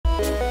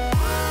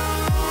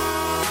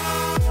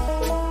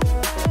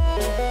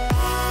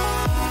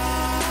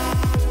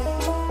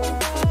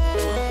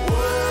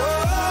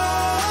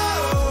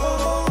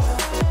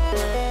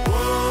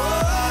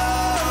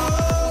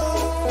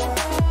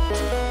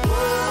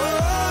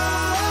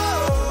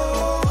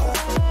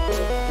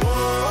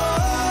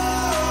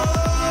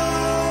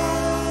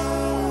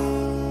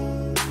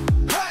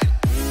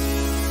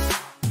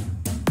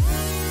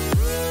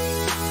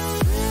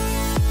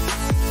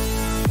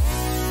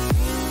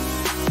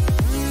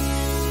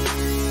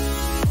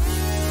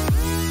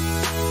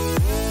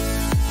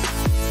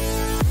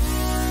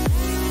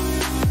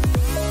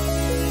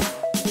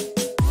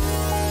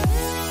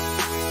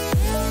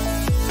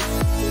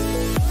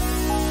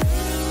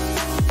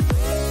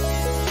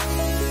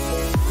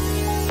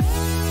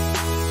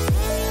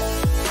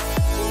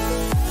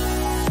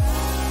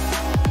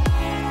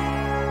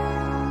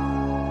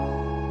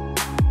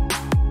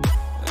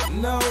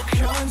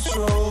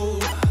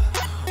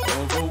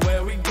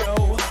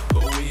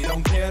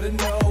better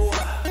know,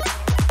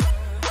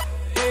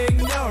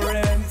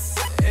 ignorance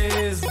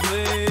is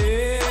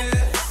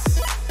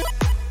bliss.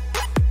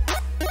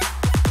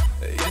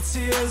 Your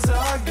tears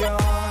are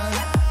gone,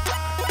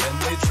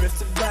 and they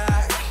drifted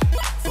back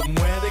from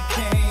where they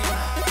came,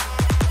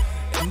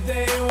 and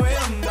they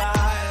will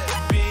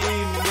not be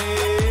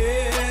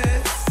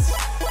missed.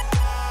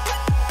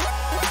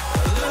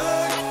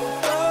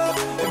 Look up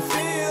and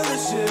feel the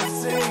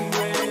shifting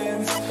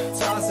winds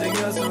tossing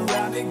us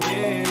around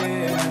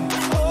again.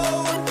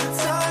 Hold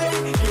tight,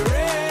 you're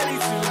ready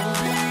to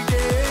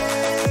begin,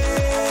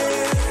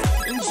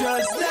 and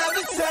just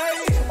levitate.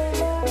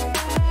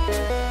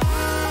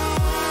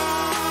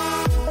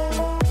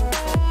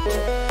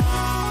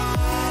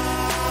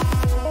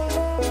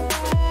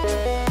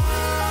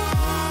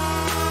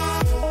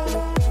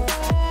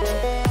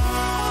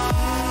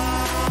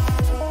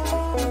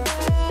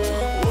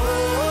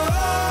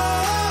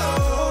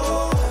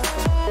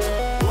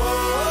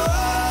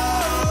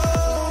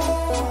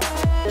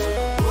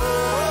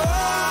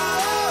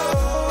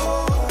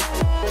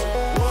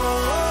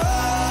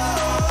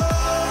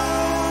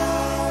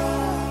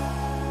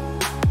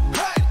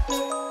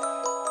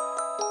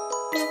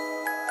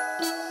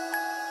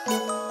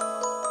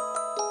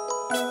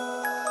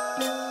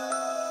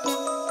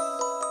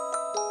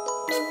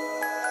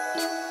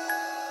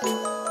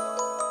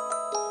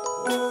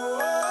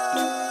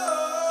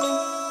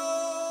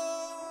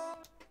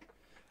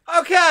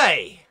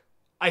 Okay,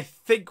 I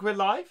think we're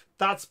live.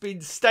 That's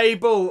been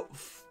stable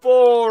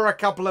for a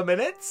couple of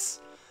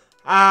minutes.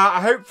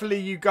 Hopefully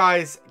you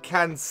guys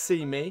can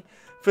see me.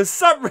 For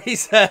some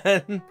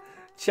reason,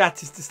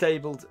 chat is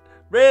disabled.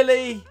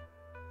 Really?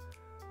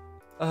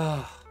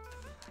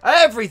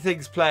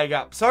 Everything's playing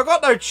up. So I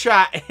got no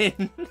chat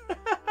in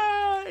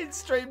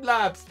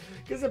Streamlabs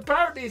because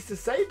apparently it's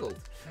disabled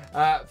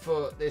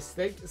for this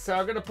thing. So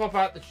I'm going to pop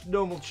out the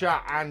normal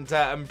chat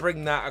and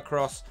bring that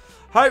across.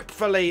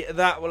 Hopefully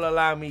that will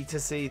allow me to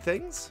see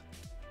things.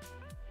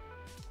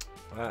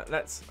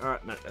 Let's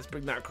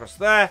bring that across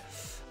there,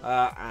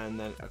 and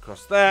then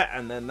across there,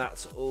 and then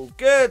that's all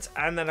good.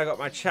 And then I got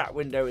my chat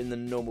window in the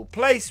normal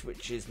place,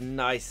 which is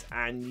nice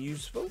and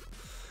useful.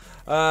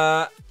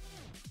 Have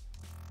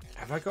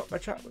I got my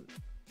chat window?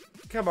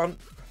 Come on,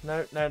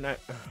 no.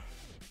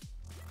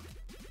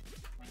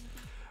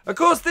 Of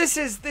course, this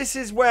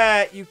is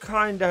where you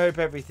kind of hope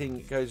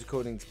everything goes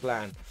according to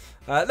plan.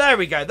 There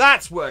we go.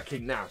 That's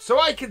working now. So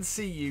I can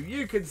see you.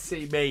 You can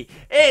see me.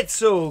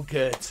 It's all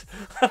good.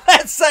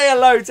 Let's say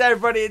hello to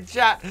everybody in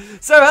chat.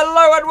 So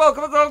hello and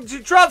welcome along to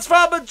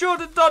Transfarmer,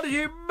 Jordan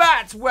Donahue,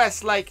 Matt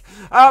Westlake,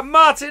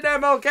 Martin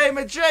ML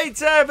Gamer,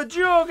 Jeytav,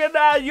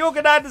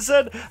 Joergen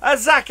Andersen,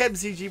 Zach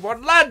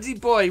MCG1, Landy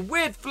Boy,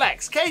 Weird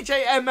Flex,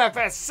 KJ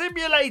MFS,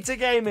 Simulator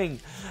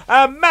Gaming,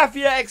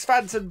 Mafia X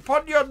Phantom,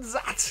 Ponyon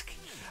Zatk.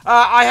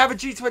 I have a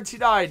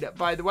G29,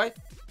 by the way.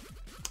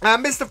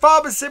 Mr.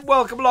 Farmer Sim,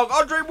 welcome along.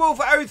 Andre Wolf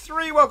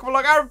 03, welcome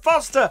along. Aaron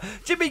Foster,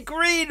 Jimmy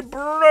Green,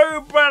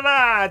 Bro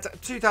Bernard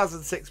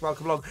 2006,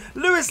 welcome along.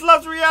 Lewis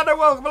Loves Rihanna,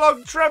 welcome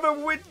along. Trevor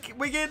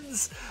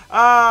Wiggins,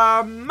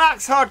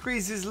 Max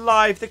Hardgreaves is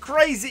live. The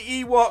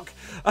Crazy Ewok,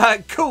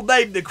 cool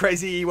name, The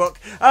Crazy Ewok.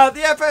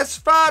 The FS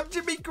Farm,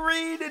 Jimmy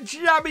Green,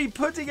 Jammy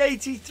Pudding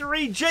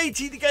 83,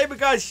 JT the Gamer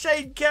Guys,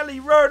 Shane Kelly,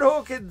 Rowan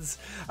Hawkins,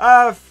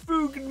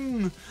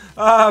 Fugn,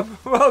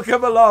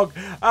 welcome along.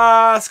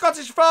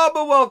 Scottish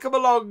Farmer, welcome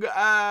along.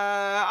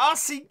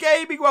 RC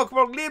Gaming, welcome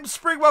along. Liam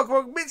Spring, welcome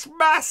along. Mitch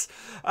Mass,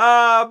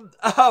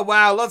 oh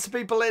wow, lots of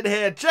people in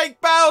here. Jake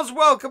Bowles,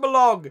 welcome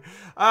along.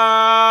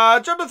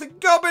 Jonathan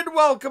Gobbin,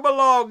 welcome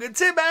along.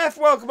 Tim F,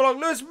 welcome along.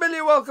 Lewis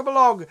Millier, welcome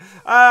along.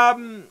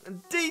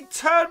 D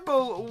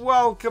Turnbull,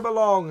 welcome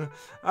along.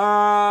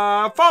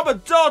 Farmer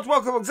Dodd,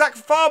 welcome along. Zach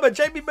Farmer,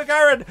 Jamie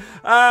McGarren,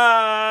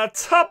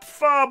 Tub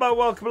Farmer,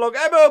 welcome along.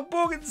 Emma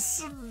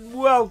Borgenson,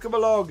 welcome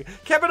along.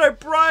 Kevin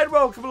O'Brien,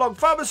 welcome along.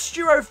 Farmer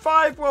Stu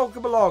 05,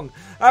 welcome along.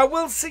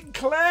 Will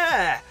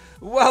Sinclair,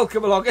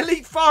 welcome along.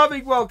 Elite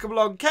Farming, welcome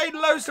along. Kane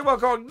Loester,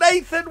 welcome along.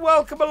 Nathan,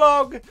 welcome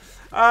along.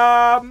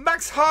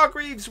 Max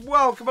Hargreaves,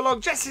 welcome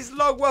along. Jesse's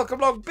Log, welcome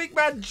along. Big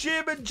Man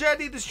Jim and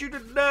Jenny, the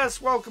student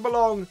nurse, welcome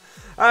along.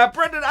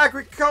 Brendan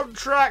Agri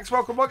Contracts,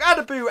 welcome along.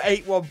 Anabu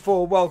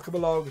 814, welcome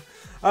along.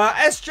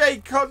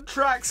 SJ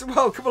Contracts,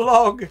 welcome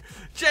along.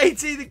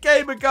 JT the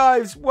Gamer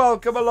Guys,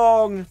 welcome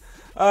along.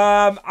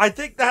 I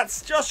think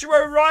that's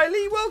Joshua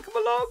O'Reilly, welcome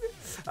along.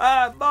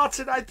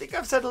 Martin, I think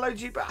I've said hello to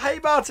you, but hey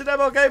Martin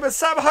ML Gamer.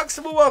 Sam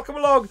Huxtable, welcome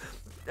along.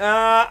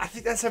 I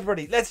think that's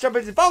everybody. Let's jump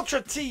into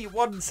Vultra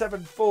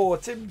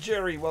T174. Tim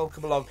Jury,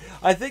 welcome along.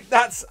 I think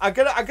that's I'm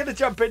gonna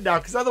jump in now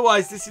because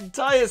otherwise this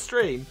entire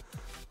stream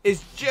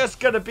is just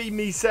gonna be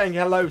me saying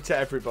hello to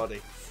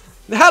everybody.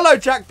 Hello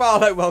Jack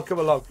Barlow, welcome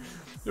along.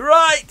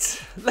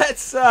 Right,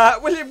 let's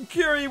William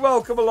Curie,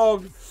 welcome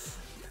along.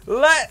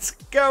 Let's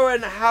go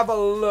and have a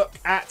look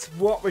at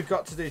what we've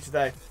got to do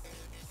today.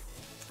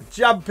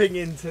 Jumping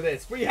into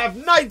this, we have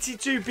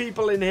 92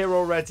 people in here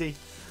already.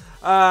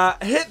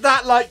 Hit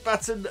that like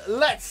button.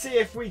 Let's see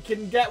if we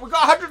can get, we've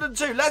got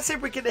 102. Let's see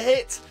if we can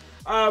hit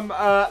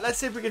Let's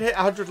see if we can hit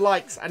 100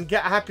 likes and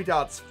get a happy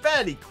dance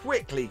fairly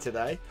quickly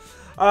today.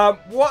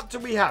 What do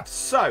we have?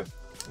 So,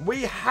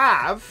 we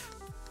have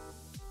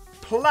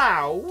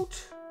ploughed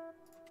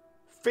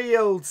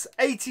fields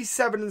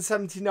 87 and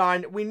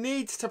 79. We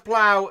need to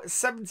plough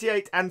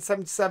 78 and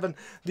 77.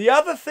 The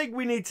other thing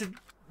we need to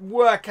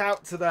work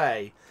out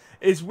today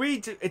is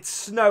it's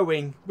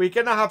snowing. We're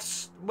going to have,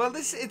 well,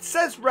 it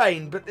says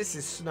rain, but this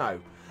is snow.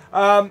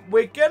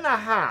 We're going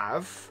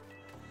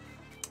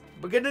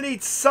to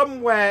need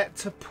somewhere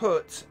to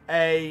put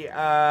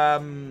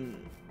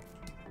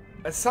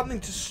something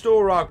to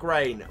store our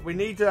grain. We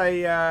need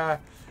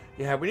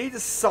we need a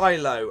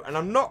silo, and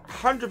I'm not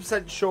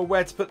 100% sure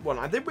where to put one.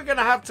 I think we're going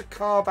to have to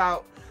carve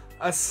out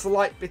a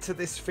slight bit of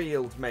this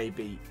field,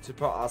 maybe, to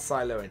put our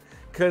silo in.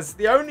 Because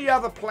the only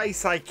other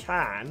place I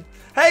can...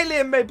 Hey,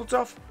 Liam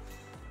Mapletoft!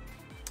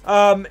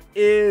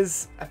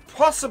 Is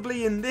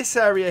possibly in this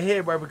area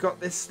here where we've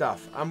got this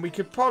stuff. And we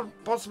could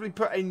possibly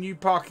put a new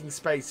parking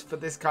space for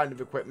this kind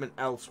of equipment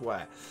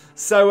elsewhere.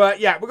 So,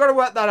 yeah, we've got to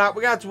work that out.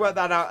 We're going to have to work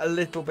that out a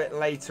little bit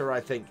later, I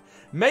think.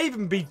 May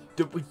even be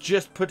that we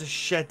just put a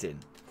shed in.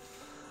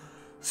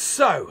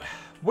 So,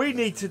 we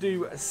need to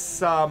do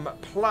some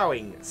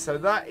ploughing. So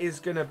that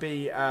is going to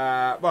be,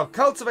 well,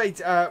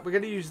 cultivate. We're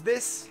going to use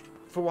this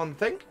for one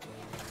thing,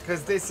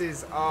 because this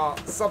is our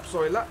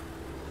subsoiler.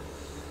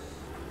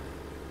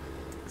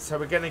 So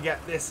we're going to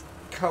get this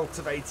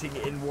cultivating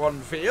in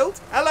one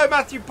field. Hello,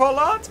 Matthew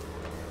Pollard.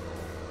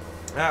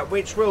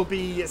 Which will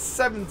be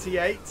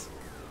 78.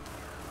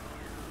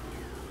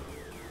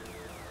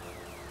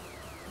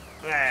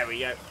 There we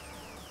go.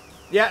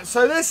 Yeah,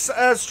 so this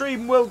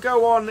stream will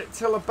go on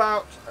till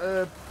about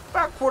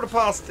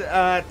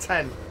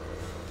 10:15.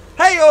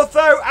 Hey,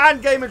 Ortho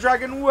and Gamer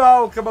Dragon,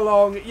 welcome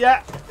along.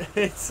 Yeah,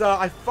 it's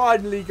I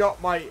finally got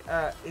my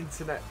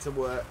internet to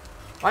work.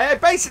 I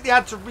basically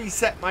had to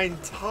reset my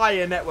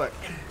entire network.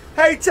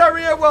 Hey,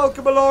 Terrier,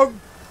 welcome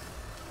along.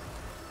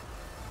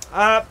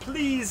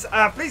 Please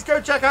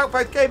go check out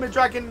both Gamer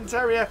Dragon and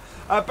Terrier,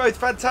 both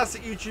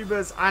fantastic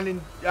YouTubers, and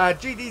in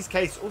GD's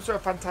case, also a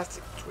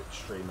fantastic Twitch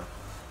streamer.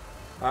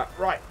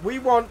 Right, we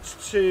want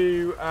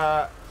to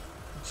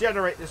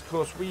generate this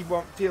course. We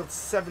want field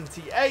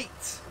 78,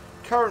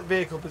 current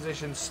vehicle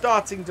position,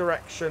 starting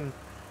direction.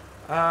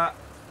 I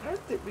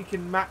don't think we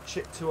can match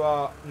it to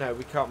our... No,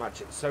 we can't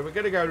match it. So we're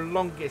going to go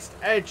longest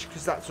edge,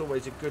 because that's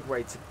always a good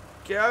way to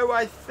go,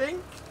 I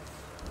think.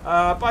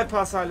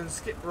 Bypass island,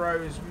 skip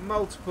rows,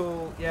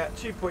 multiple, yeah,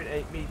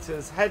 2.8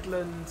 meters.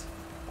 Headland,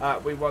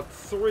 we want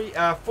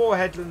 4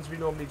 headlands we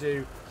normally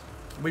do.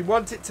 We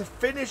want it to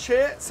finish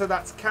here, so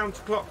that's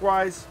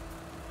counterclockwise.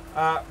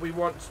 We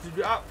want to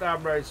do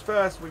up-down rows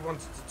first. We want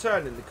it to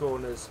turn in the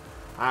corners,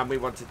 and we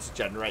want it to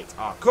generate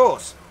our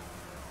course.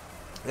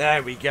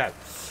 There we go.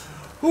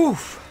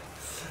 Oof.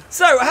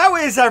 So, how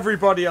is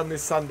everybody on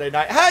this Sunday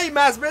night? Hey,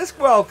 Masmisk,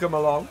 welcome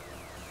along.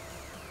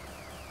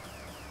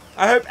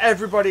 I hope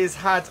everybody has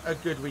had a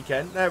good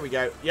weekend. There we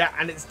go. Yeah,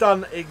 and it's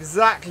done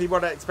exactly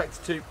what I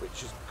expected to,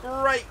 which is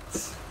great.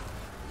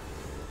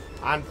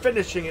 And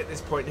finishing at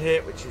this point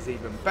here, which is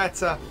even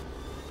better.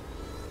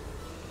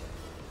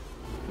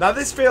 Now,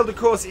 this field, of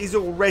course, is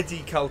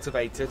already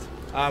cultivated.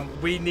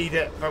 We need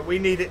it, but we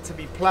need it to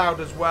be ploughed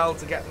as well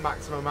to get the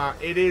maximum out.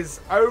 It's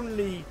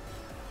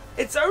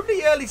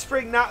only early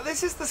spring now.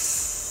 This is the...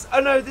 Oh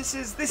no, this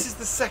is the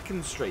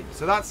second stream,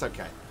 so that's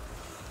okay.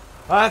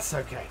 That's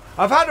okay.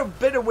 I've had a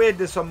bit of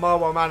weirdness on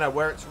Marwell Manor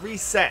where it's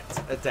reset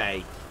a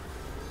day.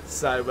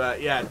 So,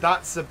 yeah,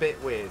 that's a bit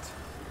weird.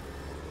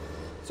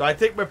 So I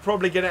think we're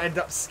probably going to end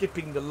up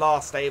skipping the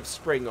last day of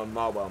spring on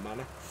Marwell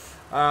Manor.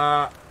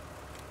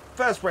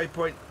 First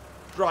waypoint,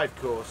 drive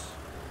course.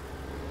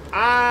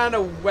 And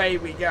away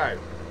we go.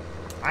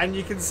 And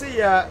you can see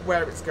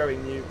where it's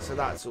going new, so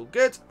that's all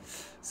good.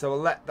 So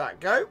we'll let that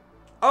go.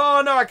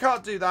 Oh, no, I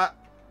can't do that.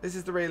 This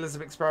is the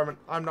Realism Experiment.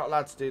 I'm not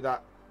allowed to do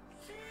that.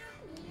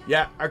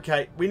 Yeah,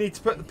 okay. We need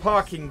to put the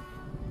parking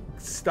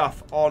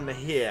stuff on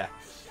here.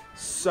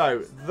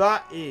 So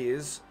that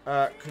is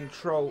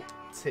Control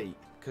T.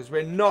 Because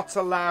we're not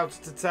allowed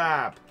to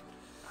tab.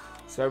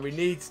 So we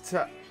need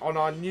to, on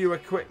our new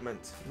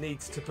equipment,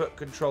 needs to put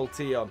Control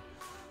T on.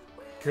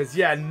 Because,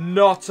 yeah,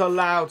 not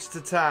allowed to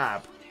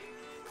tab.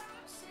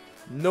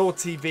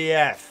 Naughty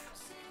VF.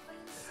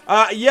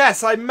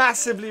 Yes, I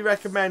massively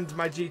recommend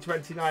my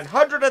G29.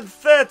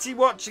 130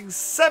 watching,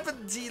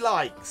 70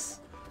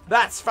 likes.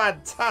 That's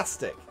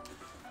fantastic.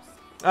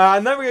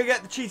 And then we're going to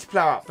get the cheetah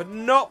plough up. But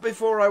not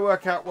before I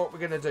work out what we're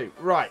going to do.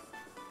 Right.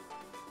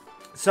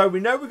 So we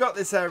know we got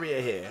this area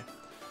here.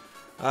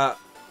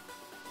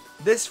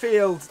 This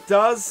field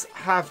does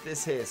have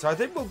this here. So I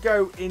think we'll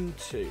go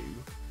into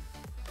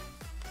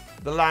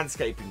the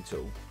landscaping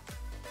tool.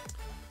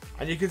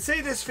 And you can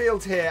see this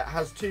field here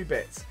has 2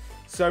 bits.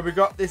 So we've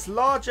got this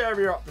large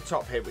area up the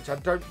top here, which I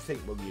don't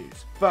think we'll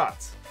use.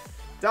 But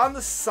down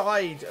the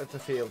side of the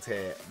field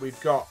here, we've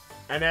got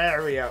an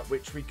area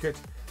which we could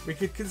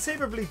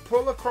conceivably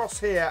pull across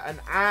here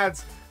and add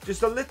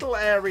just a little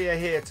area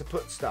here to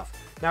put stuff.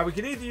 Now we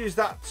can either use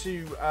that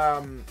to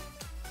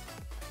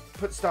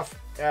put stuff,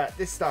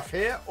 this stuff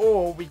here,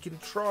 or we can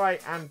try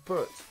and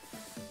put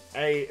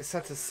a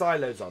set of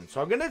silos on.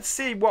 So I'm going to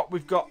see what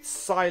we've got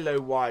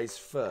silo-wise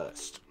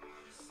first.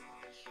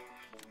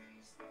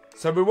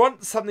 So we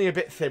want something a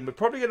bit thin. We're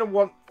probably going to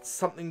want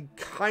something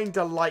kind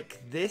of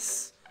like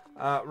this,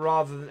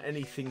 rather than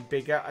anything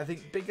bigger. I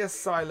think bigger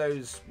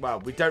silos, well,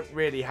 we don't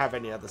really have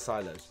any other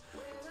silos.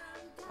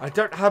 I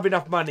don't have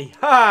enough money.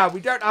 Ha! We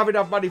don't have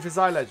enough money for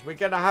silos. We're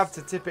going to have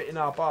to tip it in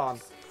our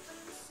barn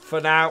for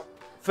now.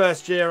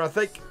 First year, I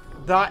think.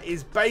 That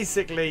is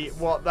basically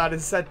what that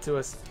has said to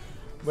us.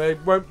 We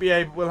won't be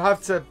able... We'll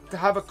have to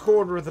have a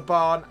corner of the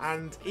barn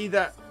and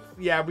either...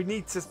 Yeah, we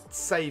need to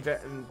save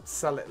it and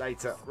sell it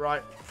later.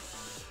 Right.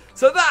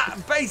 So that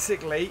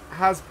basically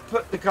has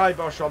put the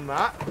kibosh on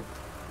that.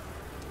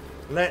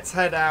 Let's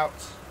head out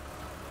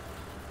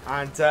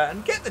and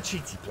get the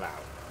cheaty plough,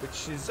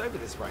 which is over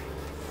this way.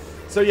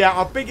 So yeah,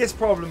 our biggest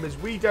problem is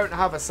we don't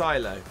have a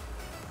silo.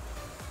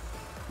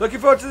 Looking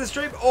forward to the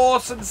stream.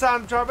 Awesome,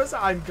 Sam Travers.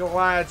 I'm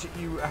glad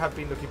you have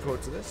been looking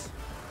forward to this.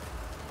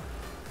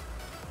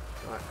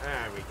 Right,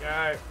 there we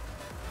go.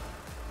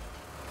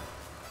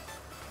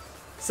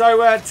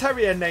 So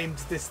Terrier named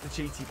this the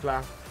cheaty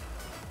plough.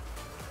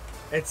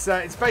 It's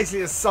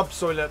basically a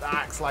subsoiler that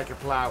acts like a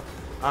plough.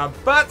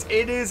 But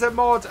it is a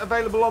mod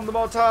available on the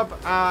mod hub.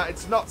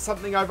 It's not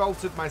something I've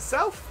altered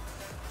myself.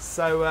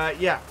 So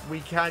yeah,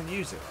 we can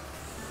use it.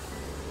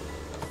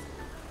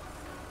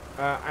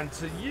 And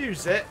to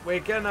use it,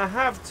 we're going to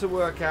have to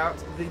work out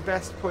the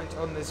best point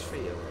on this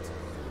field.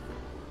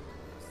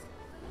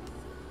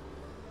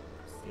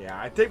 Yeah,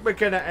 I think we're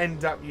going to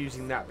end up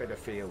using that bit of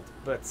field.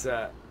 But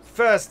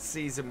first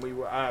season we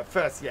were...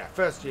 first year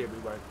we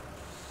won't.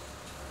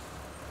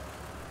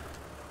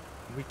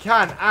 We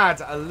can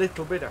add a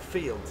little bit of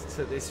field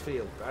to this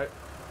field, though.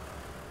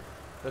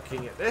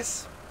 Looking at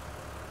this.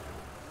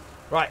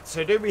 Right,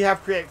 so do we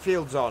have create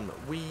fields on?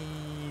 We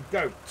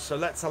don't. So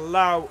let's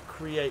allow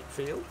create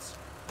fields.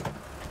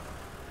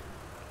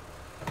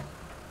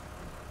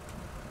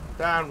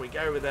 Down we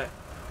go with it.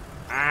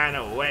 And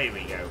away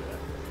we go with it.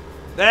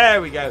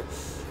 There we go.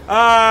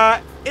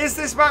 Is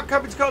this map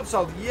coming to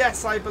console?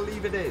 Yes, I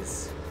believe it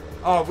is.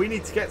 Oh, we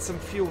need to get some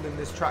fuel in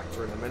this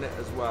tractor in a minute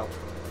as well.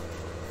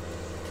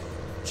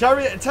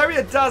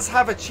 Terrier does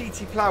have a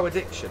cheaty plough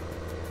addiction.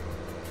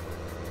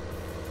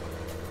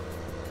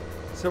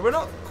 So we're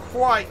not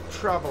quite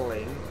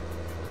travelling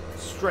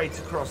straight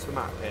across the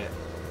map here.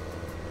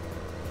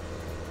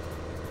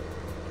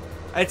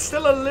 It's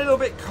still a little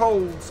bit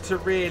cold to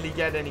really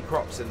get any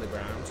crops in the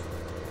ground.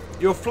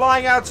 You're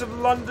flying out of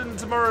London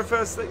tomorrow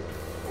first thing?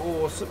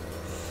 Awesome.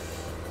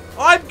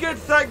 I'm good,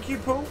 thank you,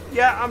 Paul.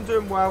 Yeah, I'm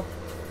doing well.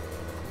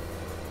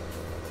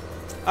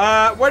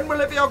 When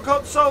will it be on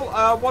console?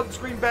 Once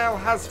Green Bale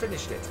has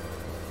finished it.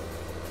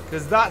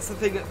 Because that's the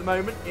thing at the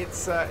moment.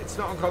 It's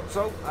not on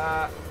console.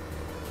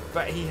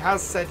 But he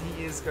has said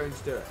he is going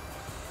to do it.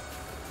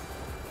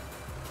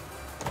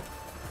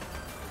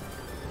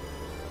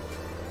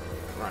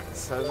 Right,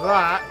 so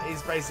that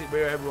is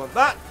basically where we want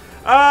that.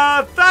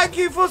 Thank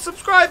you for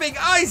subscribing,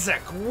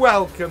 Isaac.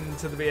 Welcome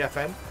to the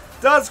BFN.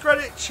 Does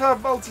Greenwich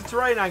have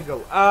multi-terrain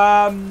angle?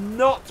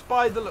 Not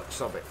by the looks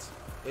of it,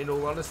 in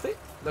all honesty.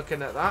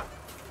 Looking at that.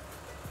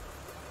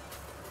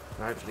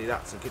 Hopefully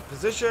that's a good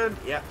position.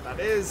 Yep, that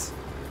is.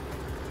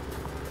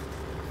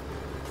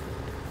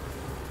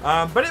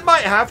 But it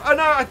might have. Oh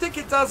no, I think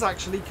it does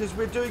actually, because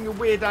we're doing a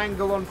weird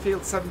angle on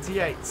field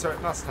 78, so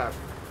it must have.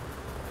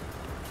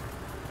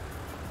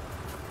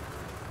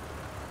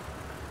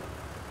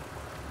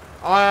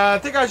 I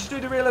think I should do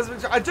the Realism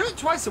Experiment. I do it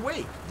twice a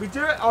week. We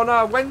do it on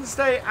a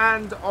Wednesday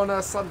and on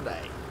a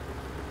Sunday.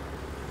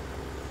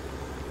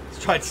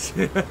 Let's try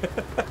to...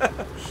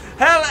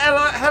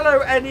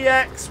 hello,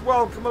 NEX.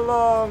 Welcome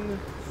along.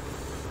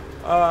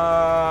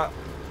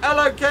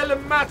 Hello,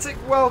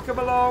 Kalematic. Welcome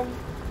along.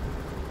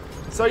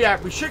 So yeah,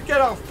 we should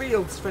get our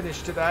fields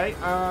finished today.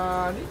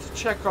 I need to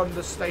check on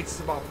the status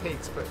of our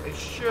pigs, but they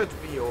should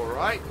be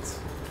alright.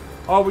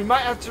 Oh, we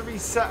might have to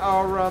reset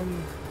our...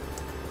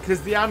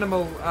 because the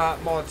animal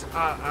mod,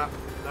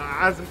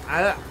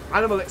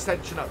 animal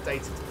extension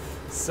updated.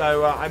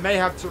 So I may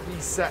have to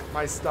reset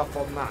my stuff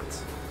on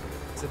that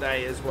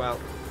today as well.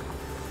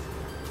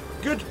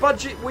 Good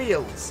budget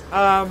wheels.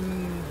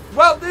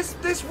 Well,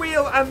 this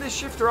wheel and this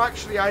shifter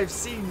actually I've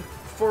seen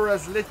for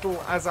as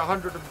little as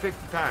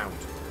 £150.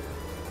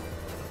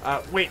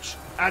 Which,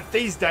 at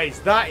these days,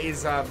 that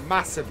is a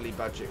massively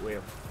budget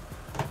wheel.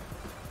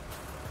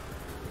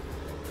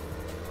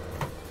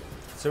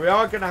 So we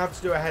are going to have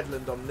to do a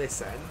headland on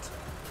this end.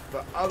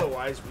 But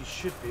otherwise, we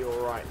should be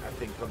alright, I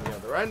think, on the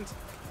other end.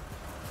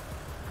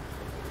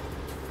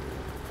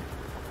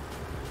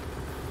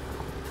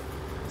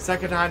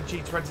 Second-hand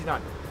G29.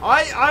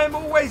 I'm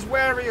always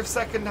wary of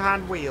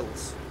second-hand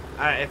wheels,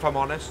 if I'm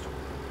honest.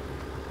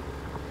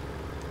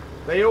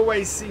 They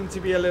always seem to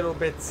be a little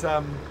bit...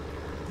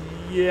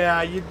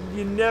 yeah, you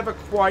never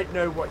quite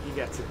know what you're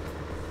getting.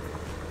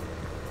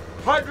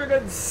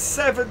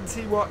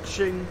 170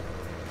 watching.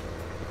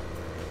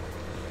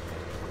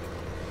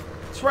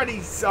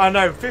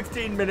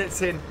 15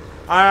 minutes in.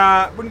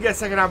 Wouldn't get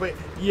second hand, but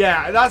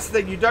yeah, that's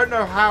the thing. You don't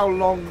know how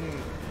long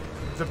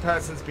the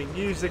person's been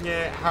using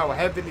it, how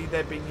heavily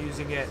they've been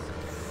using it.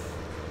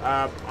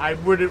 I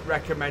wouldn't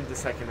recommend a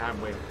second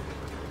hand wing.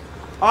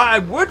 I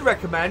would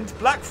recommend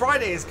Black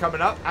Friday is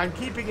coming up and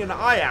keeping an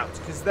eye out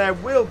because there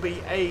will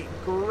be a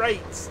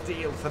great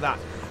deal for that.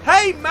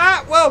 Hey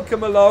Matt,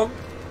 welcome along.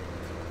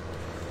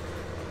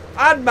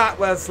 And Matt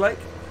Westlake.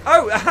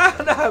 Oh,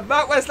 no,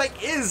 Matt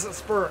Westlake is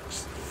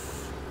Spurks.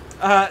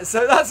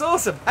 So that's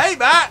awesome. Hey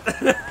Matt.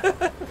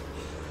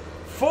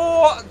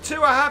 4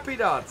 to a happy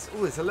dance.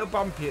 Oh, it's a little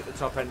bumpy at the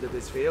top end of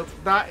this field.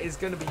 That is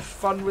going to be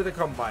fun with a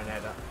combine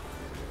header.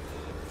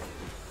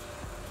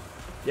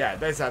 Yeah,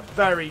 there's a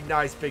very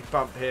nice big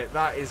bump here.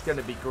 That is going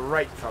to be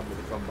great fun with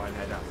a combine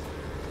header.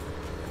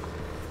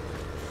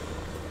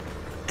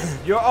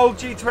 Your old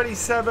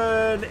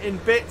G27 in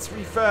bits,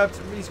 refurbed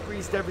and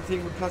re-squeezed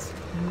everything with plastic.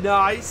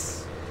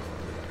 Nice.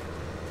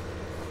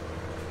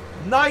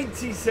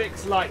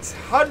 96 likes,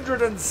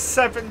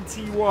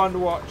 171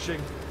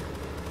 watching.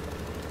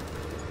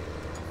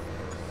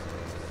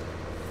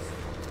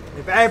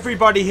 If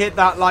everybody hit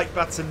that like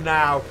button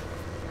now,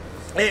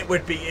 it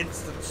would be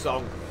instant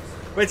song.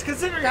 Which,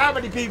 considering how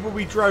many people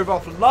we drove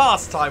off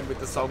last time with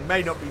the song,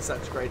 may not be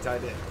such a great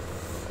idea.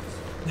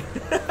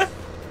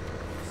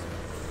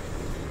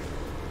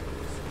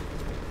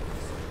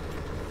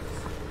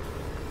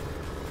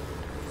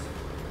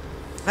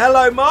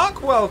 Hello,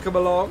 Mark. Welcome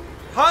along.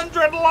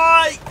 100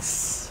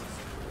 likes.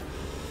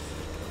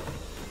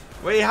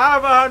 We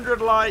have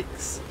 100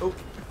 likes. Oh,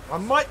 I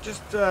might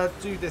just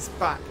do this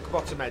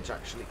bottom edge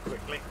actually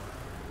quickly.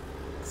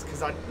 It's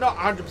because I'm not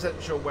 100%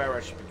 sure where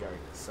I should be going.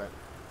 So.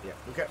 Yeah,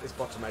 we'll get this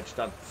bottom edge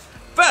done.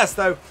 First,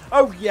 though,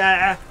 oh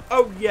yeah,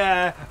 oh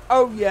yeah,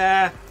 oh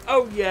yeah,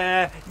 oh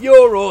yeah,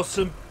 you're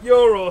awesome,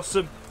 you're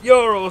awesome,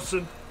 you're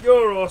awesome,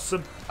 you're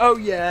awesome, oh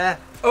yeah,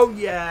 oh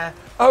yeah,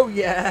 oh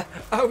yeah,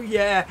 oh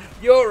yeah,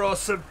 you're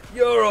awesome,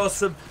 you're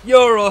awesome,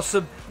 you're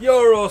awesome,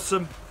 you're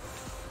awesome.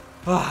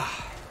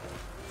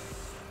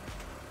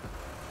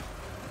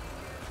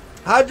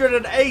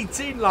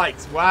 118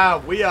 likes. Wow,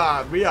 we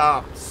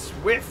are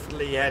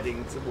swiftly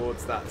heading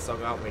towards that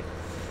song, aren't we?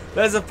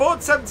 There's a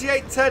Ford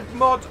 7810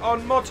 mod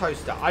on Mod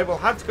Hoster. I will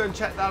have to go and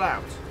check that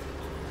out.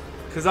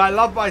 Because I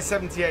love my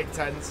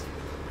 7810s.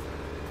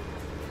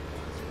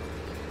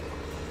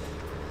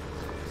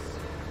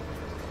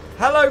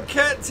 Hello,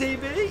 Kurt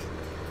TV.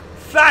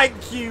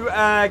 Thank you,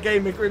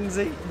 Gamer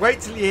Grimsy.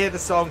 Wait till you hear the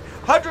song.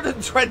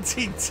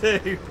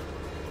 122.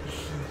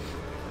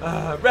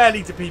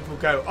 Rarely do people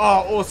go,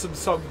 oh, awesome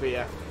song,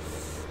 BF.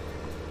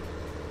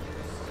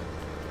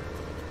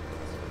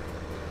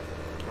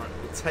 Right,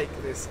 we'll take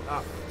this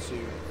up to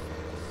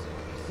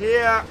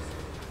here.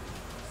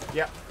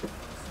 Yep.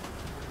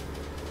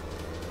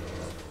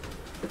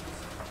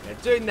 Yeah,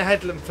 doing the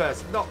headland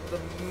first, not the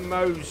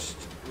most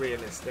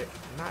realistic.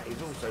 And that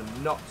is also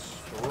not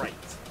straight.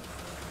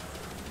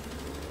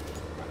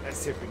 Right, let's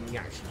see if we can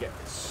actually get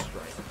this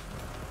straight.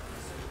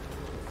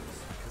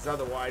 Because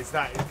otherwise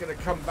that is going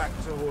to come back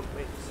to haunt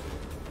me.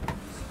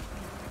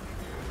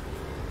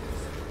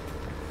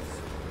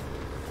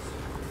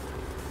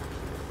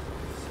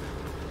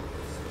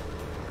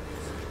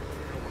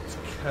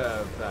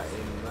 Curve that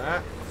in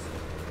there.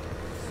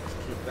 Let's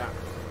keep that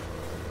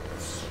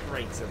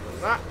straighter than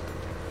that.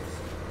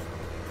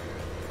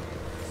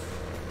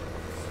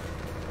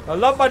 I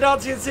love my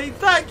dancing scene.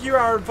 Thank you,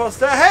 Aaron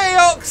Foster. Hey,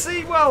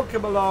 Oxy,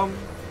 welcome along.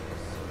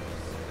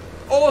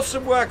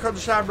 Awesome work on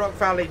Shamrock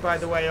Valley, by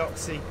the way,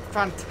 Oxy.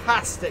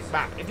 Fantastic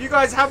map. If you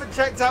guys haven't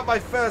checked out my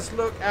first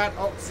look at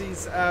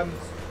Oxy's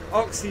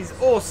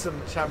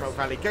awesome Shamrock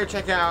Valley, go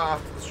check it out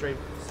after the stream.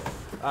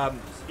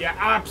 Yeah,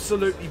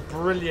 absolutely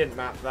brilliant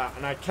map that,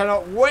 and I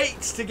cannot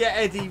wait to get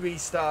Eddie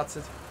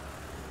restarted.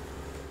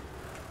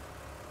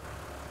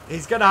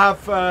 He's gonna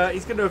have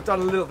done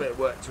a little bit of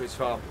work to his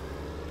farm.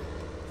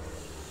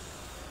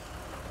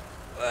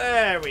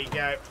 There we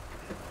go.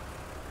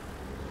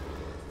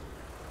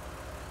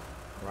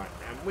 Right,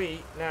 and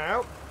we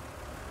now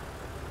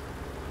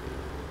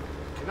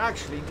can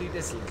actually do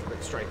this a little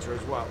bit straighter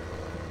as well.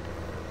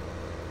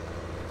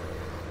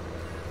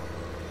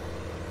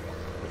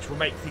 Which will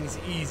make things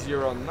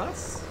easier on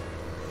us.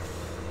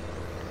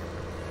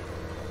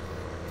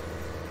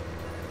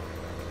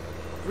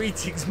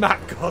 Greetings,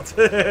 Matt God.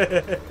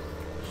 There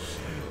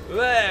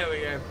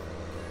we go.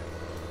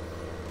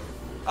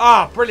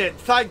 Ah, brilliant.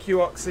 Thank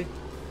you, Oxy.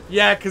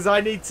 Yeah, because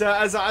I need to,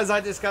 as I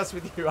discussed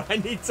with you, I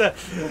need to...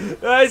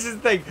 this is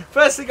the thing.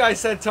 First thing I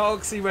said to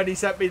Oxy when he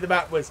sent me the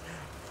map was,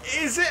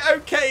 is it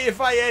okay if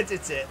I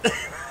edit it?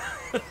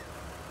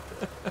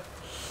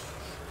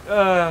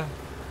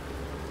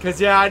 Because,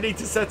 yeah, I need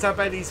to set up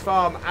Eddie's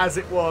farm as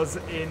it was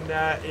in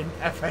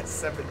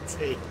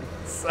FS17.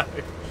 So...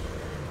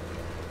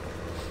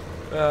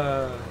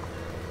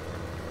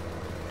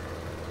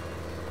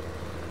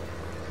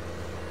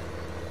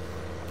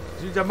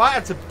 dude, I might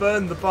have to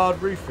burn the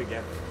barred roof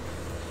again.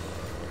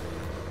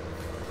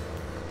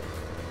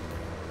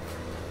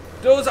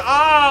 Doors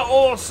are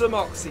awesome,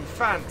 Oxy.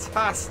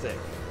 Fantastic.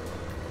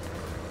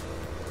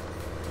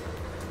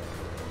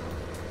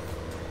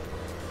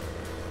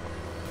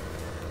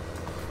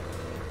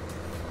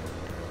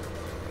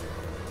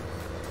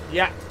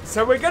 Yeah,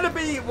 so we're going to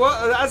be,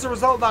 well, as a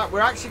result of that, we're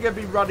actually going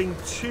to be running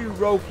 2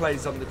 role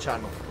plays on the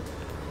channel.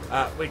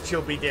 Which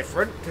will be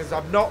different, because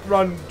I've not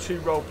run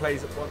 2 role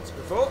plays at once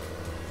before.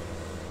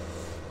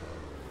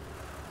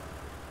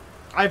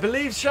 I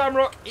believe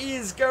Shamrock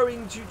is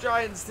going to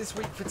Giants this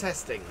week for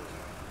testing.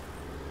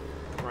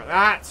 Right,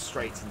 that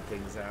straightened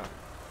things out.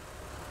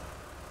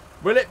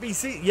 Will it be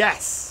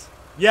yes.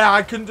 Yeah,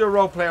 I couldn't do a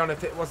role play on it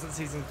if it wasn't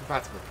season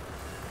compatible.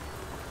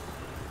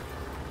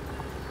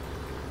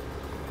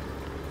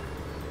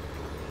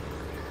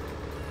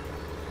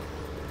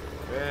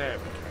 There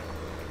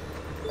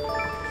we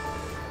go.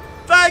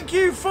 Thank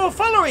you for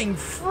following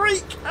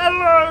Freak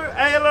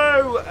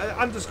hello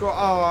underscore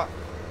R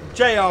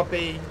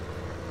JRB.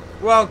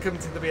 Welcome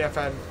to the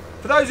BFN.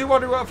 For those who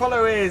wonder what a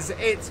follow is,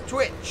 it's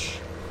Twitch.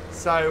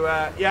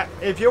 So yeah,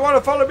 if you want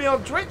to follow me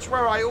on Twitch,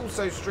 where I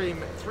also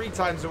stream 3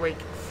 times a week,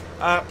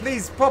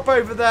 please pop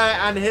over there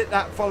and hit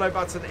that follow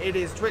button. It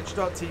is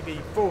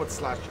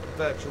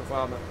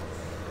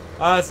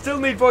twitch.tv/virtualfarmer. Still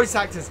need voice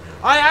actors.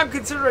 I am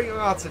considering it,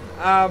 Martin.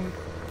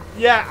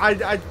 Yeah,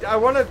 I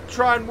want to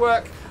try and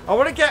work. I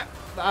want to get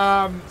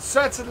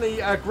certainly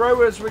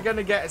growers we're going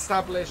to get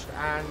established,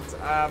 and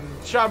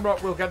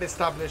Shamrock will get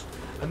established,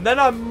 and then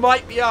I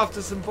might be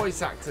after some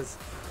voice actors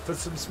for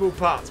some small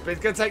parts, but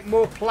it's going to take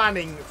more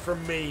planning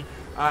from me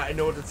in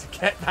order to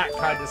get that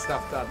kind of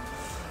stuff done.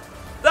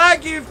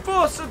 Thank you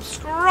for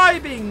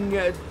subscribing,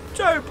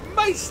 Dope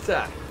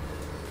Meister.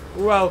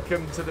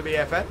 Welcome to the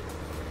BFN.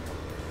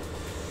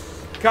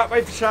 Can't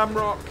wait for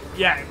Shamrock.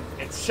 Yeah,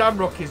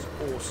 Shamrock is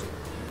awesome.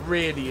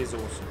 Really is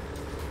awesome.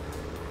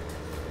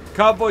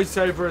 Can't voice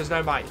over as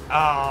no mate.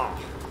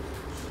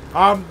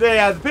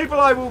 The people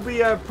I will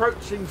be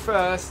approaching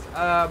first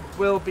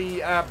will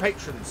be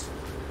patrons.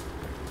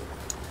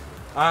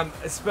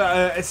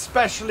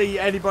 Especially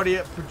anybody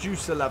at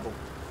producer level.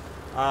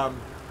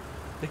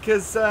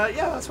 Because,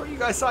 yeah, that's what you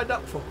guys signed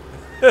up for.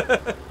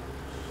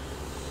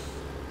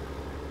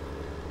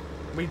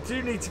 We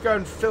do need to go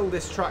and fill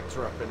this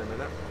tractor up in a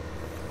minute.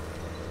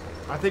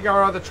 I think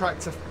our other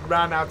tractor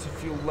ran out of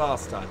fuel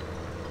last time.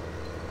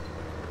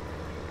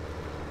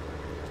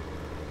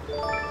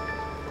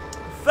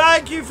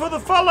 Thank you for the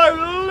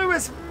follow,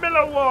 Lewis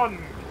Miller 1.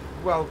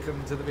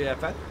 Welcome to the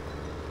BFN.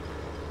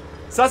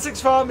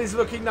 Sussex Farm is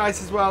looking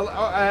nice as well.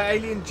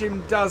 Alien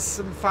Jim does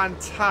some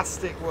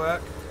fantastic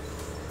work.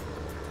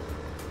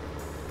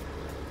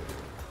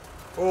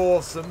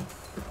 Awesome.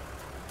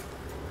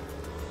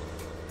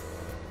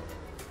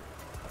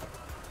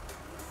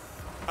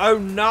 Oh,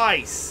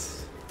 nice.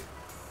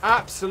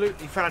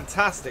 Absolutely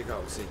fantastic,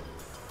 Oakley.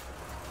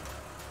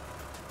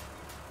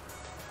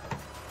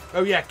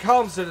 Oh, yeah,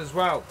 Carlson as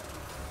well.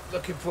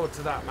 Looking forward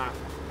to that map.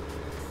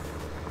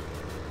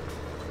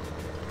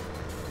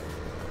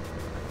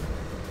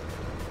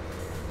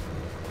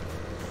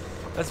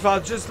 As far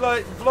just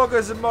like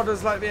vloggers and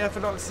modders like the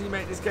FNOXy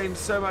make this game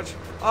so much.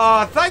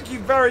 Ah, thank you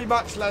very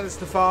much,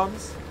 Lannister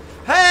Farms.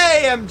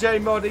 Hey, MJ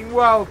Modding,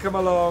 welcome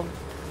along.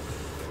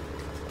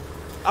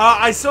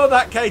 I saw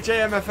that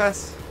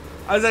KJMFS.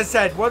 As I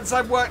said, once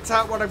I've worked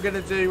out what I'm going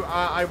to do,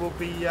 I will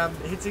be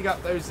hitting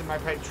up those in my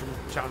Patreon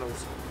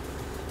channels.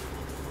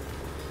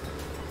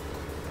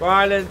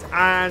 Ireland,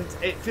 and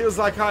it feels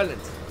like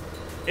Ireland.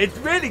 It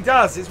really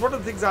does. It's one of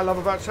the things I love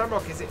about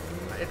Shamrock is it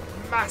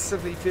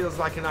massively feels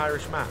like an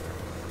Irish map.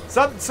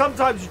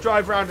 Sometimes you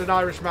drive around an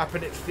Irish map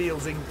and it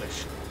feels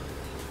English,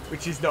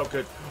 which is not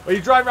good. Or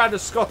you drive around a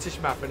Scottish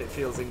map and it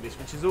feels English,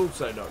 which is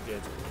also not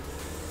good.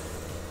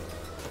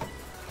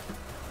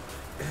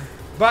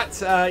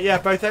 But yeah,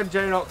 both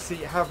MJ and Oxy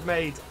have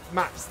made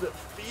maps that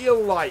feel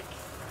like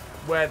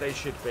where they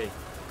should be.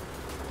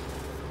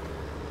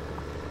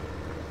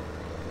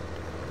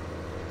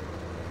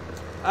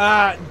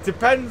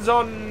 Depends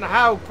on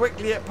how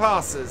quickly it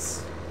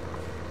passes.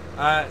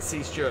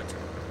 C. Stewart.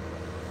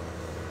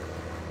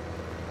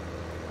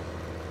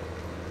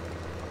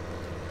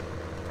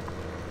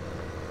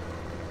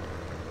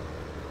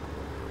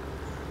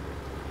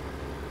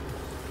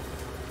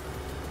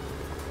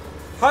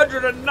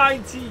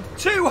 $190,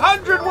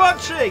 200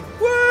 watching.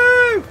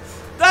 Woo!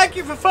 Thank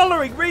you for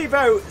following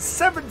Revo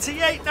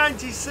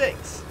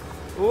 7896.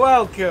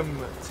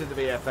 Welcome to the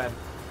BFN.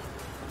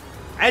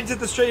 Entered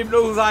the stream and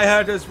all I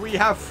heard was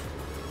I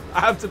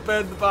have to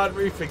burn the barn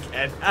roof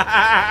again.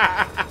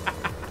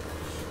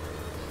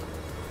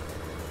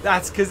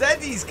 That's because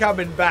Eddie's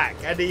coming back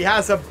and he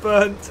has a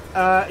burnt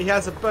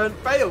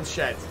bale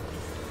shed.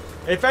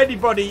 If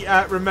anybody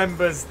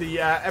remembers the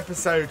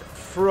episode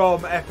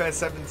from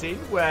FS17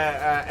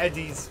 where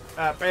Eddie's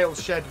bale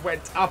shed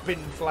went up in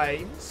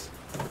flames.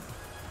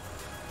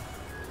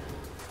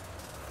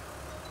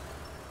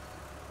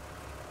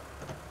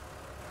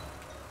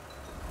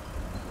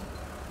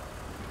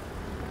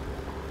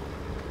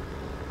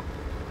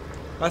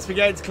 Must be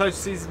getting close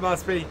to seasons,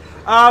 must be.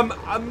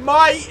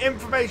 My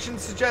information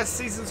suggests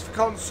seasons for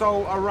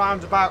console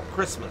around about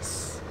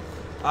Christmas.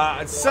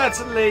 I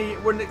certainly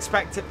wouldn't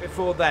expect it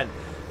before then.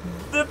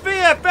 The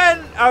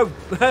BFN... Oh,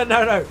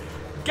 no.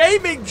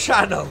 Gaming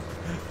channel.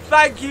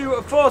 Thank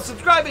you for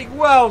subscribing.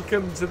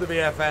 Welcome to the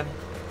BFN.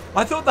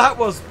 I thought that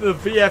was the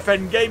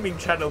VFN gaming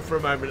channel for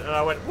a moment, and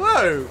I went,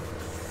 whoa.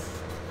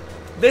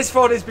 This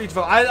Ford is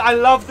beautiful. I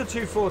love the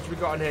two Fords we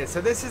got on here.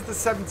 So this is the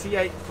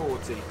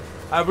 7840.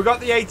 We got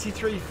the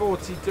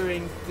 8340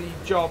 doing the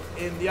job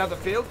in the other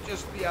field,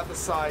 just the other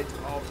side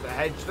of the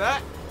hedge there.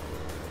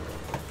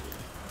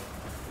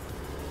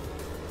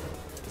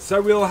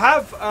 So we'll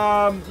have,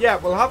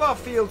 we'll have our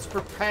fields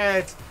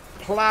prepared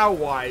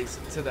plough-wise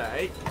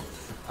today.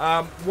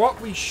 What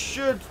we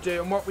should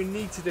do and what we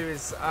need to do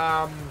is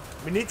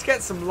we need to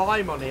get some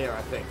lime on here,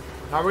 I think.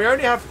 Now we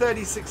only have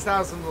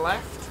 36,000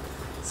 left.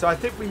 So I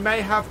think we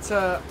may have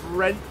to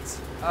rent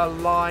a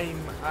lime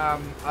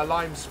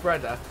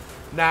spreader.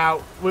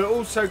 Now we're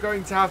also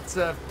going to have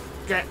to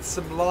get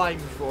some lime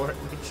for it,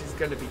 which is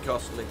going to be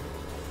costly.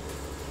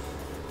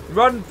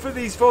 Run for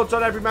these Fords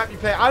on every map you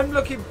play. I'm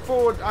looking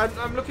forward.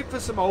 I'm looking for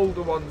some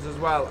older ones as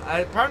well.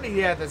 Apparently,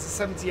 yeah, there's a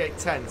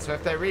 7810. So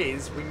if there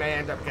is, we may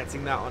end up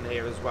getting that on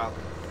here as well.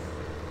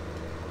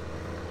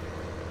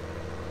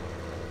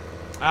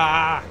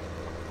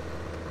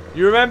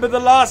 You remember the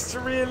last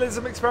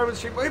Realism Experiment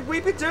stream?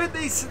 We've been doing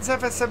these since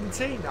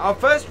FS17. Our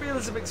first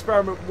Realism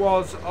Experiment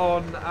was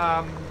on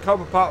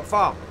Galcomp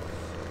Farm.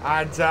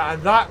 And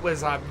that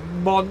was a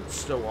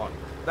monster one.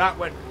 That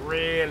went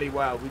really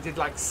well. We did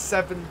like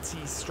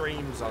 70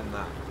 streams on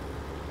that.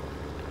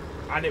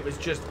 And it was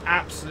just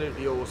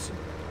absolutely awesome.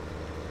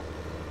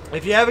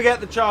 If you ever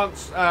get the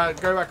chance,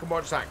 go back and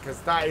watch that. Because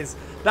that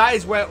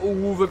is where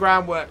all the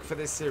groundwork for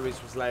this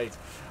series was laid.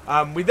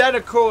 We then,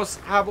 of course,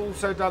 have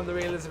also done the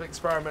Realism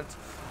Experiment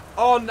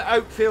on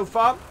Oakfield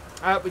Farm,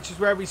 which is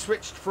where we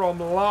switched from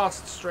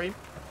last stream.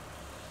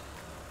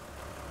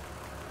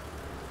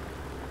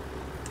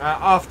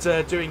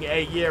 After doing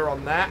a year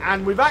on there,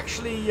 and we're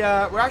actually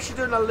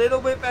doing a little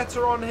bit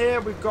better on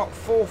here. We've got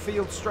 4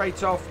 fields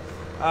straight off,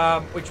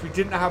 which we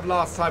didn't have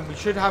last time. We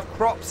should have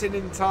crops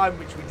in time,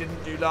 which we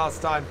didn't do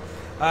last time.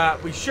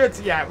 We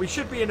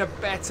should be in a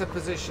better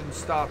position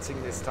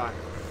starting this time,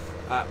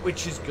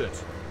 which is good.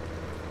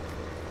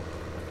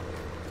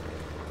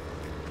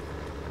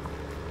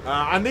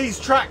 And these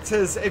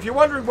tractors, if you're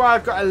wondering why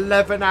I've got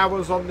 11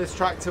 hours on this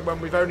tractor when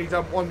we've only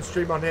done one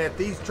stream on here,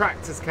 these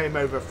tractors came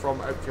over from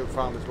Oakfield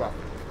Farm as well.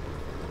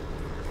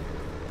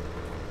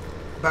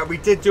 But we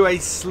did do a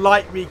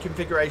slight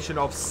reconfiguration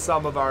of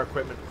some of our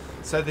equipment.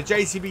 So the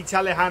JCB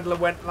telehandler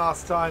went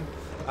last time.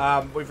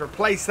 We've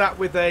replaced that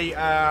with the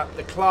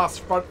class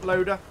front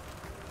loader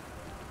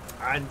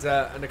and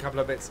a couple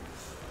of bits.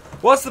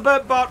 What's the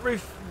burnt bark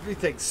roof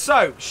thing?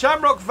 So,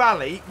 Shamrock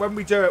Valley, when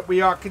we do it, we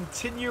are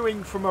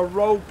continuing from a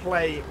role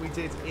play we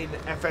did in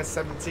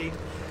FS17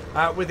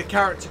 with a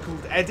character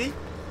called Eddie.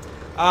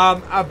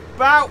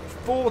 About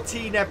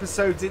 14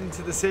 episodes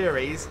into the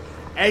series,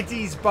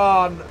 Eddie's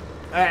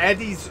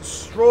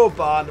straw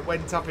barn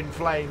went up in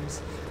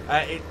flames.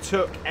 It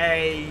took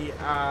a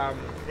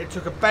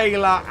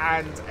baler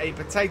and a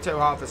potato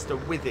harvester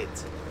with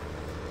it.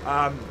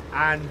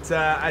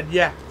 And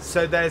yeah,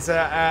 so there's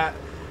a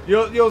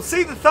you'll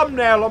see the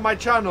thumbnail on my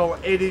channel.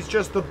 It is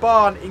just the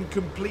barn in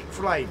complete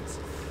flames.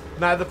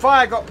 Now the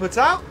fire got put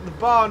out, the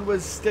barn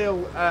was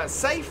still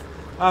safe,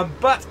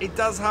 but it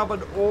does have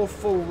an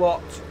awful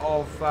lot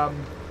of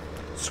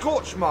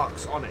scorch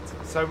marks on it.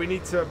 So I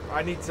need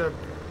to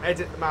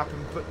edit the map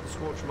and put the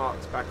scorch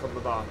marks back on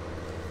the barn.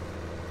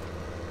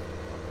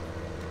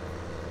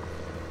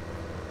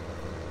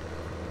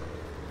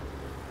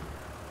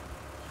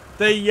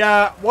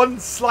 The one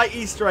slight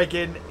Easter egg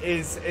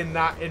is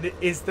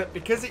that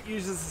because it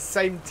uses the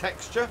same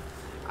texture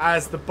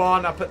as the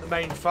barn up at the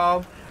main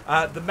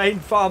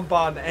farm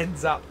barn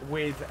ends up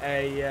with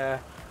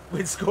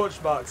with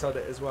scorch marks on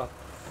it as well.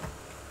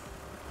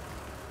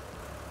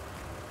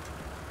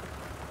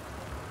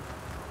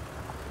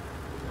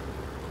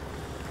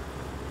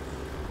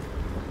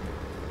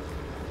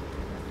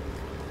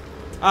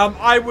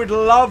 I would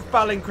love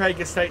Ballincraig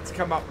Estate to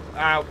come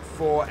out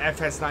for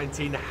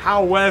FS19.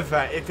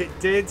 However, if it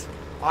did,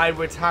 I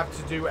would have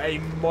to do a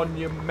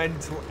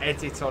monumental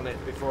edit on it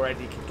before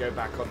Eddie could go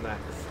back on there.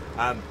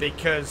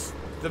 Because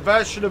the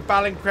version of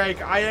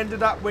Ballincraig I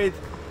ended up with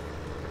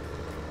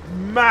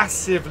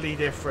massively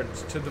different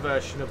to the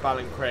version of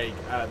Ballincraig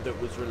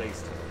that was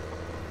released.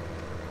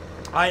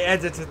 I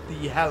edited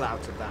the hell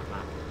out of that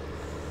map.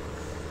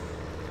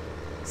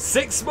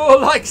 6 more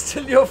likes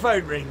till your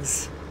phone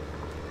rings.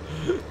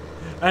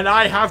 And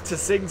I have to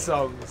sing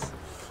songs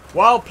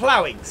while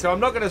ploughing, so I'm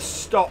not going to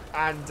stop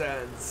and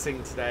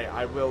sing today.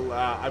 I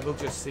will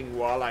just sing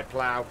while I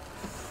plough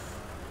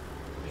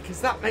because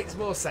that makes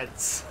more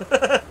sense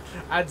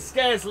and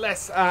scares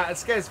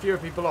fewer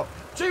people off.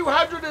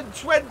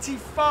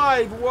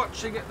 225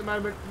 watching at the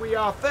moment. We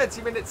are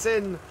 30 minutes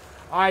in.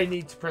 I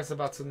need to press a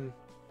button.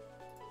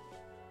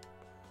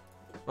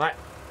 Right,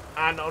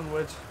 and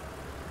onward.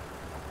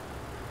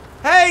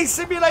 Hey,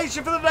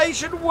 Simulation for the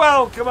Nation,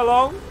 welcome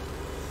along.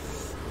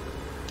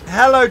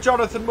 Hello,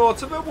 Jonathan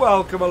Mortimer,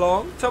 welcome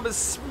along. Thomas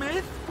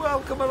Smith,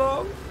 welcome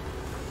along.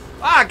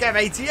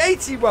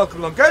 Gav8080,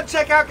 welcome along. Go and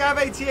check out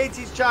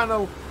Gav8080's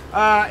channel.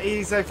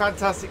 He's a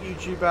fantastic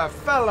YouTuber,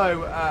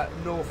 fellow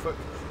Norfolk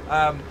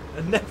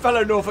a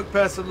fellow Norfolk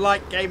person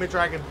like Gamer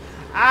Dragon,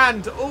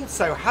 and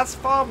also has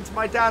farmed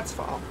my dad's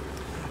farm.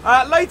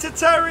 Later,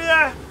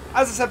 Terrier.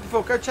 As I said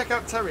before, go check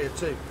out Terrier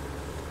too.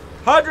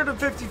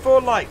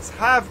 154 likes.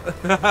 Have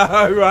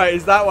oh, right,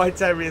 is that why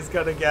Terrier's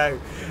gonna go?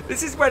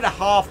 This is when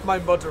half my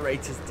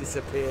moderators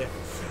disappear.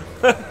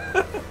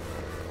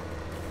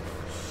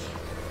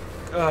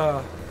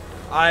 I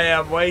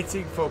am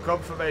waiting for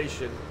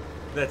confirmation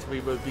that we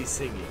will be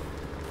singing.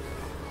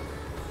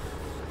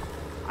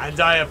 And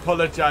I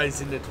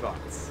apologise in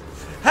advance.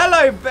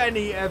 Hello,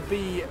 Benny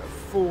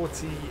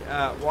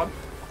B41.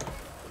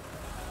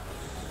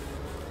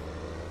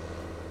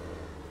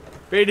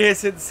 Been here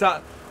since...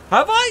 have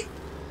I?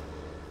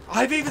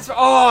 I've even...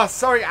 Oh,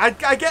 sorry.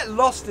 I get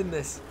lost in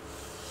this.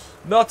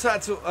 Not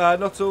at all.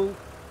 Not all.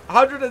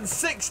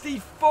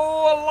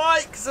 164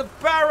 likes,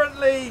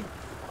 apparently.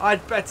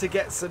 I'd better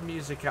get some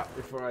music up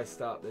before I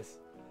start this.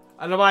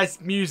 And by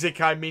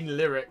music, I mean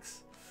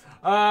lyrics.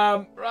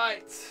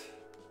 Right.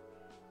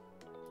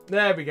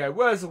 There we go.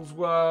 Wurzel's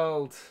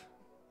World.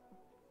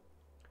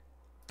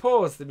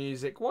 Pause the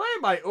music. Why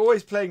am I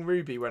always playing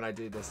Ruby when I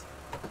do this?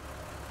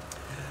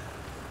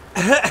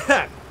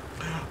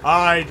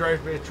 I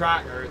drove me a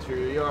tractor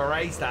through your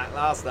haystack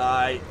last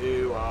night.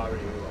 Ooh ah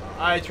ooh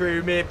ah. I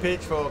threw me a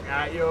pitchfork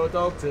at your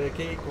dog to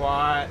keep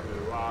quiet.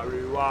 Ooh ah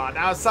ooh ah.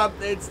 Now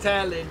something's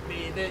telling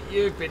me that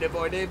you've been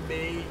avoiding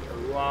me.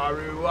 Ooh ah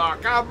ooh ah.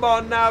 Come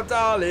on now,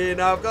 darling,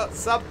 I've got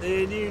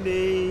something you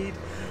need.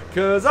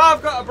 'Cause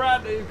I've got a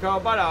brand new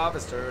combine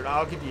harvester and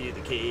I'll give you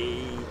the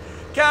key.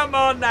 Come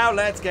on now,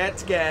 let's get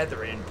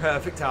together in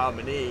perfect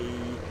harmony.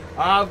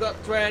 I've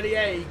got 20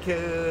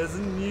 acres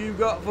and you've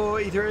got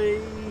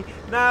 43.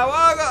 Now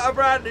I've got a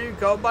brand new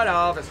combine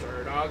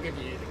harvester and I'll give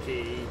you the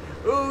key.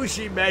 Ooh,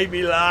 she made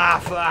me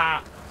laugh.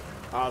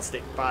 I'll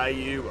stick by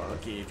you, I'll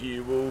give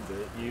you all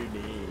that you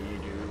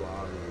need. Ooh,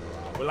 ah, ooh,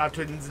 ah. We'll have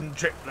twins and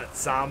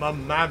triplets, I'm a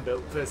man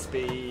built for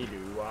speed.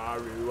 Ooh, ah,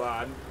 ooh,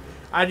 ah.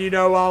 And you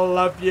know I'll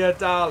love you,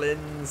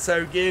 darling,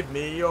 so give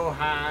me your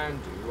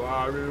hand. Ooh,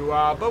 ah, ooh,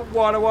 ah. But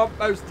what I want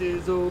most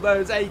is all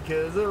those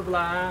acres of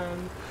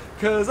land.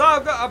 'Cause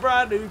I've got a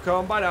brand new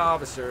combine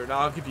harvester and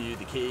I'll give you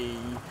the key.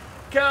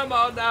 Come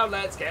on now,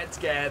 let's get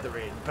together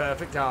in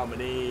perfect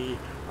harmony.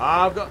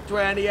 I've got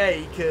 20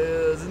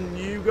 acres and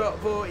you've got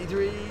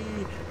 43.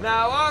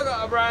 Now I've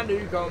got a brand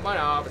new combine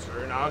harvester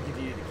and I'll give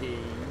you the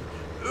key.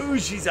 Ooh,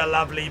 she's a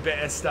lovely bit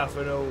of stuff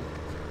and all.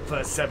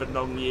 For 7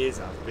 long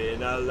years I've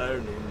been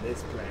alone in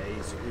this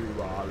place.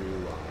 Ooh ah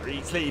ooh ah.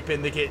 Eat sleep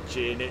in the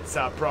kitchen, it's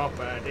a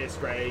proper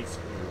disgrace.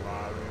 Ooh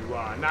ah ooh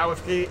ah. Now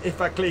if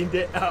I cleaned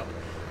it up,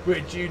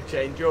 would you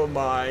change your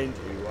mind?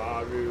 Ooh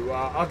ah ooh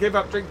ah. I'll give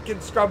up drinking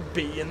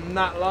scrumpy and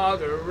that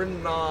lager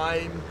and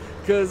lime.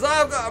 'Cause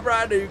I've got a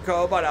brand new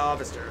combine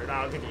harvester and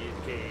I'll give you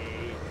the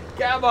key.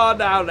 Come on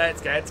now,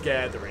 let's get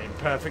together in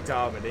perfect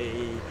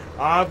harmony.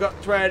 I've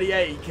got 20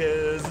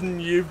 acres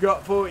and you've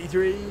got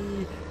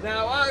 43.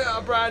 Now I got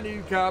a brand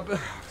new combine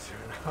harvester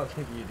and I'll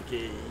give you the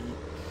key.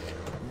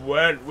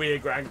 Weren't we a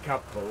grand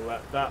couple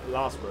at that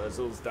last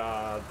Wurzel's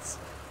dance?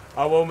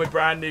 I wore my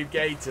brand new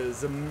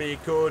gaiters and me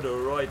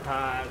corduroy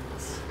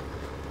pants.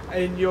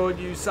 In your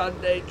new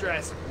Sunday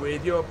dress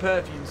with your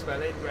perfume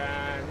smelling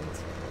grand.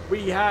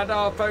 We had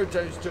our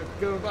photos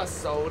took of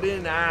us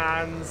holding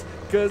hands.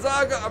 'Cause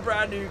I got a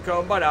brand new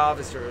combine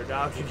harvester and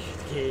I'll give you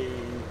the key.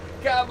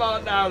 Come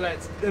on now,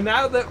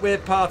 now that we're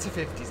part of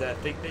 50s, I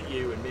think that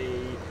you and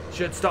me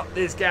should stop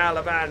this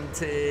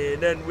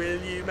gallivanting and will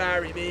you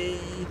marry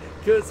me?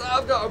 'Cause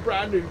I've got a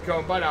brand new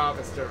combine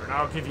harvester and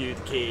I'll give you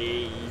the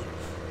key.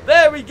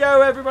 There we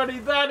go, everybody.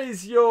 That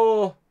is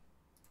your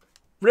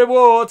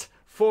reward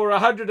for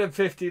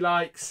 150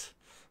 likes.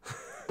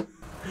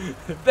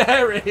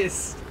 There it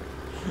is.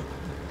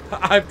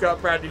 I've got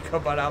a brand new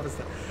combine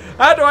harvester.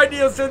 How do I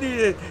kneel so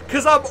needed?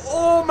 Because I'm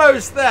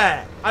almost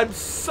there. I'm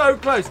so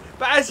close.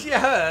 But as you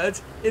heard,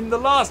 in the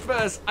last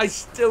verse, I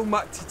still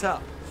mucked it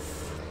up.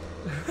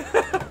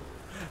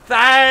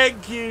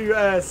 Thank you,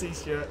 C.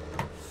 Stewart.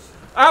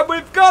 And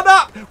we've gone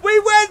up. We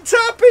went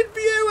up in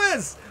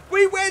viewers.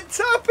 We went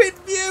up in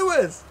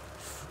viewers.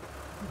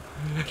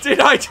 Did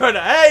I try to...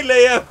 Hey,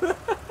 Liam.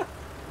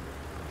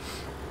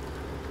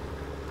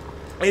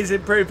 He's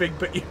improving,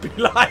 but you'd be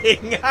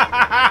lying.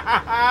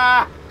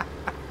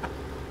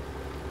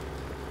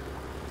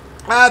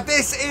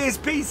 This is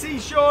PC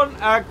Sean.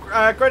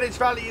 Greenwich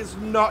Valley is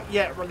not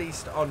yet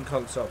released on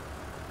console.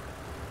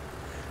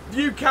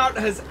 View count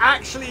has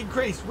actually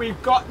increased.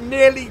 We've got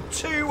nearly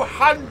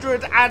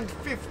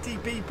 250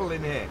 people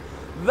in here.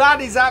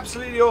 That is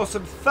absolutely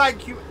awesome.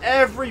 Thank you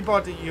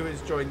everybody who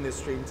has joined this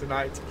stream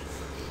tonight.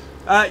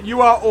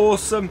 You are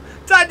awesome.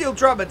 Daniel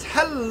Drummond,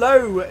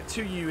 hello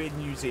to you in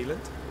New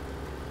Zealand.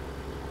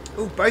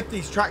 Oh, both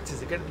these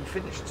tractors are going to be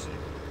finished soon.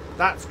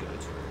 That's good.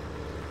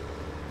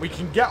 We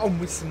can get on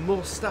with some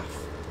more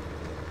stuff,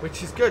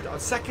 which is good. On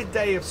second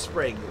day of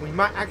spring, we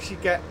might actually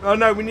get... Oh,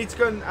 no, we need to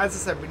go and, as I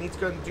said, we need to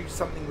go and do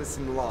something with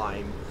some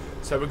lime.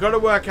 So we've got to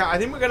work out... I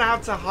think we're going to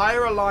have to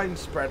hire a lime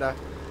spreader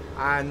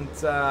and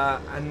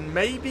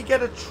maybe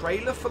get a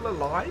trailer full of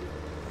lime.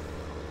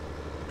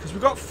 Because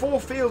we've got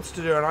 4 fields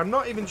to do, and I'm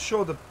not even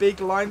sure the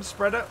big lime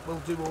spreader will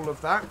do all of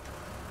that.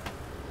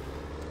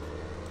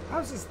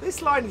 How's this?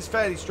 This line is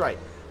fairly straight.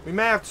 We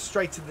may have to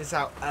straighten this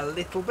out a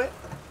little bit,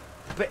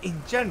 but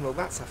in general,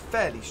 that's a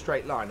fairly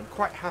straight line. I'm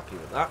quite happy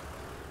with that.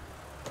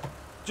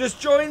 Just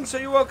joined, so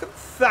you're welcome.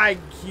 Thank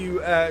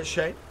you,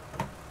 Shane.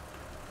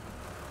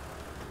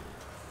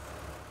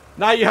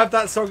 Now you have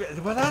that song.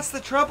 Well, that's the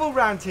trouble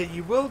round here.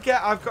 You will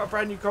get... I've got a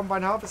brand new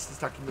combine harvester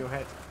stuck in your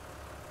head.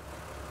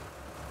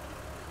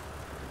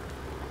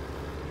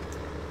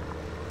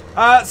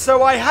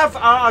 So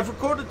I've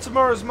recorded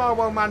tomorrow's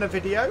Marwell Manor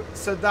video,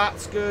 so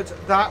that's good.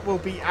 That will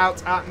be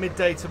out at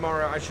midday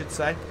tomorrow, I should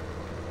say.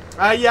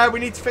 Yeah, we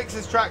need to fix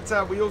this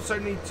tractor. We also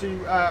need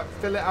to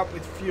fill it up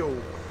with fuel.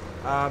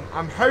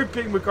 I'm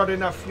hoping we've got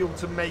enough fuel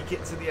to make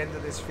it to the end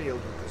of this field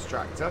with this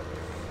tractor.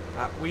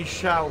 We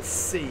shall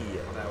see,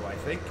 though, I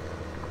think.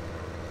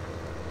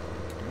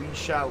 We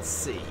shall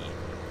see.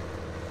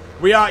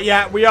 We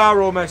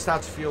are almost out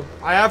of fuel.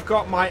 I have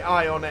got my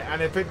eye on it,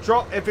 and if it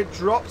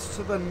drops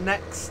to the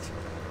next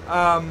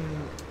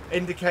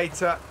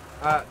indicator,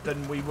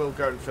 then we will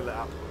go and fill it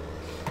up.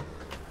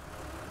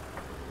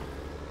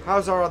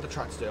 How's our other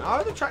tractor doing? Our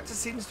other tractor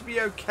seems to be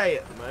okay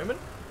at the moment.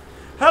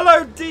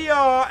 Hello,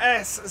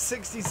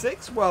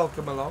 DRS66.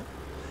 Welcome along.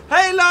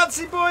 Hey,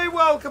 Lancy boy.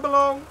 Welcome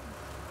along.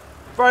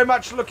 Very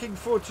much looking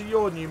forward to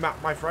your new map,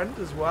 my friend,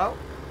 as well.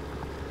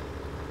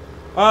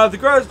 The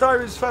Growers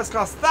Diary is first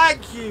class.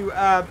 Thank you.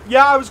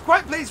 Yeah, I was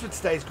quite pleased with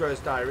today's Growers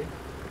Diary.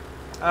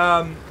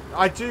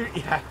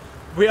 Yeah,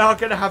 we are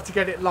going to have to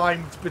get it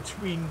lined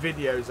between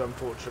videos,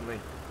 unfortunately.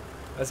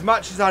 As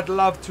much as I'd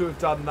love to have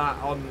done that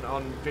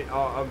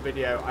on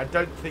video, I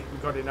don't think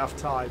we've got enough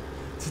time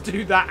to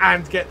do that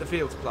and get the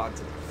fields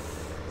planted.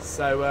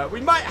 So we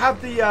might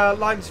have the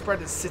lime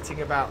spreaders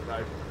sitting about,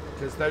 though,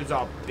 because those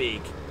are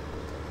big.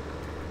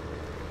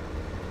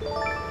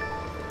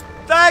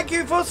 Thank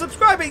you for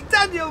subscribing,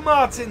 Daniel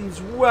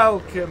Martins.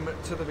 Welcome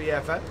to the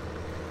BFN.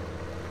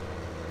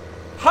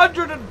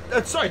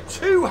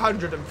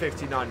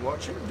 259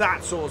 watching.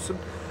 That's awesome.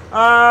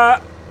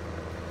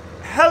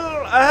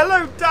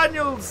 Hello,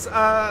 Daniel's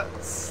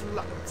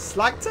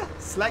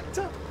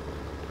Slagter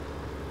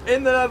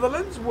in the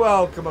Netherlands.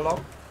 Welcome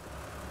along.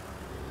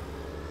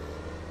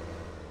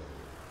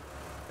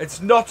 It's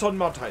not on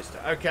Mod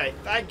Hoster. Okay,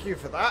 thank you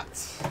for that.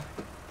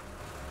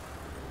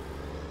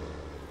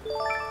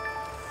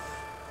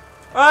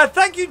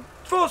 Thank you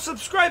for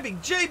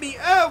subscribing, Jamie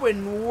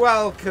Irwin.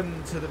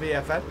 Welcome to the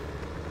BFN.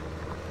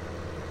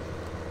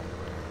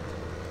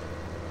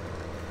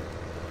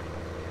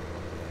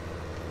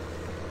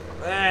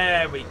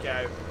 There we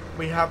go.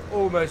 We have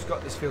almost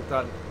got this field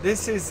done.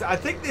 I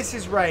think this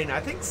is rain. I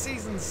think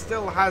Season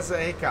still has a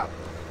hiccup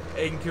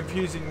in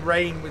confusing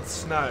rain with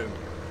snow.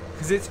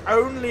 Because it's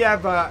only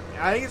ever,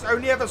 I think it's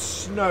only ever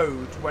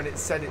snowed when it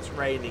said it's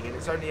raining, and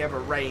it's only ever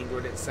rained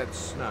when it said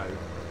snow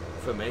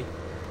for me.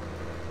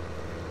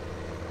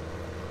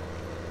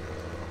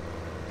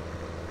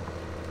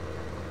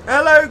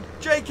 Hello,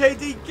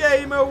 JKD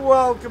Gamer,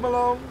 welcome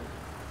along.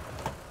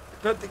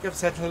 Don't think I've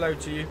said hello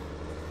to you.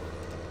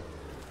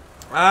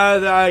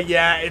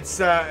 Yeah,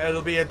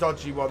 it'll be a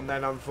dodgy one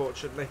then,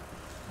 unfortunately.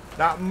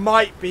 That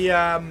might be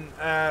a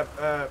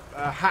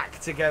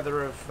hack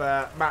together of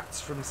mats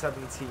from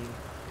 17.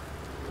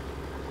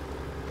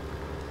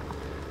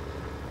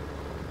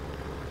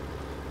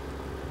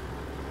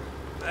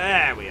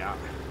 There we are.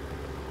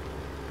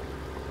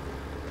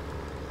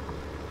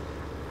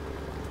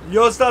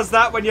 Yours does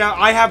that when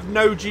I have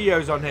no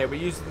geos on here. We're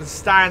using the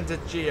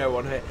standard geo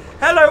on here.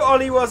 Hello,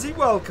 Ollie Wazzy.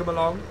 Welcome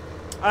along.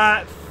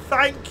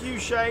 Thank you,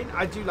 Shane.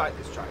 I do like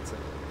this tractor.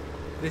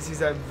 This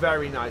is a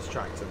very nice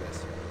tractor.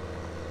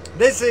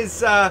 This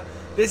is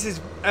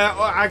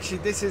actually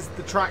this is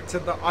the tractor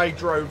that I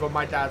drove on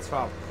my dad's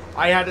farm.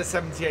 I had a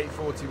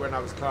 7840 when I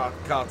was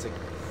karting.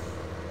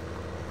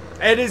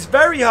 It is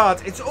very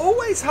hard. It's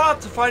always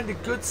hard to find a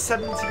good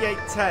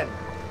 7810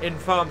 in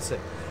farm sim.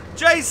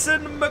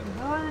 Jason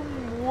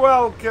McBroom,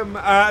 welcome.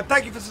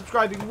 Thank you for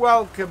subscribing.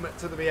 Welcome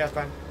to the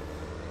BFN.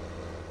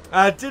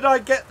 Did I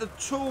get the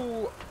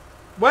tool?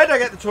 Where did I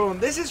get the tool on?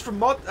 This is from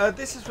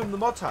this is from the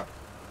mod hub.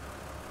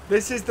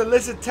 This is the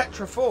Lizard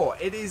Tetra 4.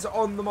 It is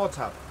on the mod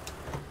hub.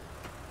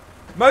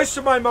 Most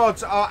of my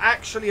mods are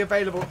actually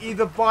available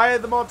either via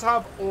the mod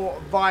hub or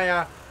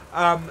via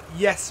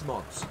Yes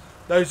Mods.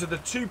 Those are the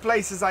two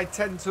places I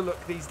tend to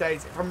look these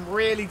days. If I'm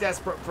really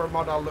desperate for a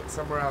mod, I'll look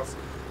somewhere else.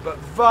 But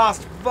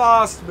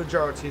vast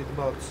majority of the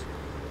mods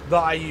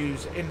that I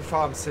use in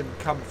Farm Sim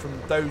come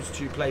from those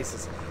two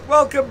places.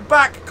 Welcome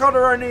back,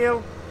 Connor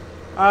O'Neill.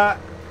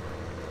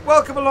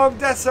 Welcome along,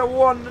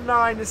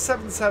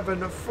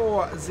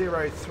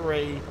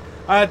 Dessa1977403.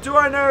 Do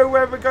I know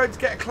where we're going to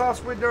get a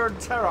class winner and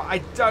Terror? I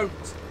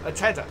don't. A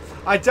Tedder.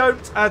 I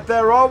don't.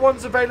 There are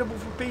ones available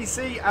for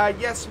PC.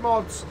 Yes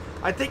Mods,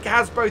 I think,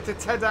 has both a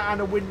Tedder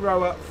and a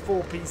Windrower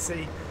for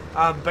PC.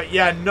 But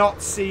yeah,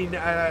 not seen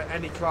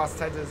any class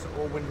Tedders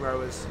or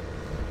Windrowers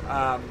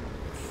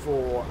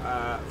for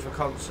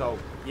console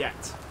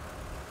yet.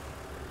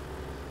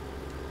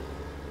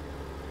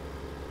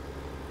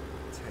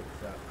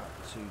 take that up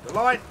to the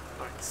line,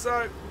 like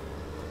so.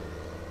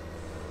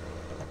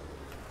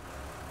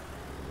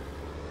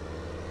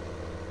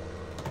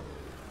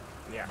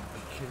 Yeah,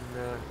 we can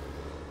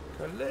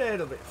go a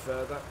little bit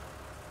further.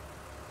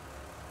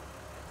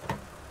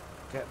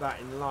 Get that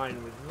in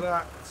line with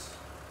that.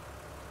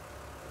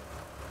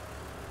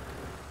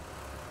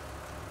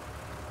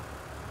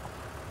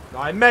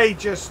 Now, I may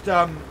just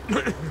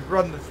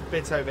run the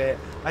bit over here.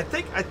 I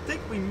think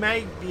we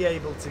may be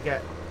able to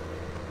get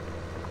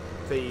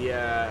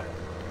the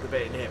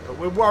bit in here, but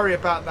we'll worry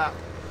about that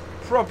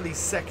probably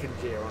second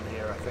year on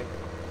here, I think.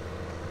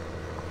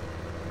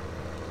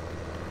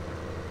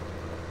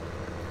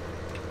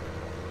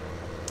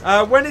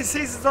 When is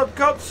Seasons on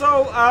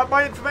console?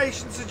 My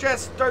information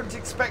suggests don't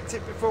expect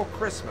it before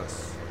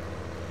Christmas.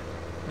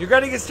 You're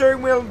getting a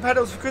steering wheel and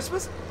pedals for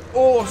Christmas?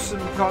 Awesome,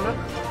 Connor.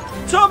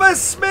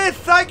 Thomas Smith,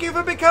 thank you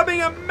for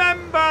becoming a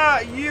member.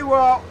 You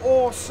are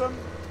awesome.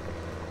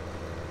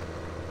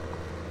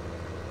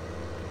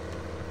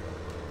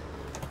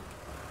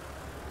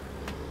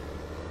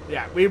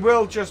 Yeah, we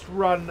will just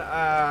run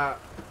a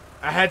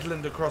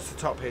headland across the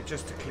top here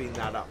just to clean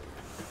that up.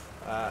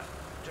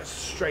 Just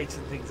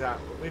straighten things out.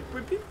 But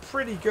we've been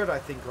pretty good, I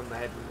think, on the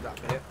headland up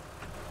here.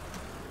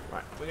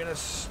 Right, we're going to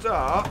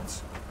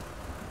start.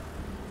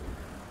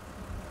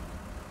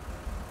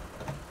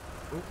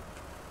 Ooh,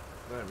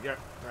 there we go.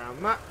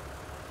 Around that.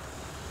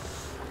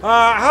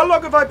 How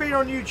long have I been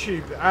on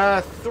YouTube?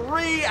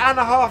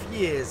 3.5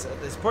 years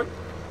at this point.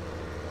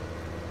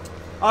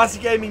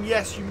 RC Gaming,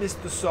 yes, you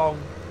missed the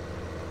song.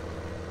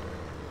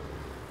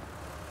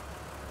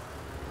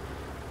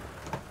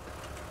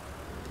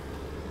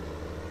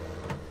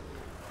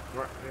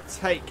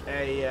 Take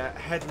a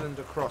headland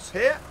across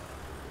here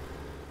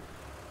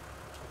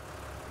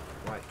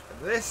like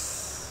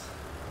this,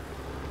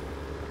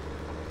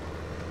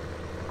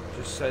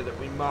 just so that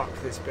we mark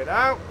this bit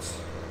out.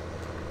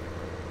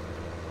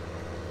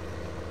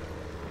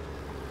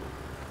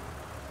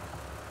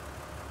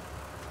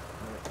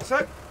 Like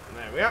so,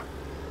 there we are.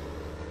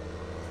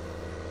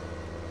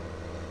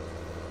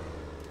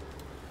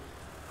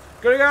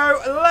 Gonna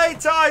go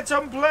later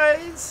item,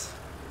 please.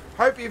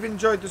 Hope you've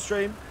enjoyed the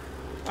stream.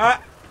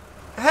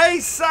 Hey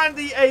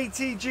Sandy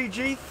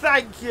ATGG,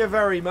 thank you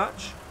very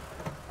much.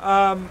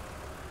 I'm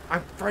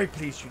very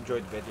pleased you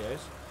enjoyed the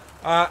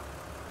videos.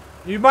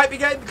 You might be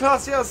getting the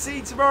Class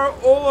DLC tomorrow.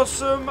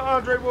 Awesome,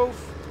 Andre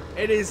Wolf.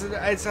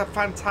 It's a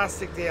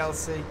fantastic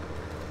DLC.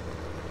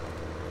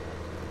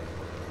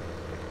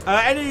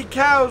 Any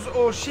cows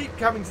or sheep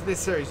coming to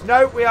this series?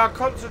 No, we are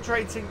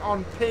concentrating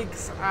on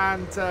pigs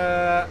and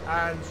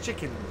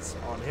chickens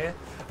on here.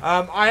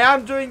 I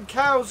am doing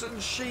cows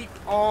and sheep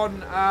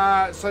on,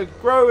 so the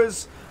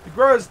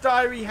Grower's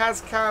Diary has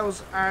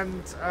cows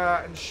and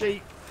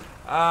sheep.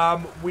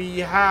 We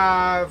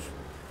have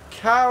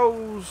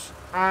cows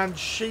and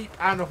sheep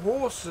and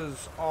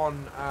horses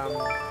on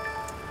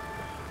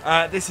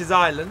This Is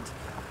Ireland.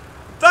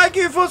 Thank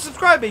you for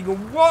subscribing.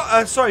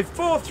 What? Sorry,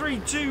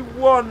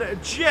 4321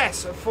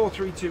 Jess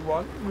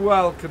 4321.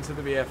 Welcome to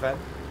the BFN.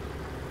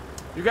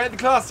 You getting the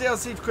Class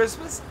DLC for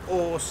Christmas?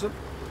 Awesome.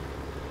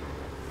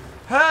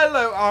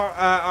 Hello,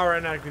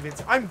 RN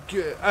Aggregates. I'm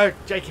good.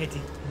 JKD.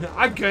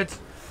 I'm good.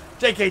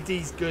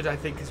 JKD's good, I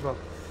think, as well.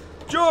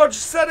 George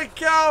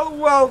Senecal,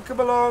 welcome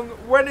along.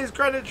 When is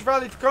Greenwich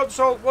Valley for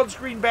console? Once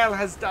Green Bell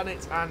has done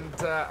it and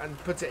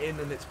put it in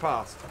and it's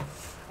passed.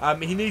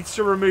 He needs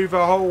to remove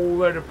a whole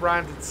load of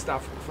branded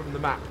stuff from the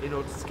map in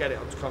order to get it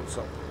onto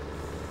console.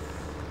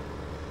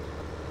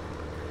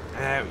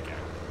 There we go.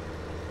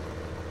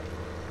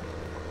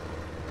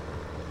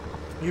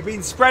 You've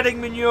been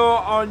spreading manure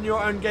on your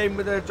own game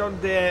with a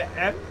John Deere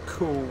M?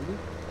 Cool.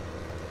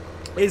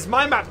 Is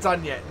my map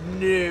done yet?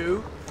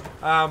 No.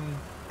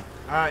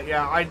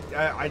 Yeah,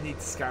 I need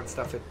to scan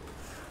stuff in.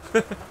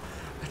 The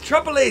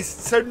trouble is,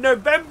 so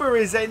November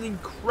is an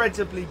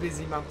incredibly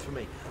busy month for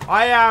me.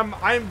 I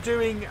am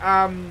doing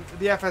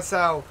the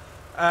FSL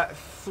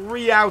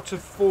 3 out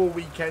of 4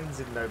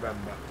 weekends in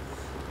November.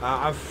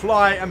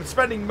 I'm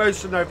spending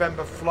most of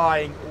November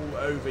flying all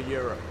over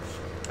Europe.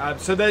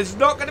 So there's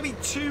not going to be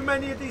too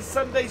many of these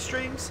Sunday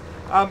streams.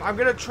 I'm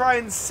going to try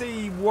and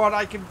see what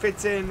I can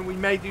fit in. We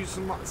may do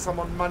some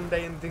on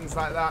Monday and things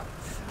like that.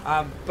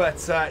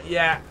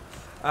 Yeah,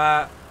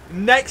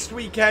 next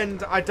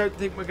weekend I don't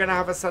think we're going to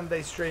have a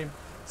Sunday stream.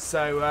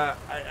 So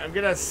I'm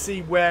going to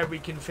see where we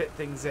can fit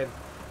things in.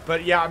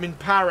 But yeah, I'm in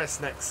Paris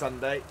next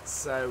Sunday.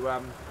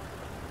 So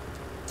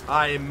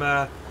I'm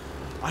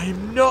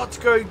not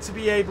going to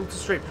be able to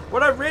stream.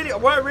 What I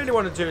really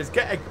want to do is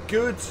get a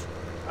good...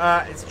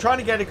 it's trying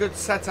to get a good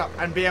setup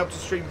and be able to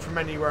stream from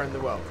anywhere in the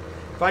world.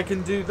 If I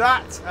can do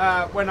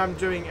that when I'm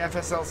doing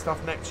FSL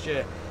stuff next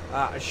year,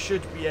 I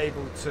should be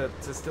able to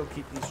still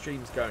keep these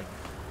streams going.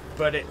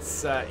 But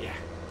it's, yeah,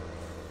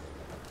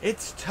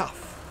 it's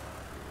tough.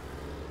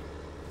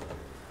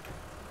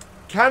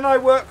 Can I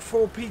work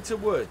for Peter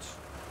Wood?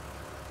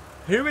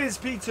 Who is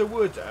Peter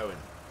Wood, Owen?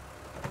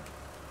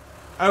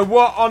 Oh,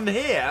 what, on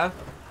here?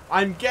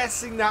 I'm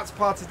guessing that's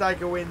part of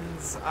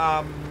Daggerwin's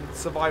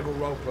survival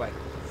roleplay.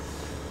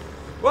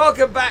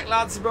 Welcome back,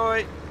 Lancy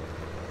boy.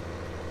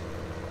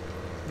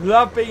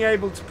 Love being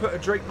able to put a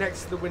drink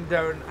next to the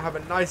window and have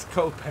a nice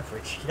cold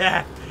beverage.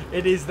 Yeah,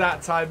 it is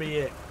that time of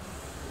year.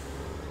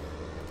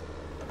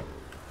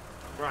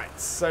 Right,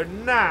 so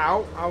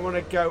now I want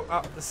to go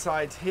up the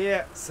side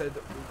here so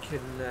that we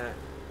can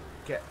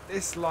get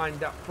this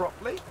lined up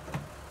properly.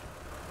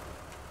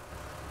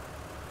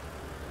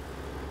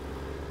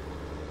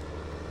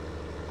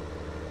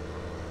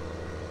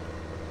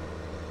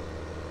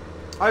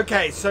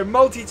 Okay, so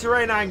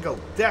multi-terrain angle,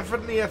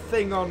 definitely a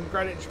thing on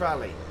Greenwich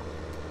Valley.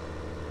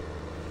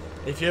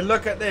 If you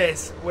look at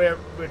this, we're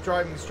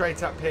driving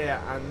straight up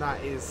here, and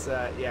that is,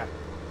 yeah,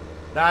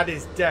 that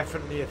is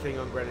definitely a thing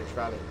on Greenwich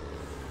Valley.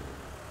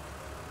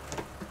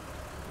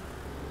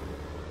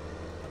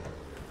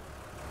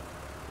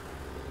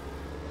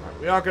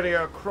 Right, we are going to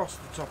go across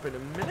the top in a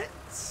minute.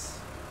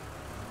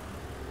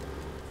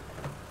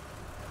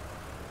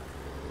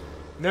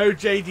 No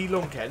JD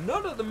Lawn Care,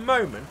 not at the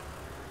moment.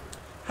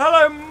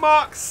 Hello,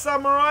 Mark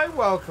Samurai.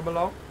 Welcome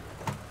along.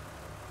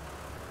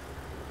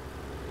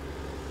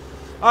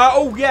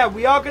 Oh yeah,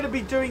 we are going to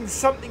be doing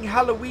something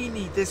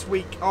Halloween-y this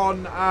week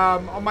on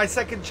my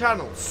second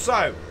channel.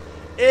 So,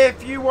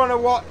 if you want to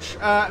watch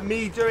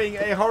me doing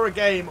a horror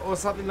game or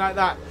something like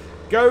that,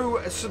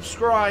 go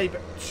subscribe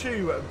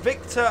to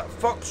Victor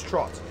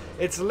Foxtrot.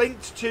 It's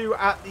linked to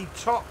at the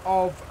top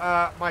of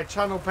my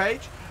channel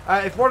page.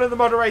 If one of the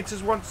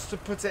moderators wants to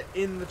put it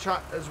in the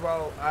chat as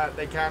well,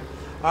 they can.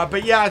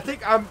 But yeah, I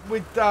think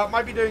we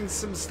might be doing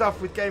some stuff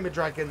with Gamer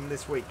Dragon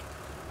this week.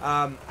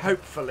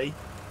 Hopefully.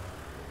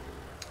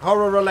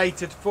 Horror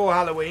related for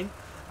Halloween.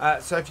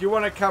 So if you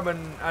want to come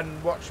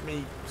and watch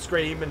me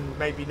scream and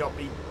maybe not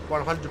be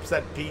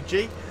 100%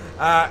 PG,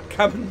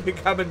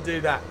 come and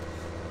do that.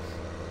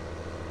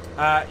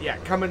 Yeah,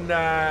 come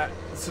and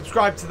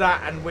subscribe to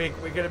that, and we're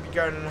going to be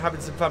going and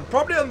having some fun.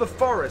 Probably on the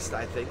forest,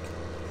 I think.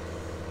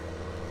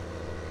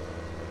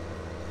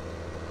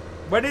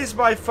 When is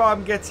my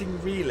farm getting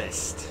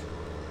realist?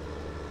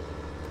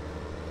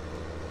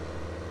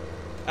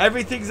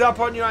 Everything's up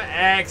on your...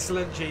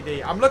 Excellent,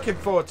 GD. I'm looking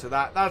forward to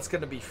that. That's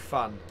going to be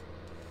fun.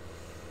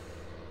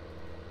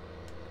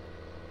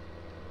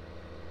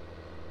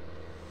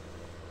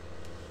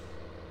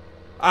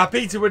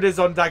 Peterwood is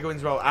on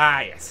Daggerwin's roll. Ah,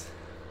 yes.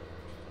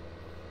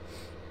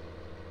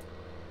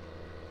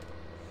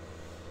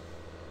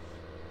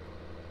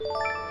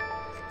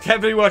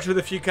 Definitely watch with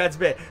a few cans of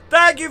beer.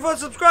 Thank you for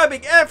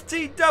subscribing,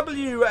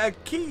 FTW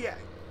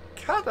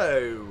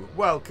Kado.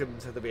 Welcome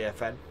to the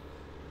BFN.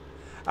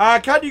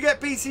 Can you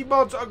get PC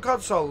mods on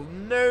console?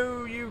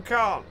 No, you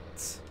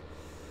can't.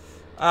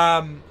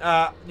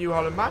 New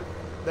Holland Man.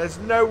 There's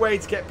no way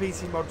to get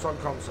PC mods on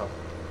console.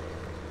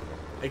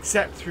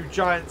 Except through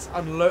Giants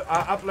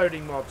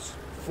uploading mods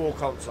for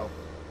console.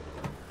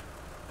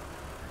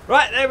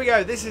 Right, there we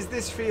go. This is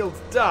this field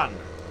done.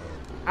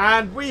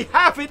 And we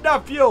have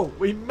enough fuel.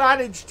 We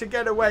managed to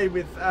get away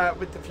with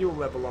the fuel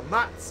level on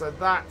that. So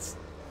that's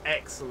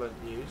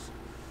excellent news.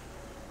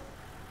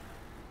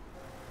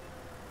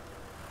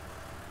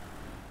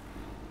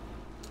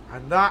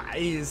 And that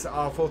is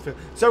our fourth field.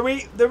 So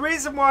the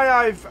reason why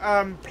I've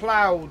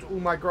ploughed all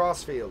my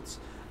grass fields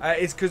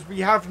is because we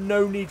have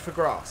no need for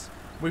grass.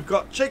 We've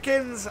got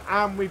chickens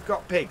and we've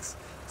got pigs.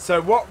 So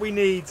what we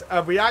need,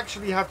 we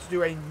actually have to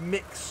do a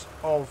mix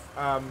of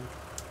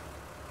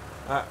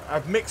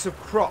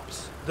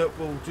crops that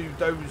will do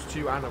those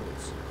two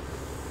animals.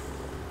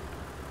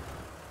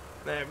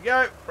 There we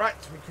go. Right,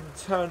 we can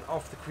turn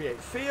off the create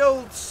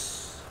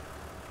fields.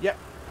 Yep.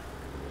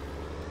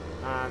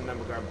 And then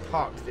we're going to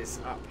park this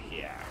up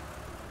here.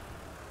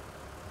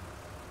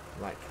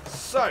 Like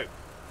so.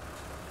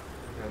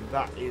 And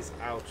that is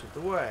out of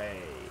the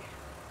way.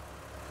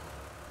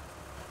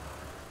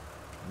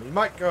 We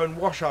might go and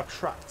wash our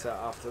tractor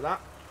after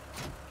that.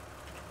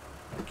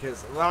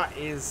 Because that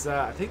is,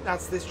 I think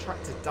that's this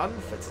tractor done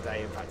for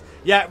today, in fact.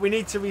 Yeah, we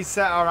need to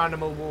reset our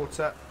animal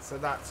water. So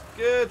that's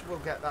good. We'll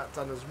get that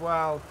done as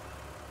well.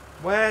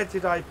 Where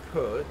did I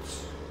put...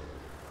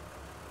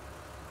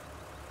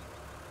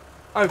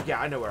 Oh,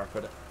 yeah, I know where I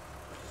put it.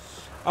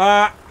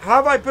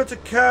 Have I put a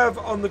curve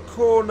on the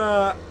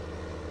corner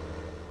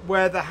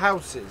where the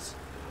house is?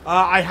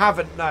 I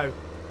haven't, no.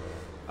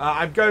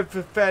 I'm going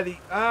for fairly...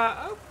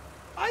 oh,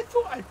 I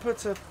thought I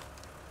put a...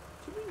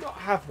 Do we not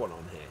have one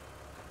on here?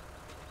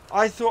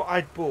 I thought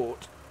I'd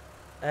bought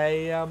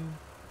a...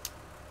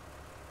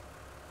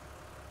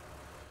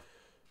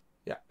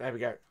 Yeah, there we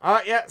go.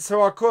 Yeah,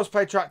 so our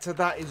courseplay tractor,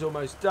 that is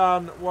almost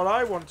done. What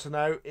I want to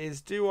know is,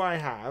 do I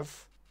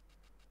have...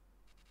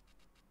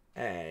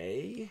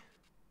 a...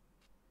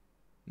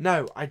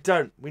 No, I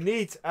don't. We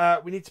need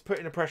to put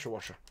in a pressure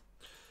washer.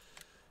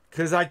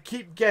 Because I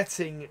keep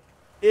getting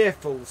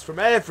earfuls from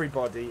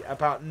everybody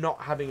about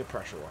not having a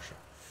pressure washer.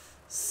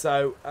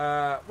 So,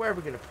 where are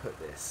we going to put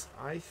this?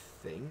 I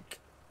think...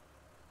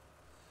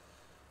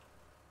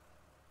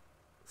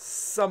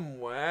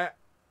 somewhere.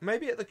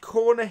 Maybe at the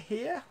corner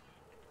here?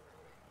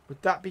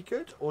 Would that be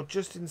good? Or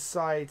just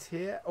inside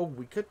here? Oh,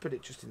 we could put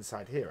it just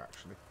inside here,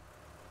 actually.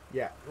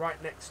 Yeah,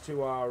 right next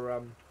to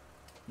our...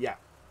 yeah,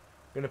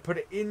 I'm going to put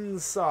it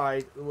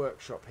inside the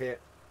workshop here.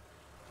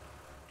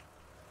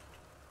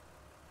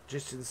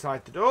 Just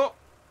inside the door.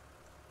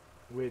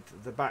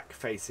 With the back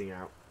facing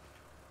out.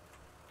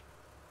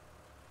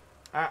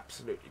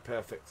 Absolutely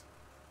perfect.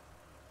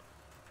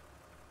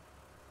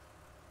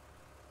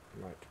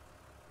 Like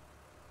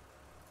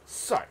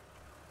so.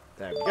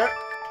 There we go.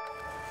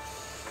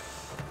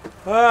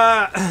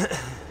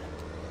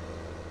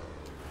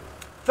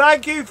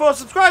 Thank you for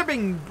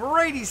subscribing,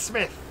 Brady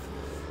Smith.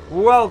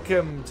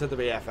 Welcome to the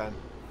BFN.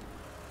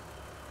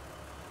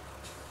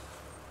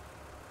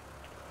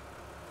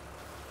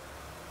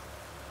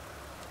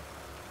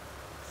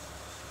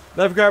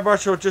 Never go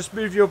rush or just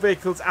move your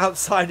vehicles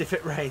outside if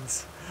it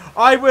rains.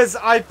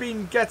 I've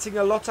been getting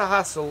a lot of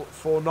hassle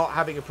for not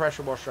having a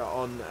pressure washer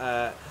on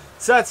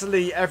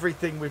certainly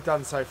everything we've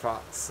done so far.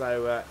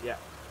 So yeah,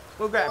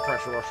 we'll get a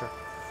pressure washer.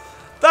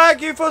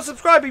 Thank you for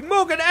subscribing,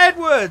 Morgan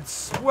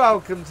Edwards.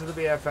 Welcome to the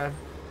BFN.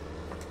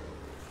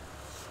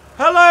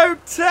 Hello,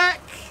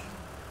 Tech.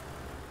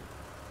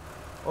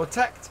 Or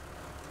Tech.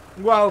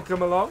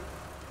 Welcome along.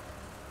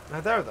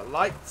 Now there are the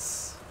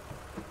lights.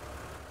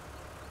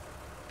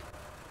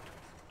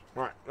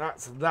 Right,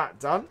 that's that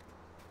done.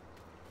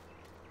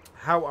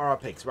 How are our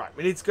pigs? Right,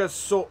 we need to go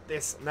sort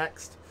this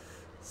next.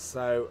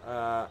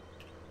 So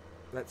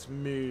let's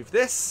move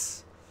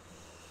this.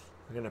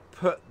 I'm going to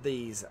put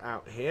these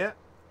out here.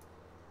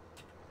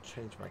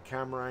 Change my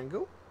camera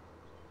angle.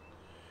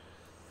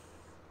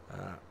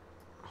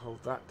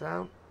 Hold that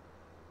down.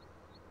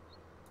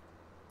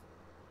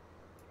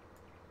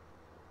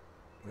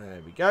 There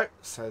we go.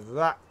 So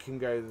that can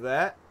go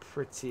there.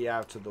 Pretty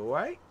out of the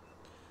way.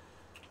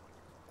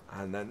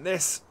 And then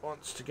this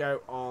wants to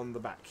go on the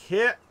back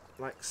here.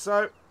 Like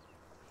so.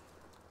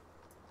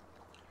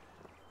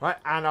 Right,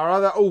 and our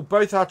other... Oh,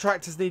 both our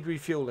tractors need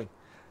refueling.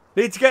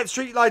 Need to get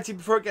street lighting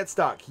before it gets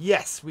dark.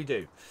 Yes, we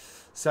do.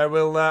 So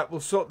we'll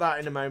sort that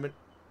in a moment.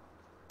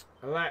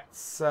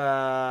 Let's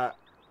hold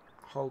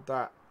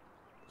that,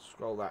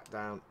 scroll that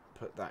down,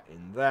 put that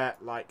in there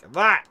like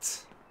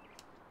that.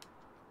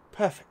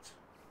 Perfect.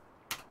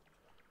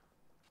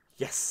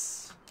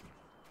 Yes.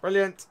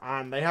 Brilliant.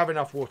 And they have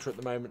enough water at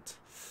the moment.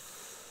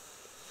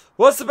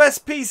 What's the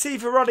best PC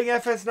for running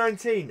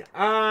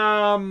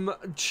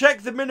FS19?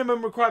 Check the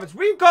minimum requirements.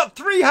 We've got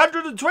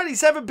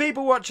 327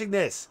 people watching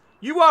this.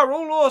 You are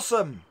all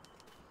awesome.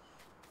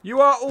 You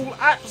are all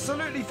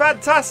absolutely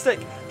fantastic.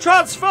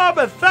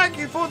 Transformer, thank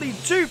you for the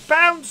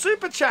 £2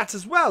 super chat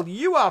as well.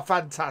 You are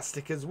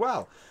fantastic as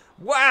well.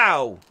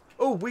 Wow.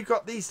 Oh, we've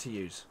got these to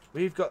use.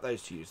 We've got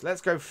those to use. Let's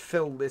go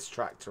fill this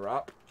tractor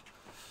up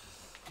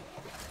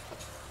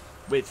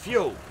with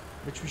fuel,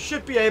 which we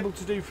should be able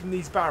to do from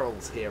these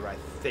barrels here, I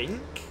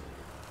think.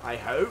 I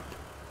hope.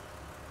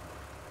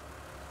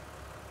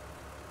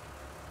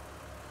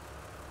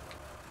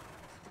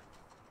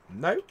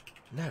 No.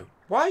 No.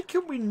 Why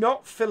can we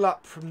not fill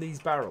up from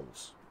these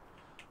barrels?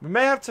 We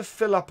may have to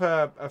fill up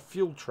a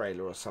fuel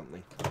trailer or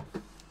something.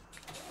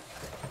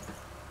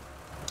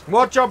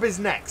 What job is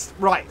next?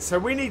 Right, so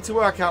we need to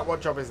work out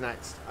what job is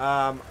next.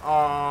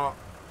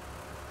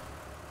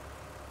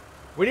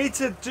 We need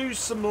to do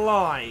some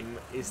lime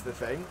is the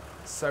thing.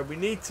 So we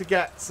need to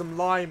get some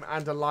lime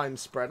and a lime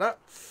spreader.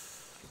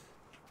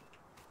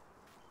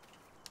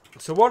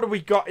 So what have we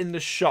got in the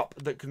shop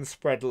that can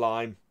spread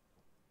lime?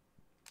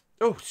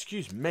 Oh,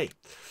 excuse me.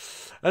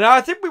 And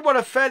I think we want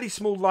a fairly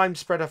small lime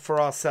spreader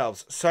for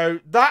ourselves. So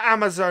that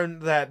Amazon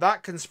there,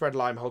 that can spread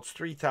lime, holds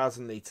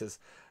 3,000 litres.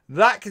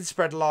 That can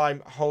spread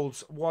lime,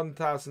 holds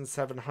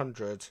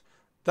 1,700.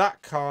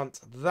 That can't.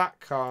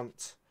 That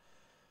can't.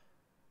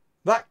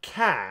 That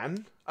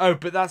can. Oh,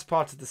 but that's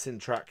part of the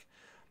Sintrack.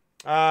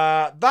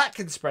 That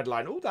can spread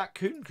lime. Oh, that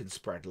Coon can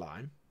spread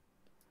lime.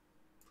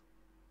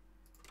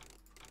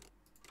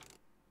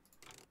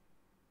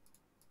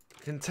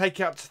 Can take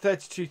up to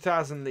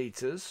 32,000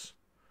 litres.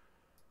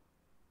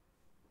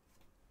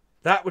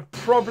 That would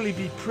probably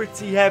be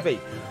pretty heavy.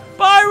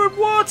 Byron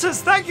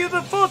Waters, thank you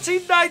for the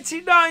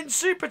 $14.99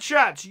 super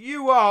chat.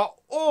 You are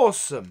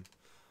awesome.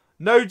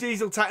 No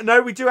diesel tank.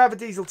 No, we do have a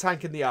diesel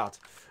tank in the yard.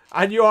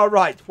 And you are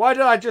right. Why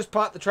did I just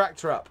park the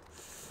tractor up?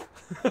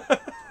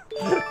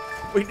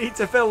 We need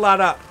to fill that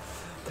up.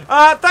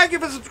 Thank you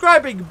for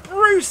subscribing.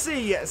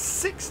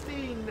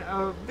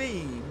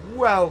 Brucey16V.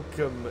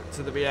 Welcome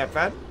to the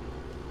BFN.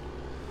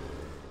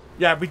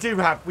 Yeah, we do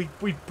have. We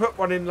put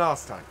one in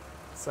last time.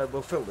 So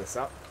we'll fill this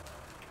up.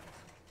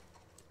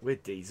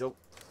 With diesel.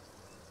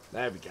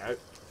 There we go.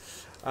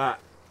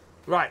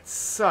 Right,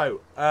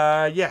 so,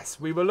 yes,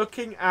 we were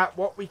looking at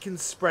what we can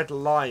spread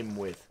lime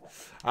with.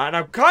 And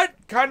I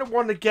kind of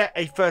want to get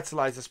a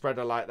fertilizer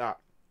spreader like that.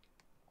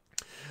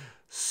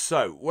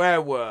 So,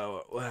 where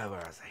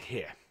was I?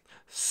 Here.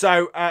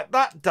 So,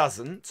 that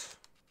doesn't.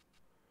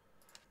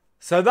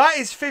 So, that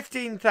is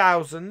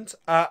 15,000.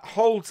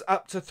 Holds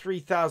up to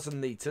 3,000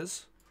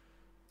 litres.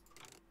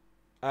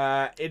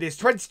 It is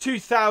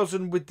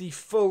 22,000 with the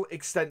full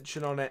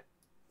extension on it.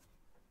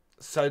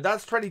 So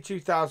that's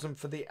 22,000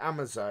 for the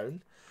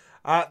Amazon.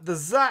 The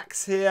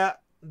Zax here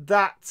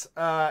that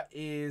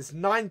is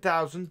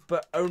 9,000,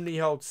 but only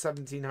holds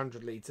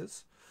 1,700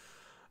 litres.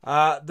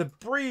 The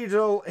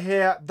Bredel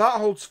here, that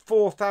holds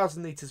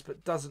 4,000 litres,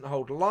 but doesn't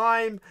hold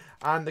lime.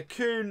 And the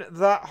Kuhn,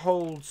 that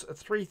holds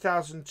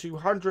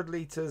 3,200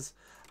 litres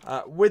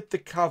with the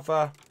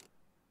cover.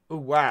 Oh,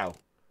 wow.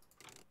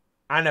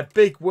 And a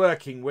big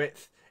working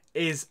width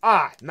is...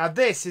 now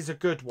this is a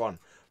good one.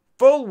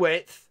 Full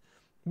width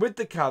with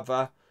the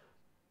cover.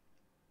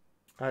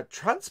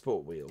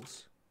 Transport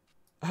wheels.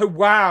 Oh,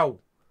 wow.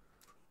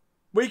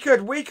 We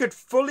could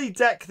fully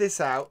deck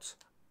this out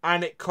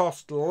and it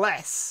cost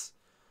less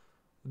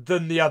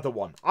than the other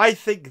one. I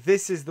think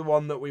this is the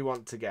one that we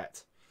want to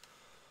get.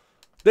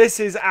 This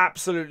is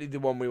absolutely the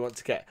one we want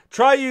to get.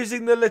 Try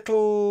using the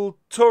little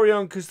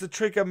Torion because the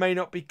trigger may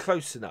not be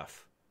close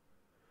enough.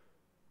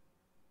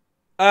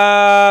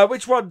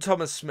 Which one,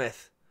 Thomas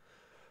Smith?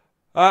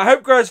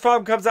 Hope Grows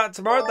Farm comes out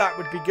tomorrow. That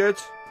would be good.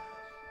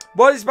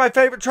 What is my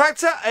favourite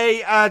tractor?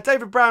 A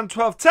David Brown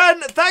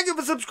 1210. Thank you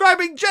for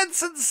subscribing,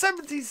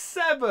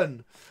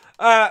 Jensen77.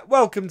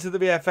 Welcome to the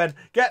BFN.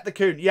 Get the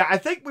Kuhn. Yeah, I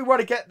think we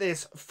want to get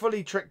this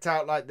fully tricked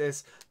out like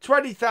this.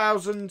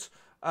 20,000.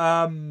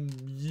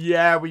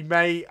 Yeah, we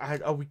may.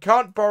 We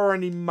can't borrow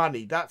any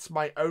money. That's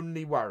my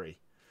only worry.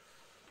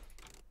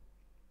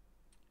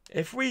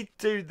 If we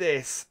do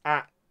this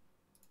at...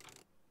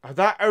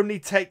 that only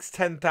takes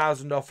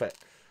 10,000 off it.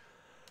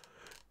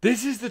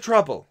 This is the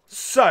trouble.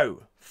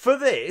 So, for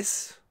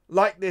this,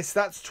 like this,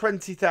 that's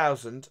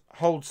 20,000.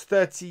 Holds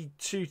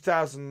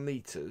 32,000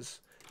 litres.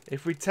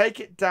 If we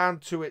take it down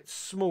to its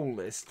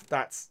smallest,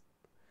 that's...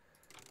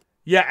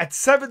 yeah, at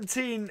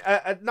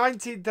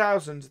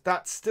 19,000,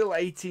 that's still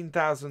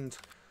 18,000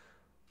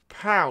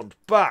 pound.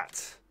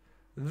 But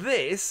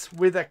this,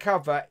 with a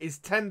cover, is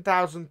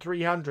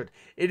 10,300.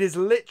 It is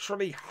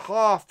literally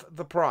half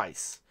the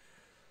price.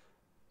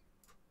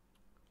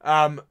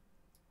 And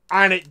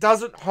it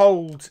doesn't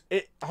hold...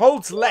 it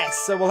holds less,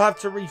 so we'll have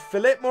to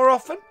refill it more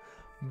often.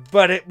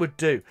 But it would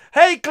do.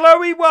 Hey,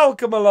 Chloe,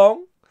 welcome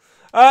along.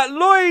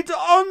 Lloyd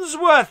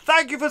Onsworth,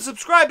 thank you for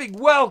subscribing.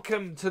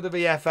 Welcome to the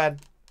VFN.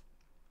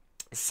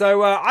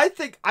 So I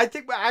think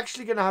we're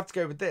actually going to have to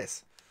go with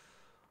this.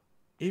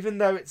 Even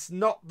though it's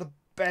not the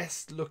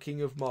best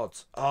looking of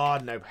mods. Oh,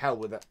 no, hell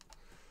with it.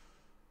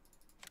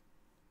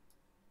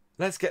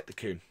 Let's get the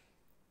Kuhn.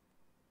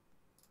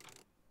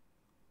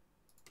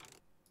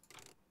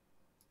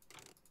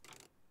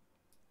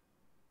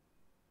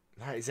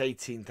 That is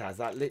 18,000.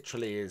 That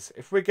literally is.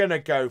 If we're going to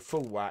go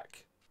full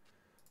whack,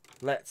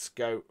 let's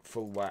go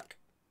full whack.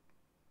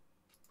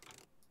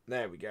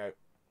 There we go.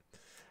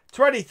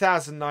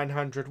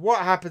 20,900.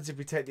 What happens if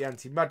we take the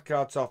anti-mud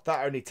cards off?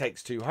 That only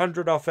takes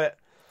 200 off it.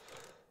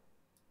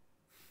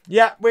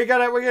 Yeah, we're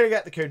gonna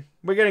get the Kuhn.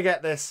 We're gonna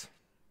get this.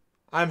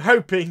 I'm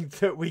hoping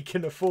that we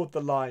can afford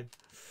the line.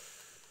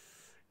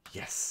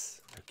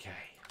 Yes. Okay.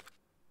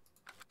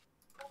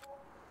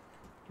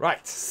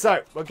 Right.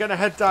 So we're gonna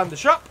head down the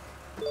shop.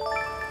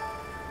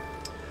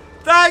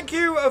 Thank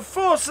you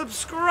for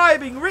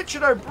subscribing,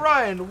 Richard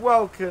O'Brien.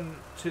 Welcome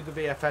to the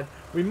VFN.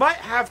 We might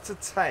have to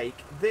take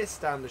this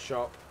down the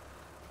shop,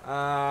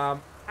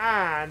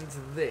 and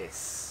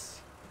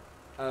this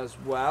as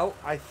well.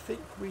 I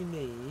think we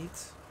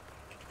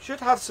should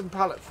have some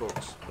pallet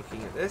forks.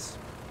 Looking at this,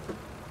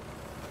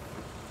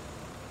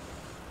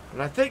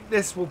 and I think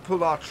this will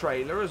pull our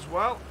trailer as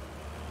well.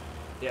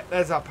 Yeah,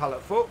 there's our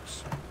pallet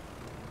forks.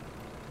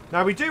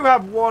 Now we do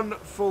have one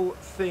full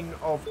thing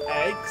of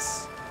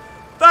eggs.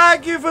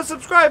 Thank you for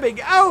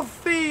subscribing,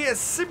 Alfie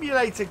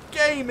Simulator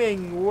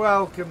Gaming.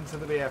 Welcome to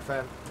the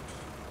BFN.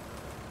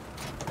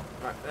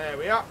 Right, there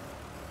we are.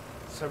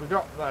 So we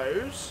got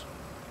those.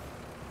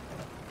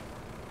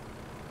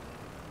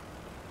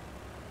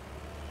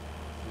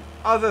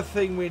 Other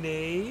thing we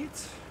need.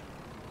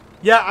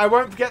 Yeah, I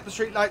won't forget the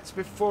street lights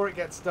before it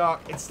gets dark.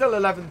 It's still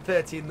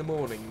 11:30 in the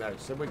morning though,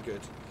 so we're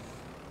good.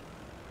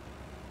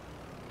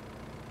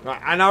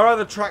 Right, and our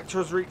other tractor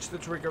has reached the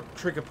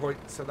trigger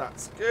point, so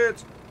that's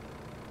good.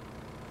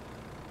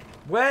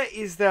 Where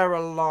is there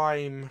a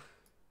lime?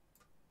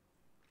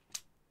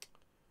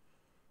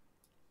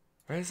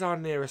 Where's our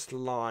nearest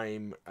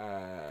lime?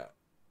 Because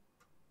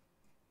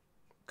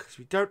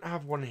we don't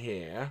have one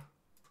here.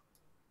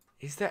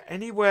 Is there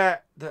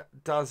anywhere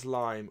that does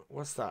lime?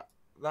 What's that?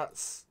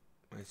 It's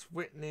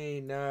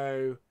Whitney.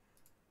 No.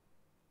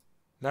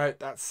 No,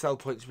 that's Sell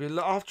Points. We're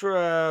after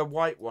a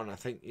white one, I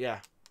think.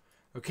 Yeah.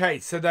 Okay,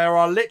 so there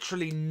are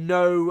literally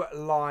no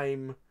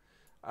lime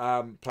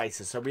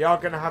places. So we are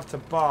going to have to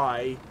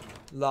buy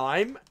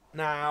lime.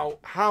 Now,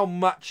 how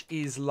much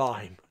is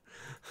lime?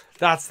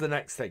 That's the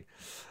next thing.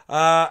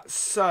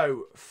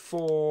 So,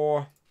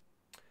 for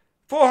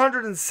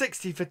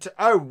 460 for...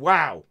 oh,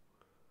 wow.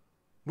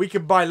 We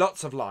can buy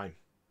lots of lime.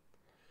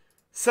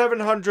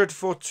 700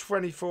 for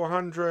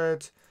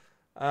 2,400.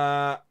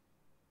 Yeah,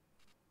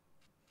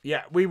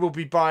 we will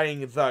be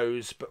buying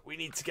those, but we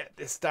need to get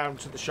this down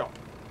to the shop.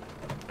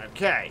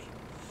 Okay.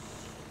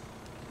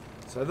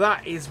 So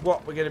that is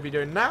what we're going to be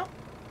doing now.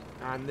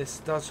 And this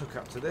does hook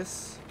up to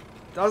this.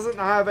 Doesn't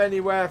have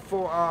anywhere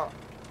for our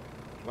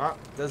Well,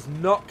 does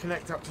not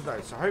connect up to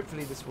those, so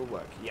hopefully this will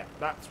work. Yeah,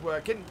 that's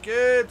working.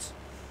 Good.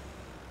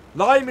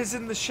 Lime is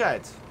in the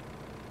shed.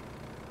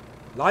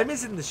 Lime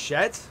is in the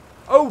shed?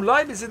 Oh,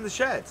 lime is in the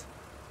shed.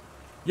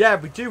 Yeah,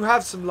 we do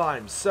have some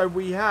limes. So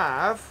we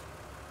have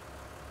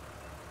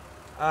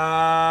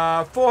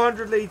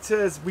 400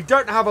 litres. We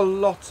don't have a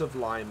lot of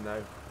lime,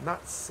 though. And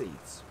that's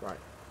seeds. Right.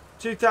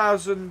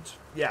 2,000.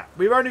 Yeah,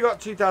 we've only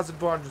got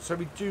 2,400, so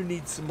we do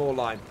need some more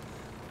lime.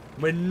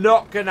 We're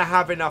not going to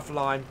have enough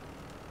lime.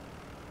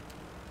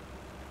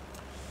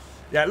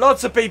 Yeah,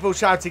 lots of people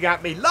shouting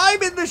at me,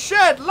 lime in the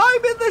shed,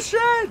 lime in the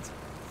shed.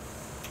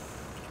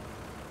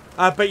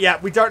 But yeah,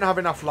 we don't have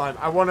enough lime.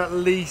 I want at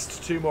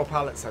least 2 more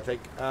pallets, I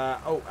think.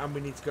 Oh, and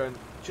we need to go and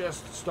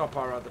just stop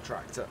our other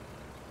tractor,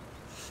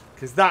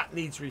 because that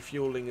needs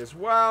refueling as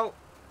well.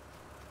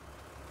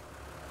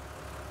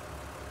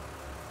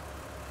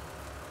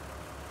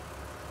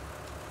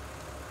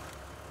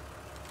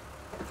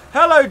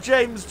 Hello,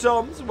 James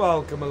Toms.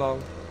 Welcome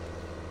along.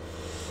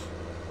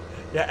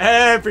 Yeah,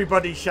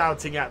 everybody's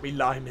shouting at me,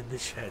 lime in the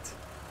shed.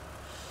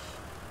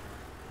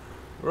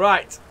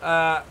 Right.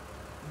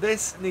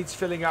 This needs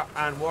filling up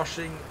and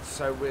washing,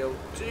 so we'll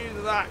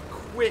do that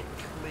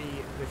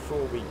quickly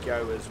before we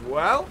go as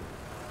well.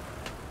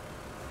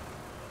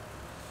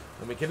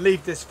 And we can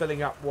leave this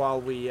filling up while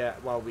we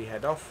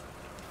head off.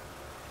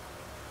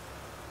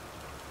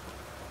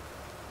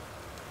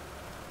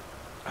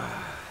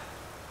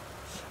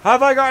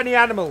 Have I got any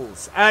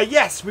animals?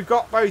 Yes, we've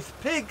got both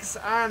pigs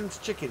and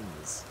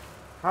chickens.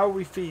 How are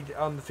we feed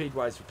on the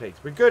feed-wise for pigs?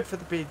 We're good for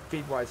the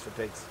feed-wise for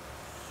pigs.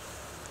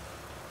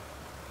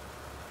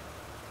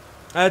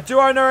 Do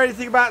I know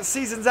anything about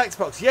Seasons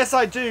Xbox? Yes,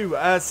 I do.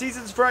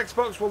 Seasons for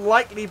Xbox will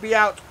likely be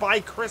out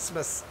by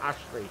Christmas,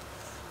 Ashley.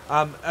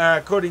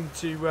 According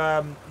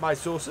to my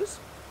sources.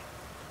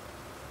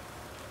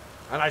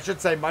 And I should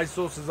say my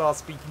sources are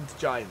speaking to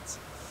giants.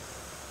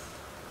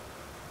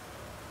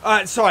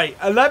 Sorry,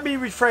 let me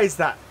rephrase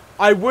that.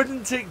 I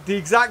wouldn't... The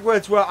exact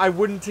words were, I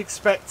wouldn't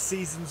expect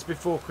Seasons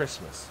before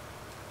Christmas.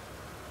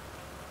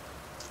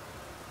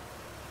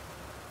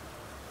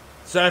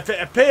 So if it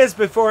appears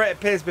before, it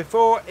appears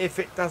before. If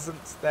it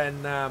doesn't,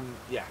 then,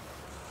 yeah.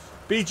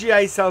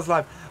 BGA sells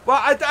lime. Well,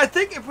 I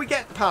think if we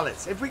get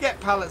pallets,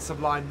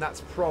 of lime,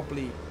 that's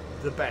probably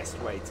the best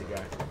way to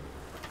go.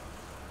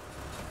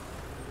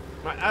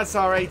 Right, that's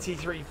our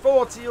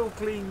 8340 all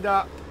cleaned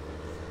up,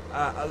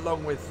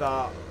 along with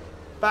our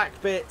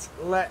back bit.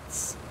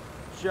 Let's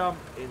jump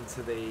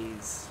into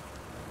these.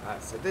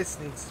 So this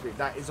needs to be,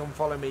 that is on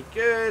follow me.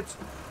 Good.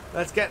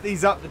 Let's get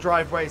these up the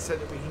driveway so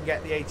that we can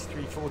get the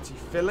 8340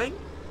 filling.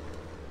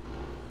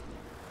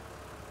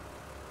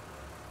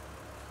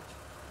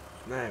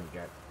 There we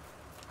go.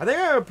 I think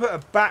I'm going to put a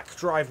back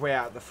driveway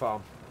out of the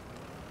farm.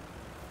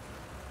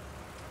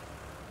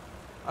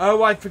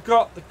 Oh, I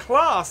forgot the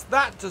class.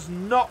 That does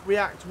not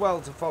react well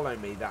to follow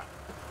me,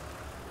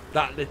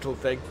 that little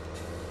thing.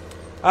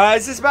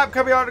 Is this map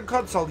coming out on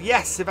console?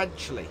 Yes,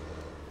 eventually.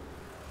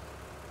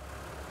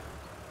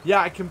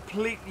 Yeah, I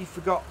completely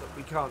forgot that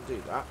we can't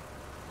do that.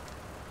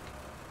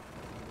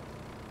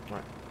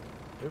 Right.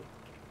 Oop.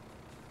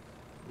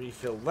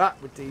 Refill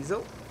that with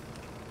diesel.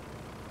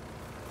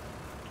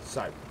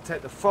 So,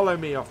 take the follow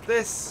me off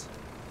this.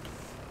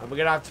 And we're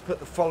going to have to put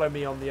the follow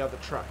me on the other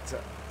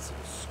tractor. So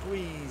we'll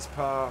squeeze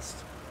past.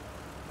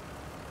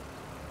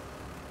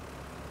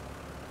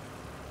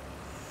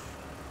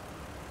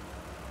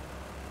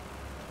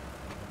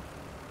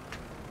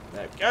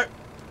 There we go.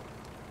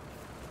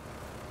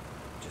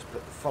 Just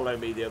put the follow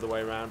me the other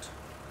way around.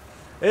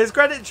 Is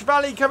Greenwich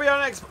Valley coming on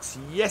Xbox?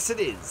 Yes,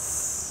 it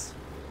is.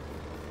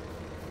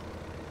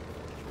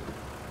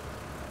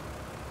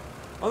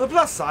 On the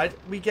plus side,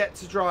 we get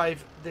to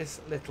drive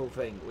this little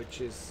thing, which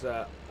is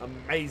an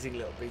amazing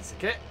little piece of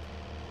kit.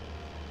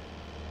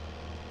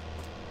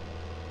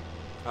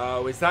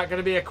 Oh, is that going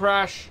to be a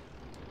crash?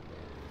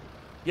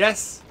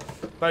 Yes.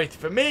 Both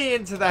for me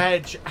into the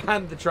hedge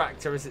and the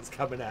tractor as it's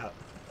coming out.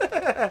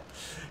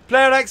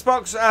 Play on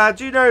Xbox.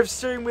 Do you know if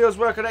steering wheels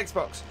work on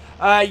Xbox?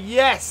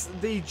 Yes,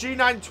 the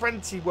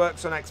G920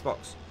 works on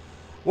Xbox.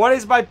 What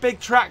is my big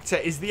tractor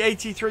is the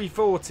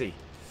 8340.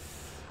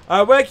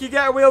 Where can you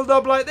get a wheel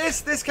knob like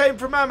this? This came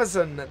from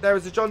Amazon. There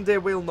is a John Deere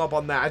wheel knob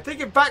on there. I think,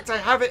 in fact, I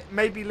have it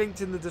maybe linked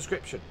in the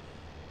description.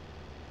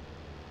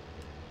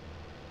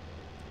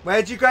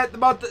 Where do you get the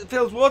mod that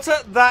fills water?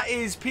 That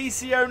is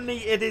PC only.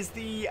 It is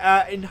the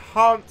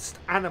Enhanced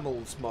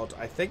Animals mod,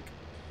 I think.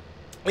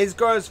 Is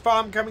Growers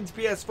Farm coming to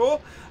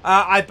PS4?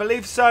 I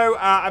believe so.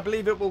 I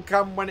believe it will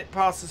come when it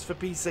passes for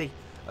PC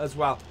as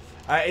well.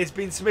 It's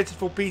been submitted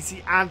for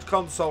PC and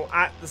console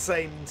at the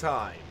same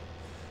time.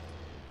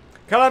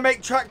 Can I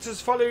make tractors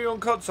follow you on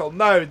console?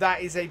 No,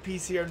 that is a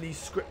PC only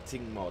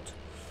scripting mod.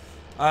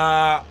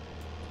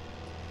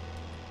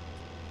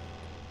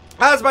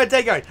 How's my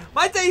day going?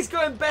 My day's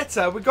going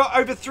better. We've got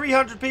over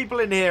 300 people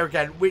in here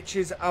again, which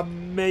is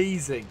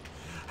amazing.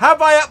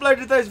 Have I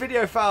uploaded those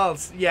video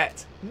files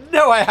yet?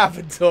 No, I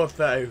haven't,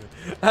 though.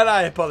 And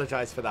I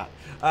apologise for that.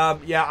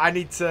 Yeah, I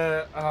need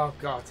to... Oh,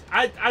 God.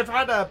 I've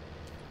had a...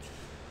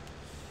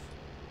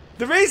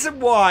 The reason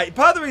why,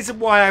 part of the reason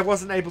why I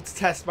wasn't able to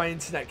test my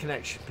internet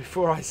connection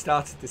before I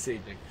started this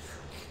evening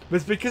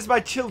was because my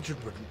children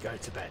wouldn't go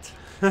to bed.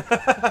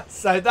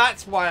 So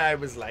that's why I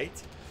was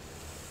late.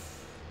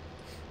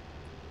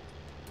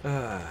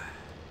 When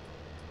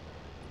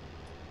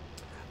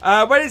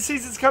is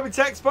Seasons coming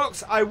to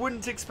Xbox? I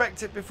wouldn't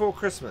expect it before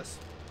Christmas.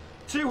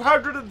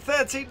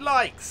 213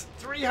 likes,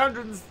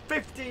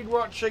 315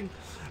 watching.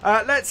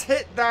 Let's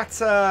hit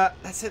that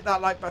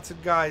like button,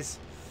 guys.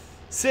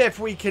 See if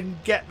we can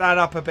get that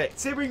up a bit.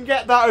 See if we can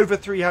get that over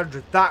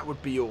 300. That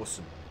would be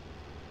awesome.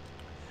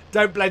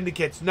 Don't blame the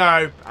kids.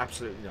 No,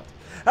 absolutely not.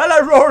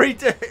 Hello, Rory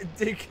Ducan.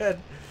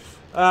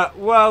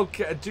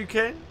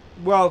 Ducan.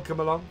 Welcome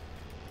along.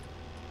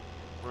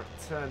 Right,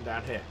 turn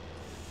down here.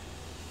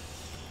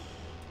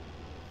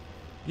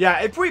 Yeah,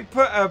 if we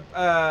put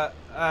a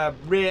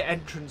rear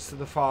entrance to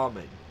the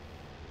farming,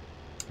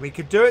 we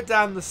could do it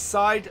down the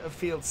side of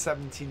field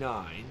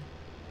 79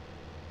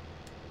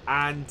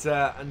 and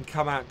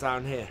come out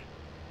down here.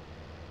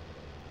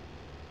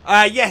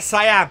 Yes,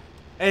 I am.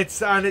 It's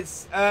the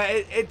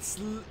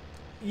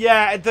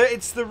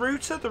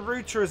router. The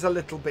router is a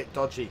little bit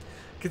dodgy.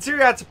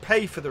 Considering I had to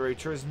pay for the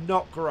router is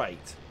not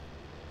great.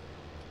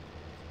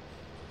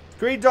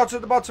 Green dot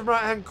at the bottom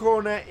right hand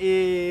corner,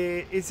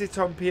 is it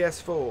on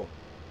PS4?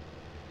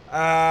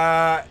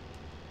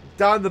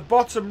 Down the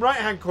bottom right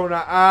hand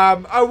corner.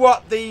 Oh,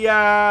 what?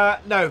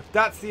 No,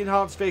 that's the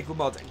enhanced vehicle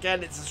mod.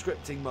 Again, it's a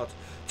scripting mod.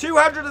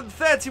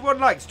 231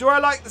 likes. Do I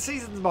like the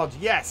Seasons mod?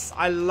 Yes,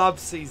 I love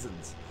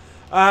Seasons.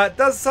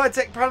 Does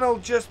Saitek panel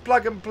just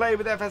plug and play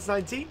with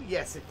FS19?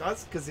 Yes, it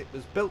does, because it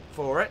was built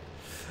for it.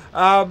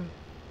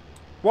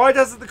 Why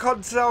doesn't the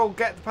console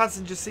get the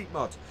passenger seat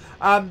mod?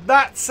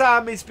 That,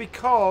 Sam, is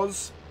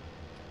because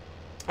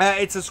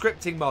it's a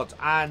scripting mod.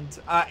 And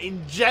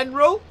in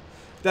general,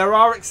 there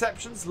are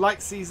exceptions,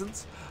 like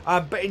Seasons.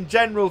 But in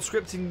general,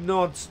 scripting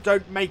mods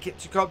don't make it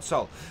to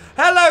console.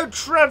 Hello,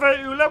 Trevor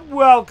Ula.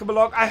 Welcome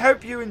along. I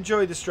hope you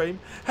enjoy the stream.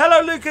 Hello,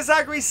 Lucas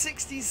Agri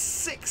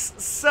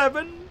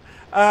 667.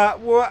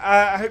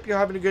 I hope you're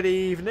having a good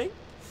evening.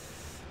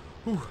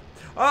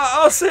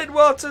 Sid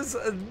Walters,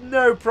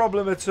 no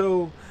problem at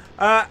all.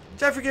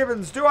 Jeffrey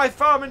Gibbons, do I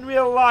farm in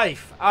real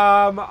life?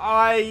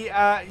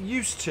 I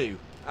used to.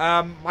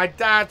 My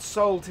dad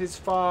sold his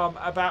farm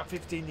about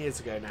 15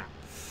 years ago now.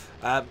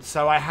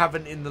 So I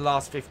haven't in the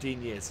last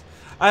 15 years.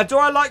 Do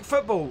I like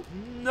football?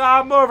 No,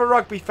 I'm more of a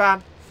rugby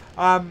fan.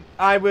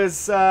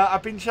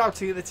 I've been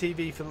shouting at the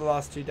TV for the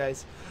last 2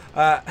 days.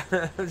 On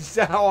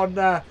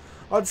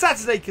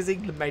Saturday because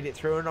England made it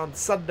through, and on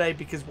Sunday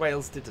because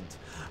Wales didn't.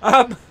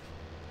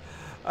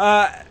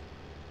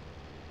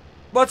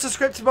 What's a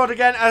scripted mod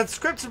again? A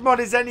scripted mod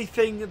is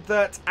anything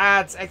that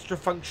adds extra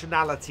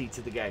functionality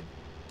to the game.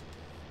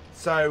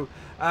 So,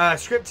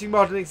 scripting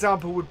mod, an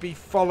example would be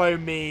Follow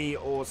Me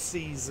or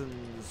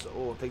Seasons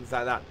or things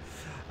like that.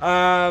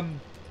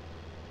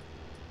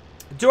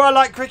 Do I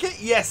like cricket?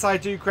 Yes, I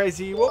do,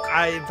 Crazy Ewok.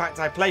 In fact,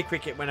 I play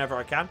cricket whenever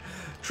I can.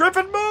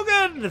 Triffin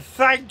Morgan,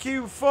 thank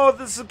you for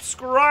the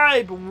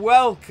subscribe.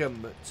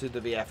 Welcome to the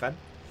VFN.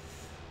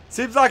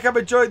 Seems like I'm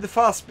enjoying the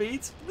fast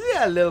speeds.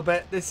 Yeah, a little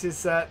bit. This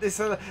is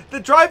the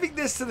driving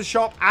this to the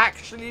shop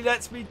actually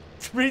lets me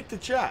read the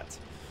chat.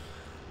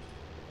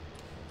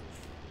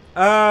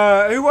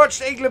 Who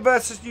watched England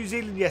versus New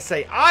Zealand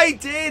yesterday? I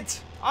did.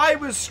 I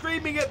was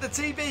screaming at the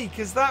TV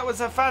because that was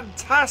a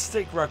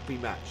fantastic rugby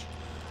match.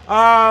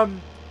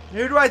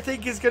 Who do I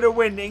think is going to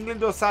win,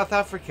 England or South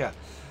Africa?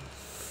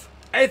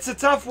 It's a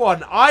tough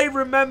one. I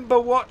remember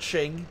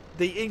watching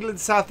the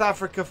England-South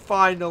Africa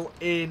final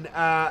in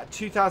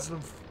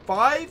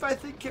 2005, I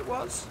think it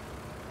was,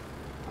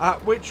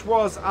 which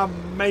was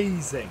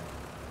amazing.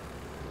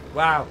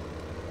 Wow.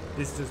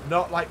 This does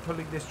not like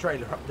pulling this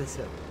trailer up this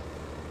hill.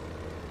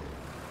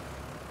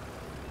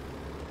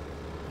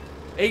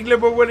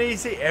 England will win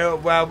easy. Oh,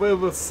 well,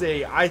 we'll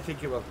see. I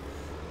think it will.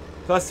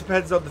 Plus,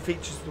 depends on the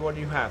features of the one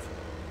you have.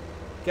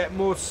 Get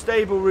more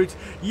stable route.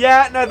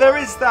 Yeah, no, there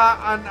is that,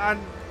 and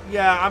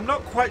yeah, I'm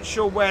not quite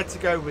sure where to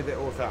go with it,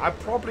 Arthur. I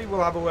probably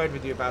will have a word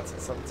with you about it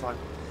sometime.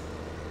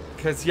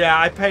 Because, yeah,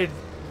 I paid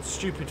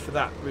stupid for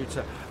that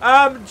router.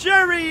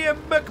 Jerry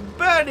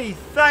McBurney,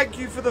 thank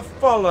you for the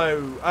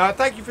follow.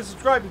 Thank you for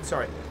subscribing,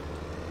 sorry.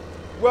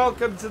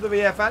 Welcome to the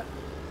VFN.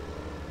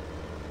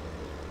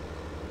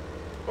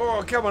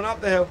 Oh, come on,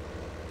 up the hill.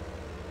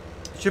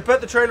 Should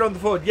put the trailer on the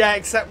Ford. Yeah,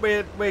 except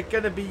we're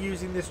going to be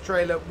using this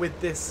trailer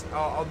with this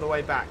on the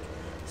way back.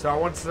 So I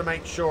wanted to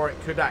make sure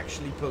it could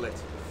actually pull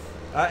it.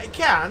 It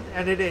can,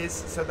 and it is,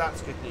 so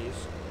that's good news.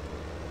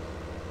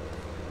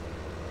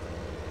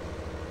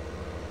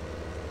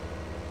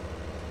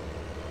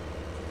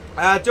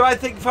 Do I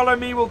think Follow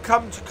Me will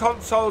come to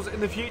consoles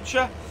in the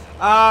future?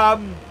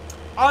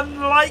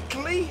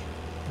 Unlikely,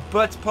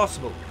 but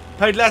possible.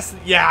 Paid less than...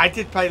 Yeah, I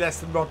did pay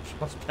less than Rod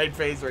was paid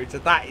for his router.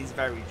 That is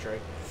very true.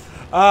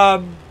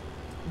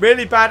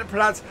 Really bad at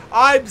pronouncing.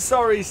 I'm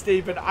sorry,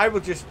 Stephen. I will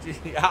just...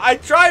 I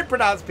try and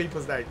pronounce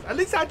people's names. At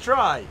least I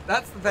try.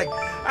 That's the thing.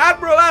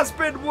 Admiral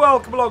Aspen,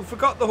 welcome along.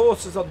 Forgot the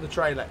horses on the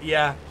trailer.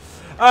 Yeah.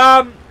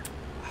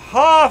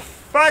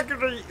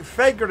 Faggery.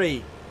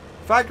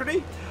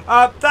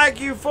 Thank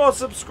you for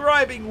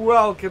subscribing.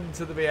 Welcome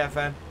to the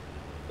BFN.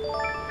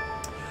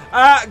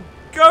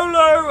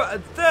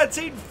 Golo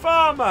 13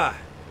 Farmer.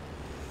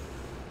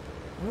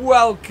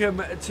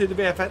 Welcome to the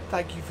BFN.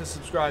 Thank you for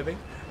subscribing.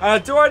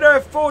 Do I know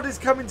if Ford is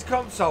coming to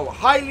console?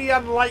 Highly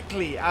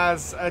unlikely,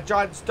 as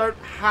Giants don't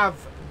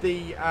have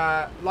the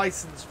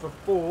license for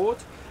Ford.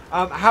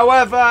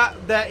 However,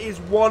 there is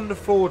one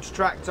Ford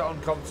tractor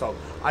on console.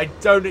 I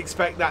don't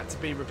expect that to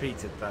be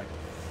repeated, though.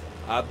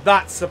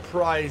 That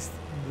surprised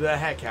the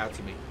heck out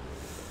of me.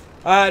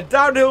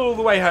 Downhill all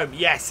the way home.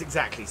 Yes,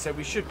 exactly. So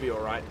we should be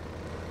all right.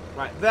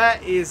 Right, there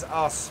is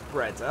our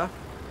spreader.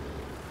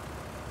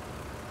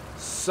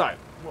 So,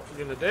 what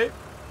we're going to do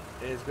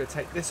is we're going to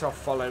take this off,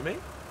 follow me.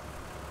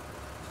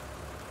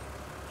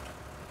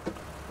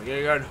 We're going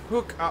to go and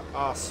hook up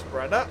our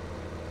spreader.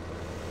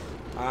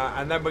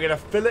 And then we're going to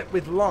fill it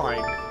with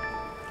lime.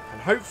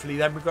 And hopefully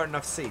then we've got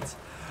enough seeds.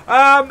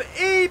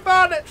 E.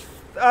 Barnett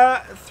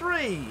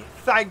 3.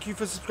 Thank you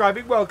for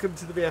subscribing. Welcome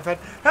to the BFN.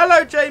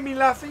 Hello, Jamie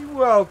Laffey.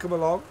 Welcome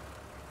along.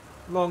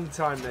 Long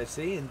time no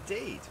see,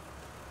 indeed.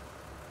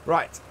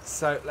 Right,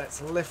 so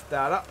let's lift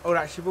that up. Oh,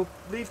 actually, we'll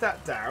leave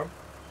that down.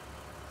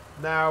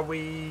 Now,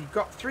 we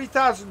got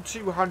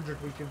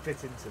 3,200 we can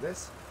fit into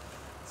this.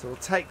 So we'll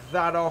take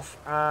that off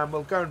and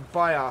we'll go and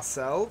buy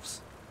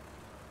ourselves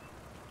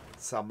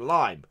some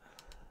lime.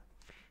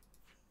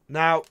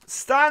 Now,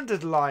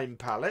 standard lime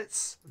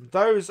pallets,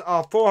 those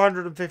are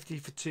 450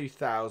 for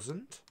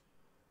 2,000.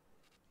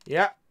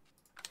 Yeah.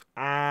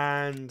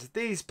 And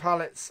these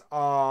pallets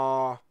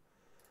are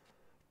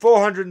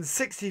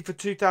 460 for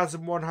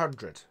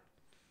 2,100.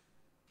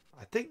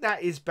 I think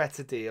that is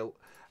better deal.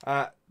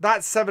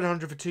 That's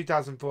 700 for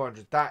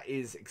 2,400. That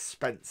is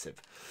expensive.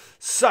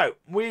 So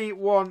we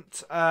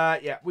want,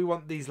 we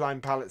want these lime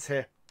pallets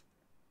here.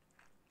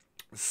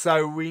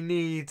 So we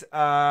need,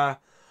 I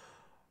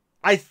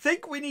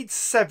think we need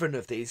 7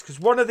 of these because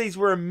one of these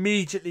we're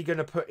immediately going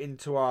to put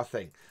into our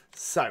thing.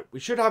 So we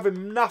should have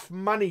enough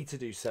money to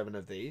do 7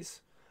 of these.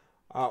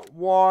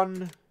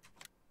 1,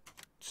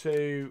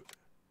 2,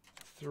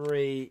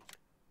 3,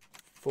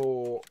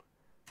 4,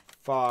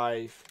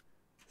 5,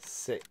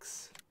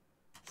 6,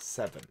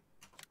 7.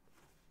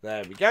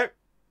 There we go.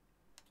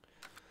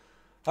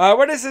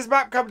 When is this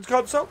map coming to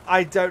console?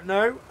 I don't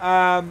know.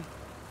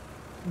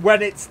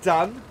 When it's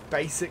done,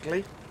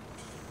 basically.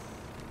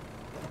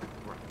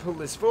 Right, pull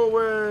this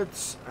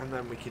forwards, and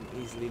then we can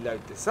easily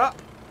load this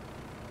up.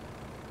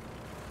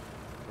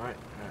 Right,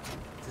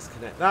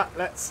 disconnect that.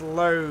 Let's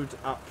load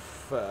up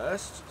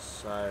first.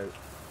 So,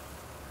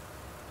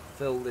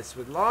 fill this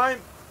with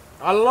lime.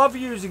 I love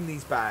using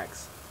these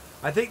bags.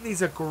 I think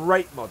these are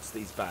great mods,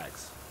 these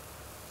bags.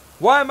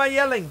 Why am I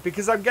yelling?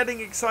 Because I'm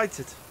getting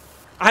excited.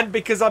 And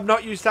because I'm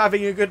not used to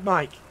having a good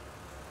mic.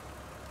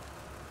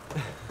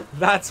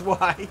 That's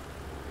why.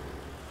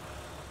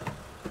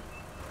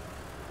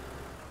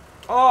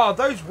 Oh,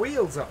 those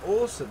wheels are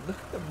awesome. Look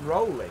at them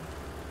rolling.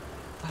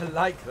 I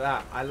like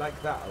that. I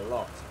like that a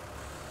lot.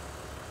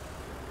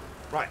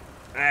 Right.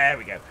 There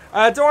we go.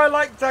 Do I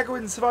like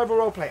Daggerwin Survival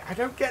Roleplay? I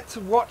don't get to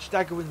watch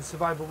Daggerwin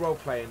Survival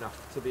Roleplay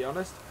enough, to be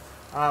honest.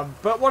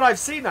 But what I've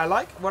seen, I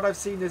like. What I've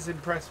seen has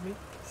impressed me.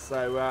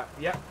 So,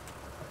 yeah.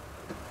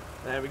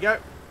 There we go.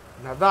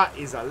 Now, that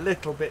is a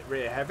little bit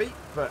rear heavy,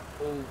 but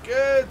all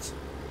good.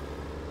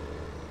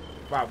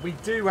 Wow, we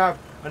do have...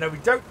 I know we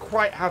don't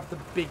quite have the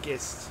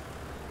biggest...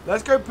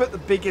 Let's go put the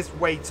biggest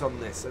weight on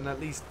this and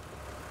at least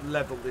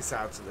level this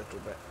out a little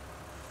bit.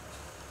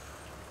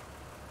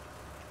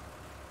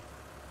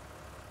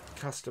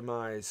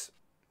 Customize.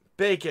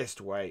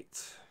 Biggest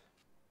weight.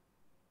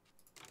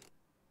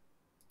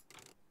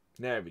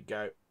 There we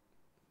go.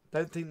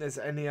 Don't think there's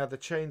any other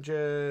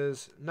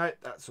changes. Nope,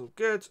 that's all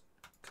good.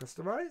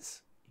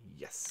 Customize.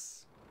 Yes.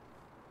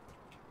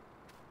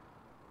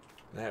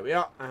 There we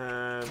are.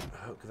 And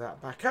hook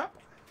that back up.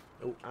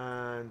 Oh,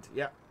 and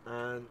yep.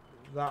 And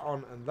that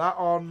on and that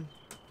on.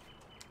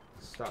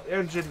 Start the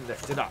engine,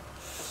 lift it up.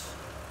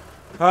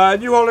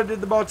 New Holland in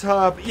the mod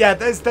hub. Yeah,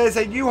 there's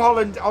a New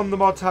Holland on the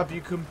mod hub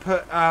you can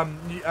put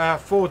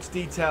Ford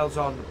details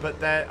on,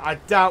 but I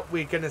doubt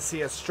we're going to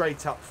see a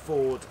straight up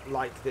Ford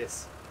like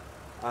this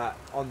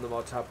on the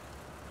mod hub.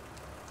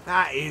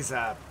 That is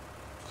a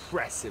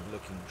impressive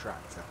looking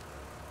tractor.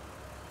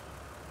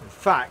 In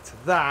fact,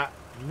 that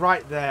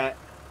right there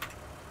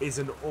is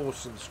an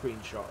awesome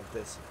screenshot of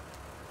this.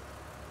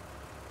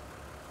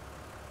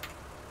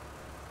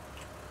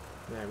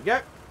 There we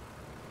go.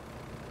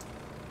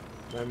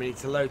 Then we need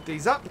to load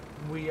these up.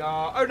 We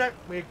are... Oh, no.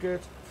 We're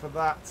good for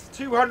that.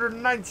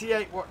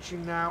 298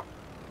 watching now.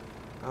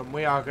 And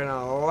we are going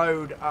to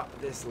load up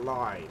this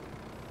line.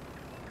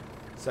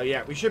 So,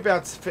 yeah. We should be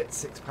able to fit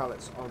 6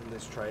 pallets on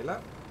this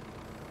trailer.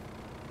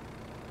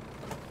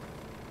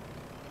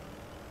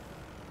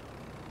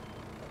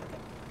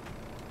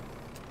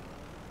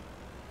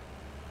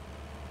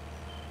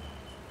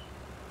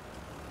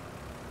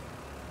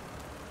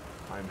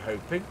 I'm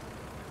hoping.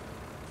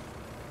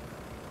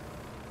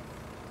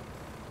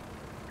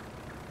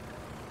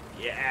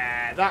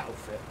 Yeah, that'll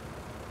fit.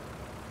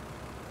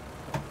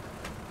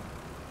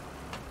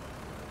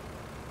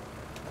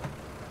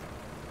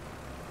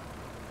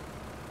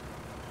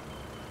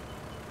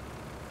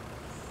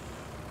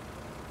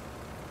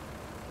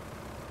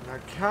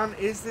 Now,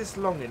 is this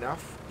long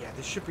enough? Yeah,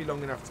 this should be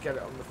long enough to get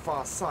it on the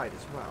far side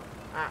as well.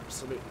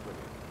 Absolutely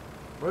brilliant.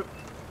 Whoop.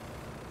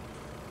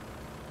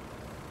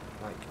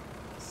 Like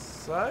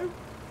so.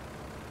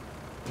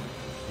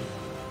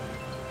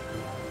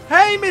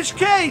 Hamish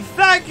K,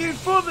 thank you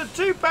for the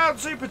 £2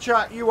 super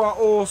chat. You are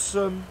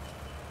awesome.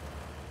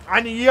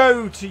 And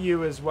yo to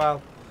you as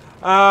well.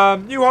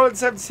 New Holland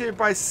 70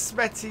 by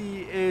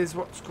Smetty is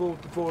what's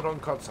called the board on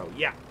console.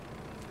 Yeah.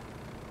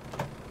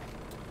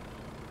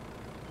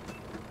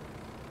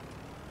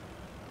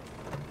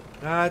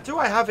 Do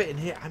I have it in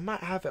here? I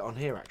might have it on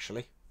here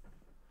actually.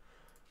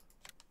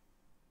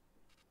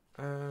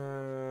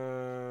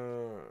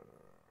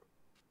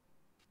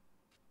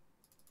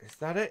 Is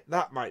that it?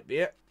 That might be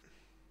it.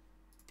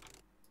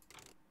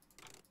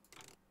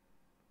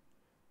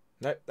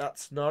 Nope,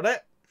 that's not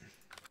it.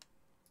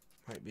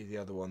 Might be the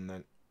other one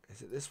then.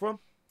 Is it this one?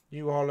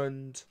 New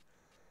Holland.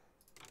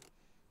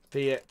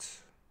 Fiat.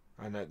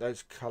 I know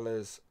those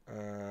colours.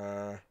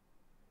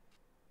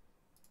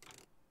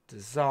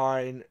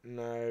 Design.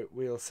 No.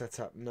 Wheel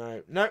setup.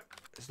 No. Nope.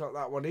 It's not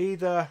that one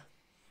either.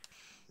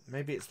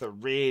 Maybe it's the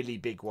really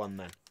big one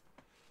then.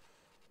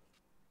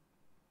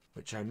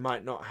 Which I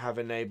might not have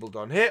enabled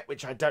on here.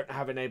 Which I don't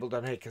have enabled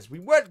on here because we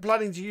weren't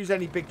planning to use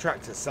any big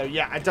tractors. So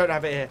yeah, I don't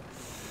have it here.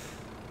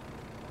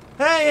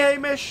 Hey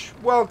Hamish,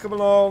 welcome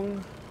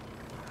along.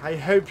 I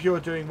hope you're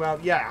doing well.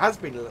 Yeah, it has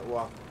been a little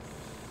while.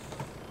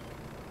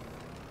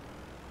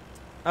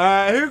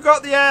 Who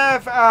got the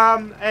F?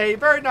 A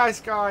very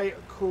nice guy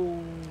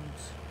called...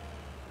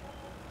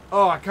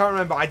 Oh, I can't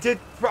remember. I did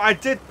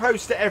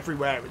post it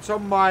everywhere. It's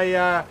on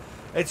my...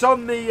 it's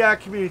on the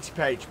community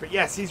page. But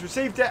yes, he's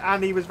received it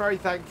and he was very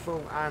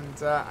thankful.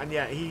 And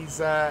yeah, he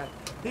was an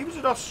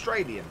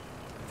Australian,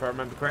 if I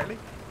remember correctly.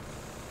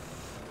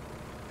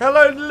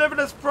 Hello,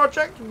 Livinus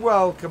Project.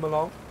 Welcome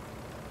along.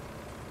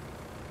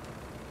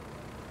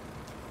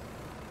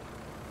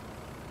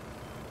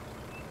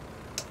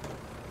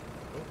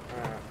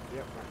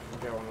 Yep, that can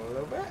go on a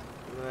little bit.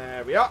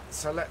 There we are.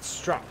 So let's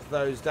strap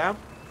those down.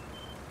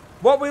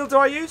 What wheel do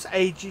I use?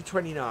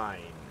 AG29.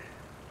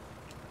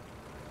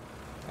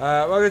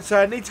 Well, good,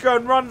 so I need to go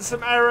and run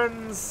some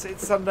errands.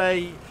 It's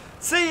Sunday.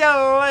 See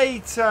you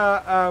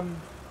later.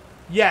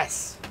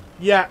 Yes.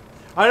 Yeah.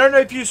 I don't know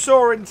if you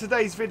saw in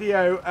today's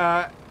video,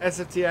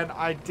 SFTN,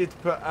 I did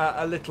put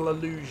a little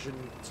allusion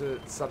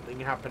to something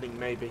happening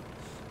maybe.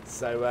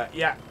 So,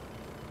 yeah,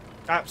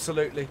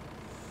 absolutely.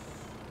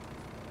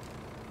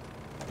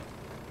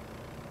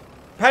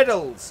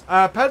 Pedals.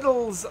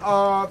 Pedals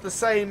are the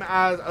same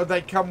as,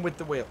 they come with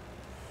the wheel.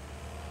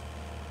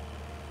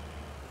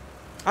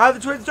 How are the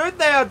twins doing?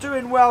 They are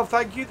doing well,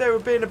 thank you. They were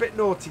being a bit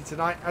naughty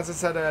tonight. As I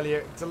said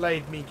earlier, it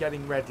delayed me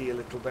getting ready a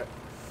little bit.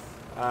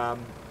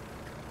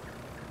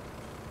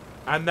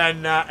 And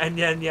then,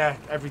 yeah,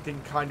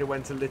 everything kind of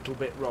went a little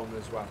bit wrong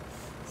as well.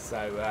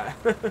 So,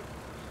 but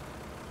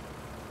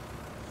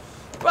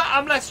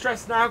I'm less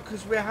stressed now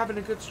because we're having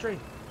a good stream.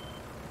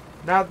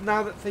 Now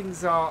that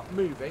things are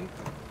moving.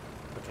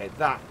 Okay,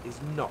 that is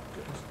not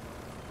good.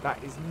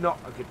 That is not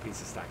a good piece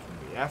of stacking,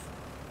 BF.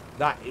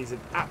 That is an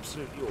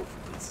absolutely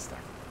awful piece of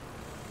stacking.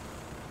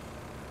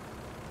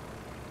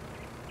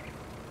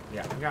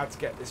 Yeah, I'm going to have to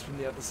get this from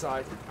the other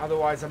side.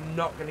 Otherwise, I'm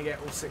not going to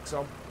get all 6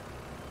 on.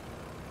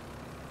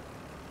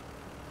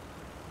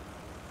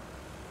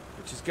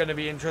 Which is going to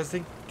be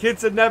interesting.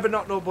 Kids are never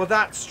not normal. Well,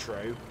 that's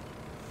true.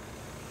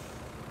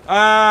 Do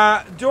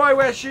I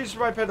wear shoes for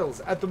my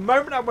pedals? At the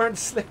moment, I'm wearing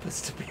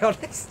slippers, to be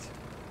honest.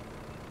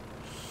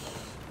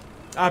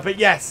 But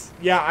yes.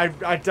 Yeah,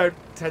 I don't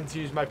tend to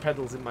use my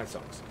pedals in my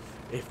socks.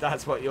 If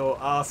that's what you're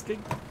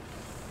asking.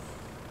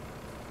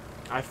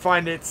 I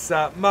find it's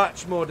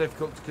much more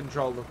difficult to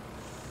control them.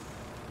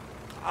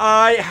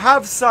 I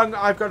have sung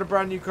I've got a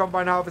brand new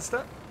combine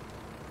harvester.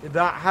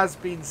 That has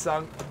been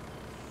sung.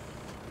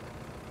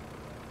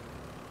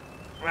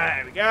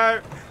 There we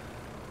go.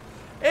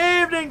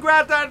 Evening,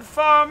 Granddad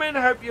Farming.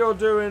 Hope you're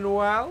doing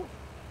well.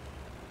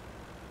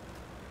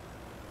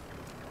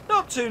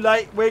 Not too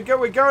late. We're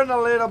going a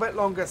little bit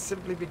longer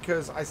simply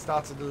because I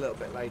started a little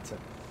bit later.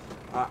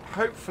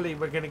 Hopefully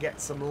we're going to get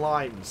some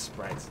lime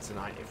spread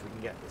tonight if we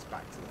can get this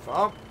back to the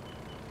farm.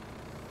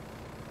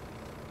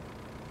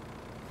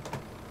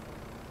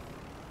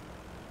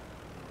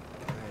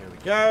 There we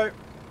go.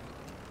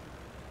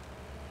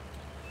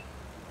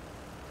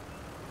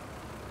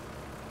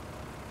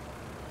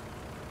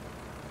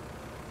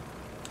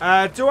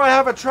 Do I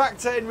have a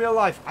tractor in real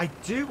life? I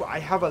do. I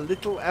have a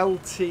little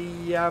LT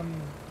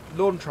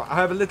lawn tractor. I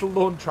have a little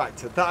lawn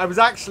tractor that I was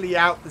actually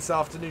out this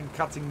afternoon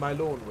cutting my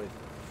lawn with.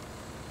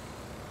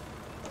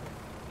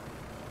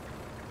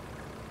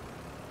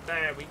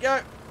 There we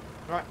go.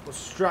 Right, we'll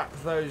strap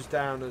those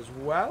down as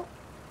well.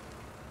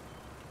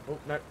 Oh,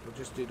 no, we'll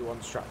just do the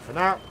one strap for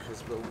now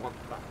because we'll want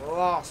that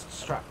last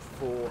strap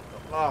for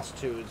the last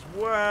 2 as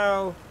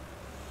well.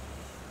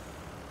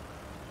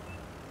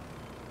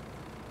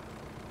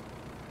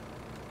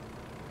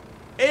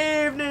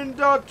 evening,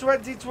 Dodd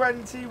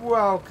 2020.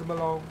 Welcome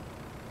along.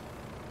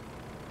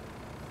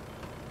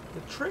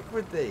 The trick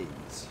with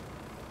these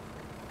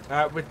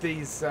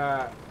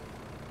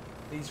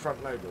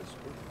front loaders.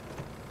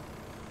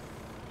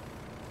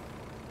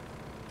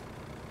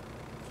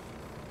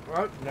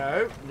 Oh,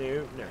 no.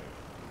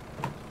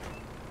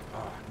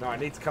 Oh, no, I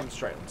need to come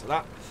straight onto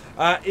that.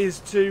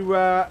 Is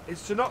to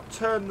not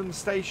turn them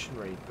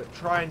stationary, but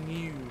try and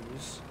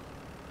use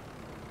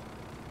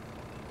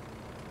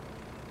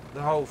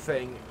the whole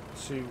thing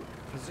to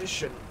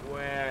position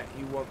where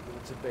you want them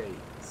to be.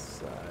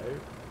 So,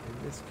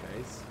 in this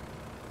case,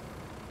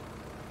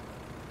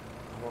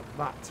 I want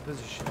that to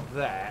position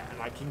there,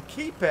 and I can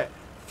keep it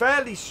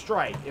fairly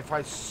straight if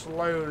I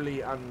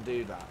slowly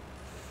undo that.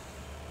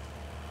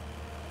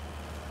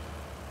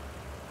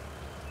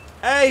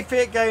 Hey,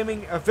 Fiat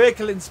Gaming, a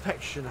vehicle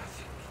inspection, I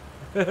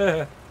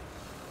think.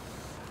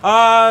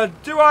 I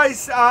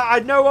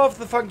know of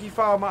the Funky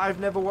Farmer. I've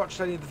never watched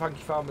any of the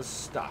Funky Farmer's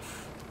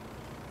stuff,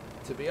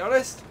 to be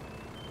honest.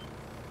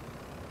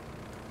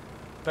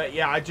 But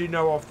yeah, I do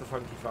know of the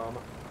Funky Farmer.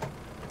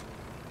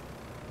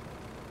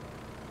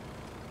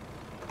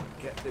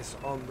 Get this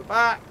on the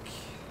back.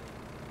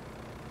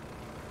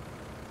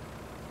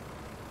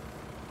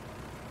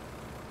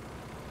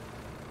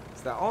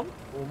 Is that on?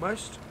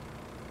 Almost.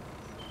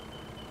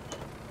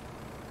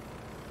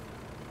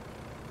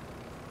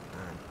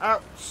 And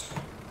out.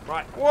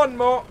 Right, one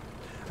more.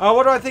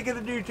 What do I think of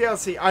the new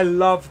DLC? I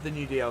love the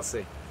new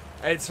DLC.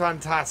 It's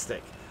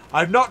fantastic.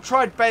 I've not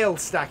tried bale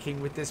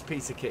stacking with this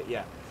piece of kit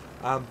yet.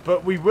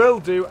 But we will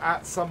do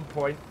at some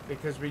point,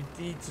 because we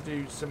need to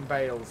do some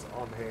bales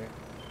on here.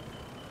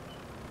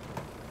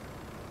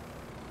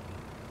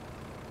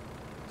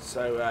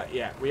 So,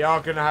 yeah, we are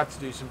going to have to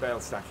do some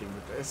bale stacking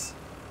with this.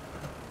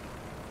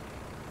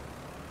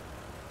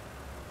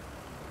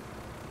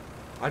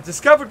 I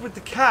discovered with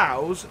the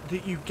cows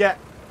that you get...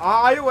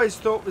 I always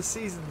thought with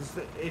seasons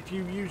that if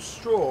you use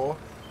straw,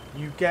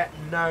 you get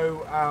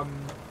no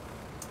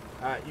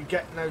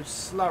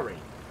slurry.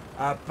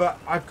 But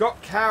I've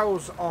got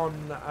cows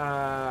on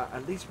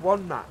at least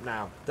one map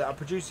now that are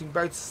producing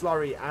both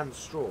slurry and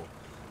straw.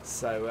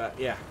 So,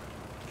 yeah.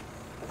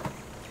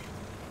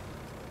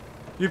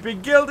 You've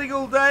been gilding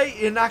all day,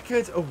 you're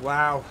knackered. Oh,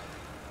 wow.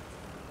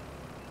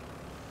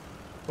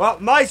 Well,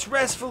 nice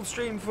restful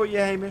stream for you,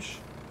 Hamish.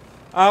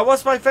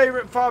 What's my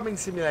favourite farming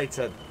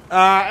simulator?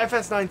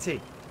 FS19.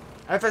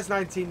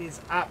 FS19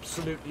 is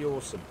absolutely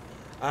awesome.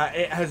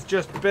 It has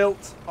just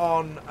built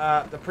on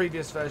the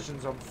previous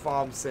versions on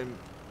Farm Sim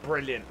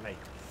brilliantly.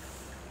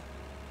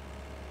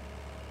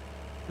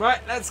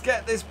 Right, let's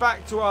get this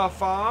back to our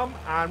farm.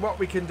 And what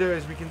we can do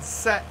is we can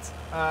set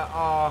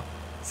our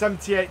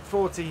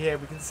 7840 here.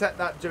 We can set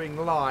that doing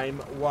lime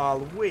while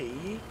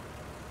we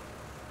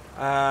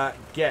while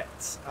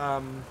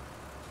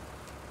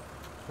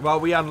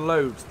we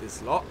unload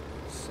this lot.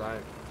 So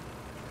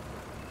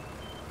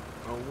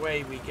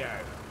away we go.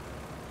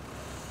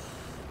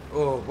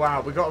 Oh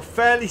wow, we've got a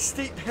fairly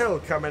steep hill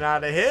coming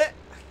out of here.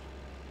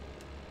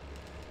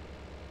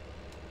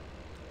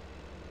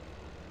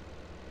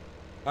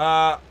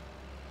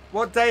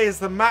 What day is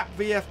the map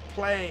VF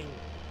playing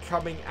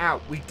coming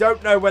out? We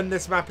don't know when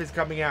this map is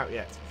coming out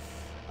yet.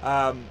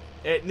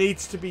 It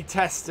needs to be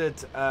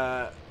tested.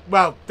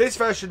 Well, this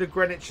version of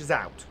Greenwich is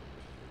out.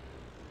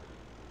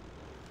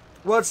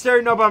 What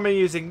steering knob am I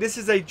using? This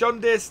is a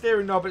John Deere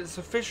steering knob. It's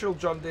official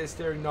John Deere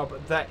steering knob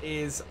that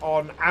is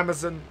on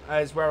Amazon,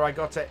 is where I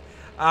got it.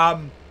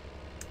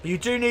 You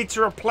do need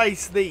to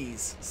replace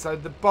these. So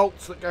the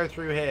bolts that go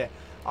through here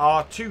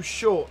are too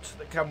short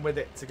that come with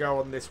it to go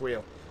on this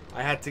wheel.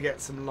 I had to get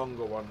some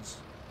longer ones.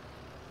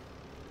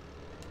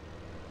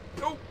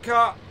 Oh,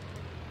 car.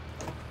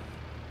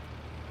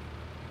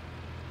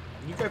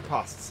 You go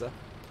past, sir.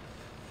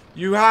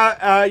 You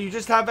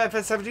just have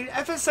FS17.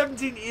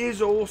 FS17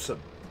 is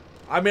awesome.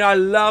 I mean, I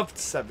loved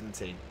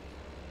 17.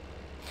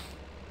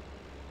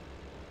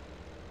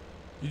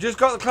 You just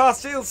got the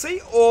class DLC.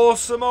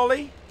 Awesome,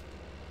 Ollie.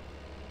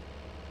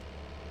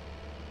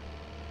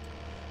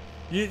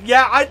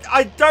 Yeah,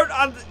 I don't.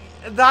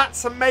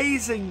 That's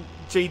amazing,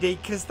 GD,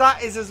 because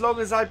that is as long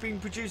as I've been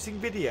producing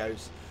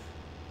videos.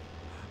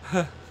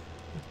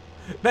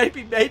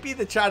 maybe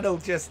the channel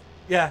just,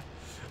 yeah,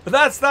 but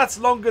that's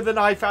longer than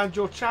I found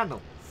your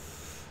channel.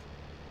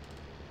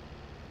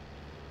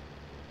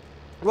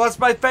 What's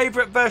my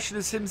favourite version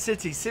of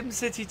SimCity?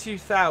 SimCity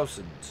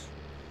 2000.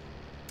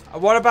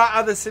 What about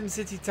other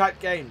SimCity type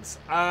games?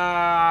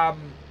 Actually,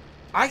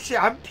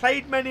 I haven't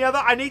played many other.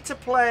 I need to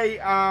play.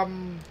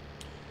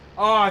 Oh,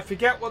 I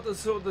forget what the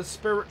sort of the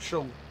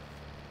spiritual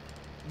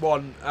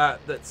one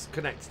that's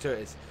connected to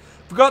it is.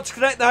 Forgot to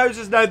connect the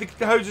hoses. No,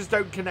 the hoses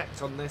don't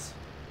connect on this.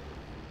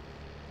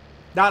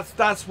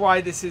 That's why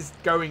this is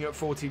going at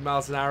 14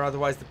 miles an hour.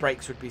 Otherwise, the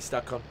brakes would be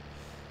stuck on.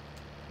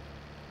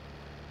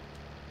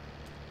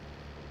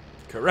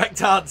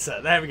 Correct answer.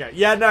 There we go.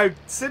 Yeah, no,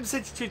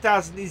 SimCity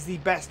 2000 is the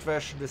best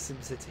version of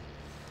SimCity,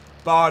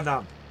 bar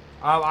none.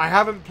 I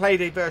haven't played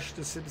a version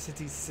of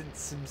SimCity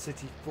since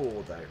SimCity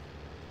 4, though.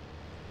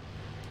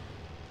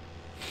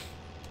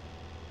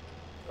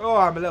 Oh,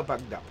 I'm a little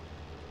bunged up.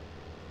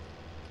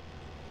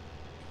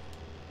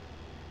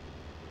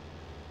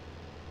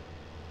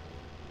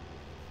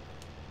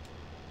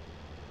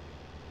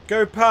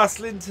 Go past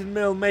Linton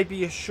Mill,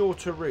 maybe a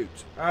shorter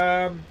route.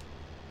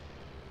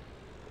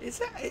 Is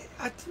that it?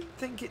 I didn't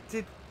think it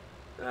did.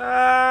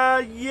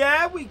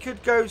 Yeah, we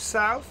could go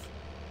south.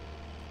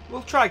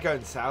 We'll try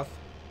going south.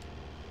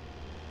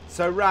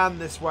 So round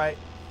this way.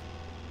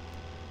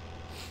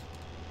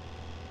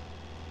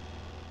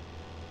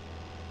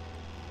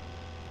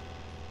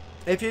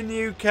 If you're in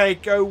the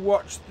UK, go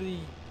watch the...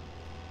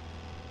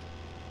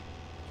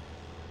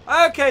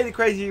 Okay, the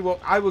Crazy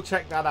Walk. I will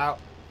check that out.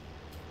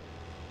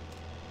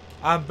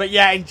 But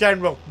yeah, in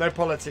general, no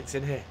politics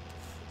in here.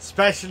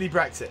 Especially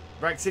Brexit.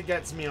 Brexit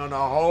gets me on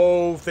a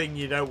whole thing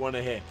you don't want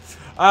to hear.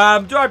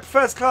 Do I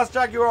prefer class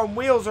Jaguar on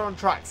wheels or on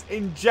tracks?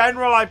 In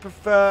general, I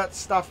prefer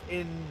stuff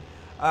in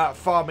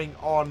farming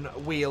on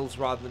wheels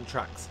rather than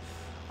tracks.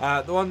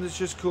 The one that's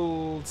just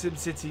called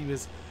SimCity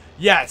was...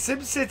 Yeah,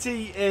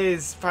 SimCity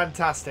is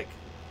fantastic.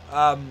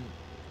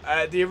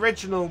 The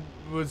original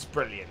was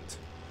brilliant.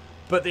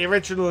 But the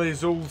original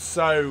is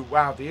also...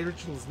 Wow, the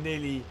original is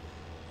nearly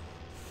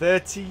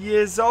 30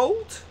 years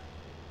old.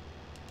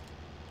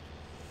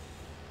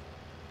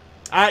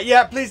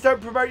 Yeah, please don't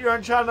promote your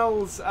own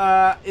channels.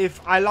 If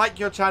I like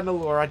your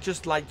channel, or I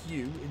just like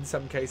you in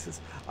some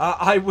cases,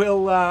 I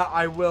will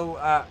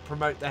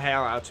promote the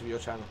hell out of your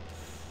channel.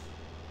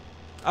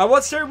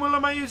 What steering wheel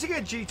am I using? A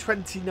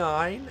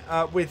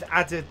G29 with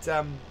added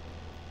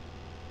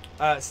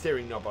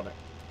steering knob on it.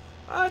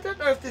 I don't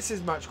know if this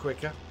is much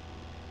quicker.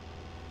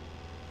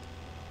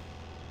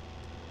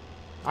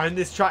 I mean,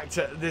 this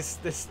tractor, this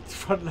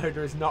front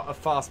loader is not a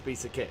fast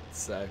piece of kit,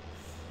 so.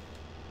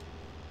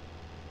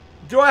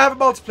 Do I have a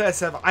multiplayer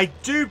server? I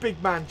do,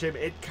 Big Man Jim.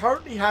 It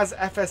currently has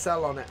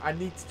FSL on it. I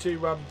need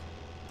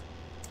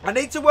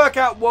to work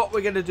out what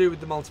we're going to do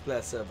with the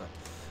multiplayer server.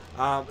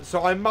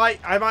 So I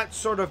might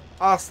sort of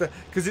ask the,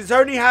 because it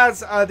only has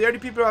the only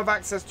people who have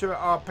access to it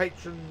are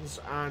patrons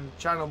and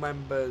channel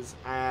members,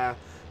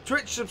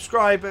 Twitch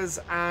subscribers,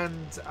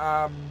 and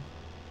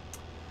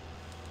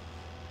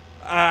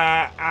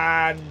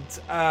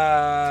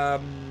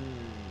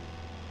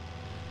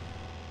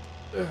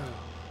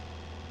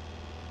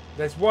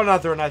there's one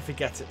other and I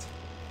forget it.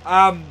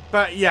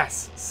 But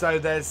yes, so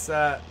there's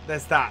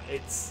that.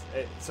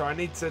 So I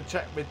need to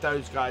check with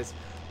those guys.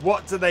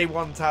 What do they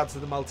want out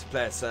of the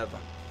multiplayer server?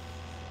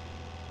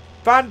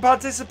 Fan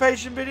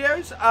participation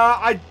videos.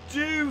 I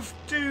do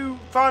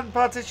fan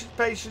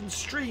participation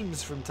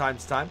streams from time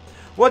to time.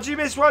 What do you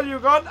miss while you're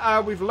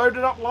gone? We've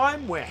loaded up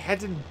lime. We're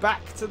heading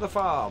back to the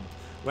farm.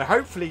 We're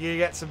hopefully going to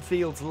get some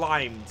fields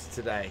limed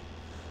today.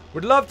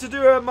 Would love to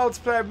do a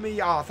multiplayer with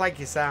me. Oh, thank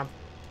you, Sam.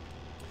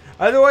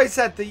 I've always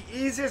said the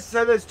easiest...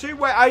 So there's two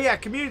ways... Oh, yeah,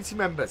 community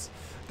members.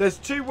 There's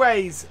two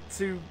ways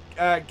to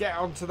get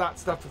onto that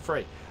stuff for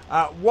free.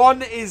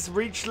 One is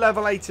reach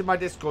level 8 in my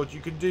Discord.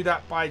 You can do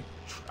that by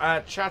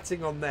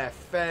chatting on there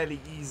fairly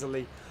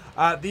easily.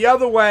 The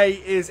other way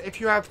is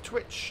if you have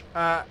Twitch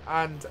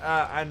and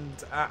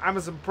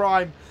Amazon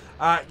Prime,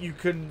 you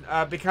can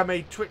become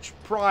a Twitch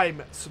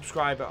Prime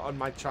subscriber on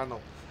my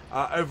channel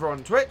over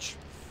on Twitch.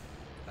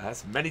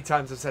 As many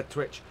times I've said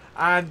Twitch.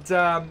 And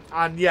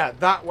yeah,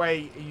 that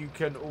way you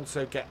can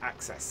also get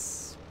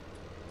access.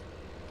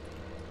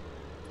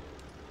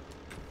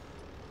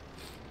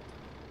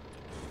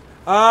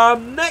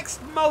 Next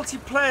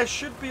multiplayer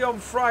should be on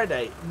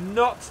Friday.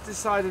 Not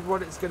decided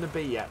what it's going to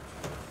be yet.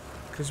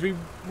 Because we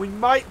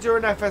might do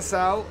an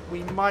FSL.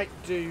 We might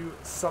do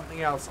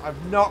something else.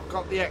 I've not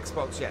got the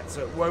Xbox yet,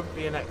 so it won't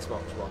be an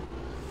Xbox one.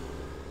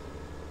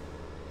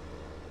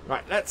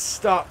 Right, let's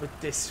start with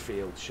this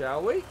field,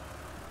 shall we?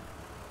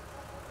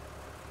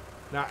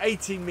 Now,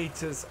 18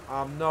 metres,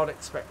 I'm not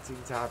expecting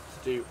to have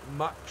to do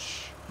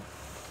much.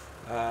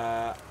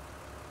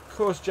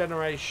 Course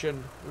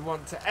generation, we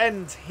want to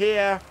end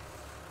here.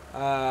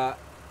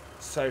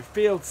 So,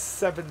 field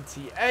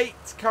 78,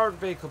 current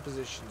vehicle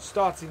position,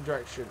 starting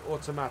direction,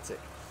 automatic.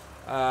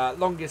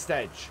 Longest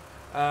edge.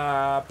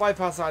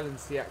 Bypass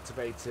islands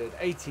deactivated,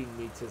 18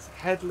 metres.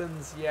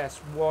 Headlands, yes.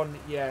 1,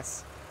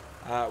 yes.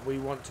 We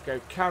want to go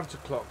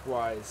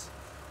counterclockwise.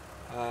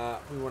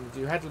 We want to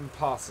do headland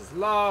passes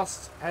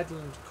last,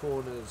 headland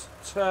corners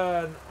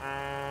turn,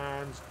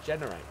 and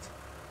generate.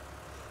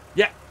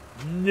 Yeah,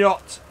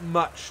 not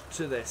much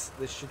to this.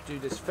 This should do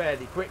this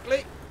fairly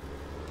quickly.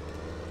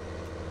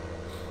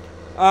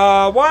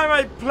 Why am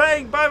I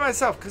playing by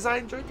myself? Because I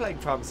enjoy playing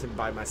Farm Sim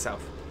by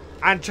myself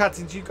and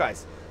chatting to you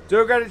guys.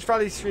 Do a Greenwich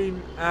Valley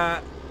stream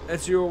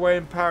as you're away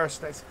in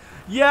Paris next.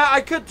 Yeah,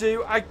 I could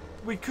do.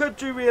 We could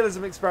do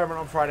Realism Experiment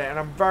on Friday, and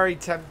I'm very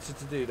tempted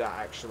to do that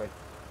actually.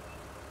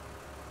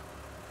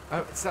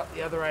 Oh, it's at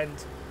the other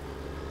end.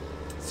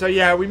 So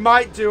yeah, we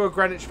might do a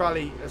Greenwich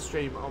Valley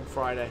stream on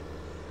Friday.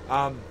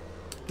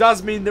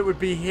 Does mean that would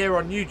be here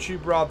on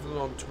YouTube rather than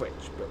on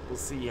Twitch, but we'll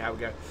see how we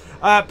go.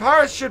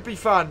 Paris should be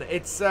fun.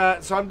 It's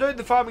so I'm doing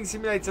the Farming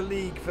Simulator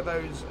League for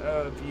those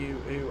of you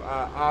who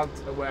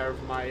aren't aware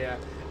of my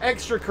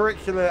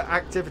extracurricular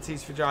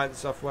activities for Giant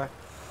Software.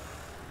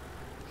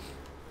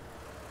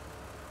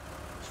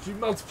 to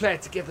multiply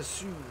together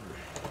soon.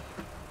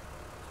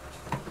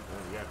 There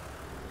we go.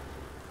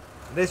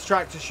 This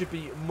tractor should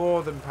be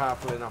more than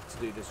powerful enough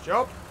to do this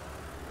job.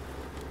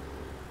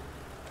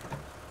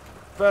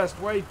 First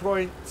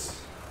waypoint.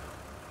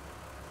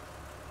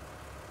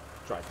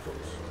 Drive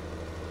course.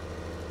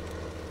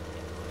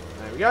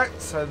 There we go.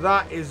 So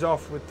that is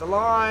off with the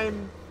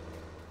lime.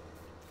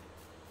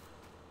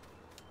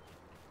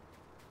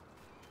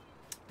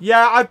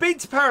 Yeah, I've been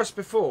to Paris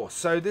before,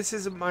 so this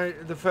isn't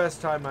the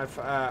first time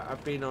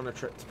I've been on a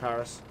trip to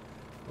Paris.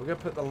 We're gonna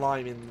put the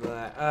lime in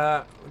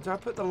there. Do I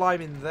put the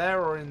lime in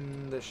there or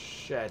in the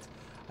shed?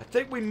 I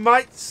think we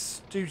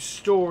might do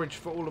storage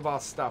for all of our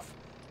stuff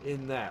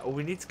in there. Or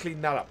we need to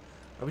clean that up.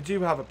 And we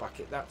do have a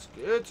bucket. That's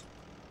good.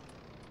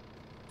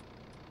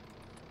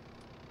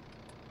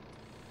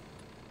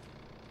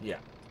 Yeah.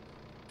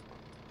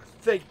 I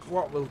think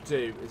what we'll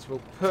do is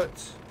we'll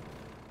put...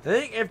 I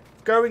think if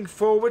going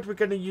forward we're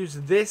going to use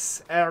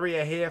this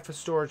area here for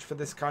storage for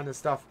this kind of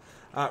stuff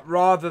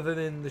rather than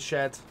in the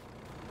shed.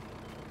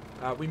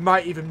 We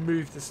might even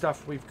move the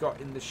stuff we've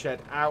got in the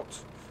shed out.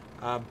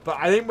 But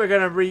I think we're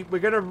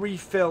gonna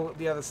refill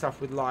the other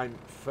stuff with lime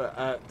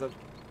for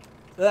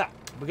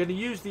we're gonna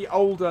use the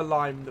older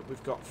lime that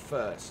we've got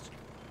first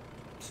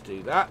to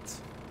do that,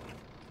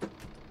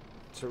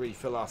 to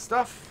refill our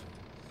stuff.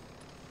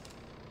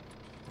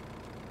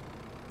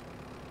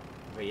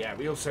 But yeah,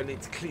 we also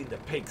need to clean the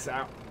pigs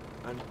out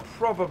and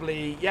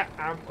probably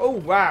oh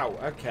wow,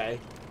 okay.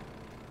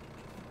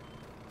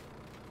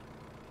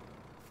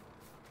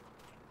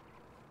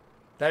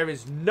 There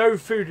is no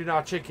food in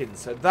our chickens,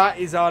 so that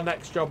is our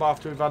next job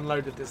after we've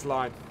unloaded this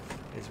lime,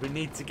 is we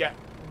need to get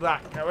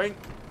that going.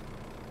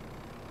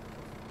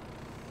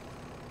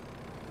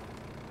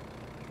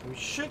 We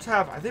should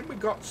have, I think we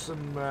got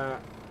some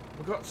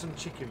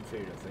chicken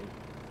food, I think.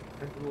 I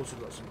think we've also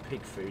got some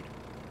pig food.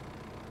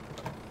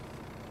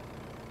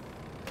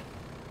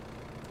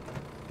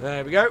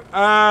 There we go.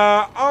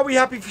 Are we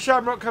happy for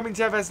Shamrock coming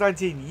to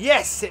FS19?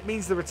 Yes, it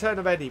means the return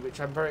of Eddie,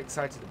 which I'm very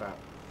excited about.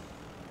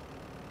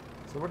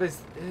 So what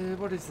is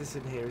this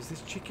in here? Is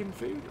this chicken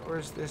food or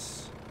is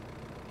this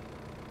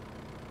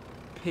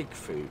pig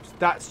food?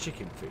 That's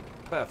chicken food.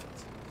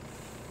 Perfect.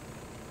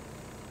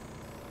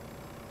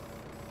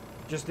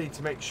 Just need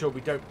to make sure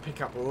we don't pick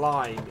up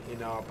lime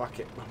in our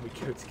bucket when we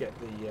go to get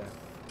the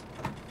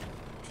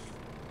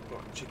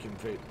chicken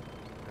food.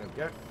 There we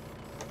go.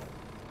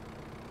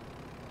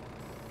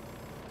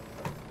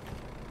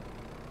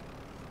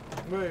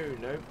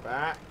 No,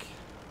 back.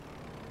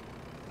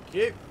 Thank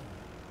you.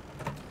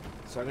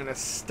 So I'm going to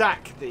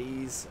stack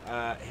these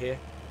here.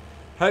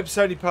 Hope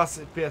Sony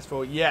passes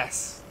PS4.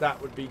 Yes,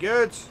 that would be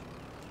good.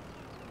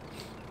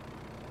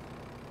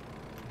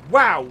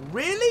 Wow,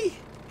 really?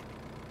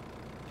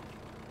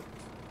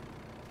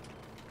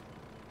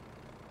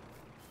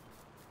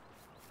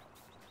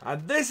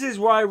 And this is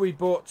why we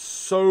bought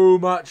so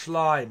much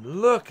lime.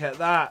 Look at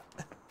that.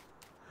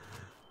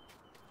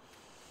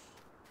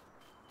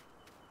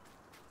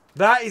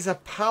 That is a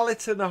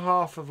pallet and a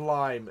half of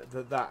lime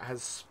that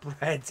has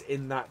spread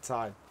in that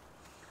time.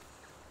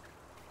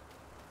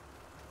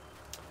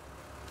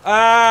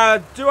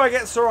 Do I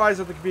get sore eyes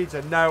on the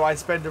computer? No, I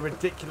spend a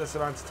ridiculous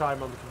amount of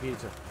time on the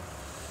computer.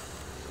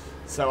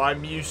 So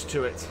I'm used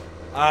to it.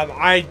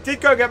 I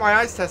did go get my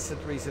eyes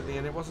tested recently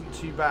and it wasn't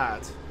too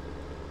bad.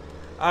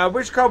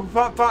 Which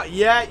Cobblepot Farm?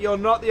 Yeah, you're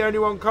not the only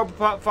one.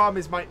 Cobblepot Farm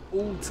is my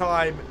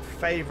all-time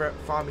favourite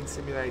farming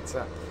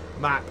simulator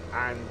map,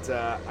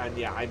 and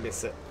yeah, I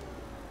miss it.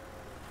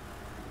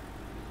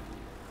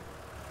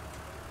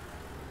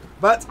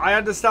 But I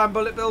understand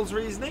Bullet Bill's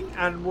reasoning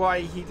and why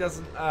he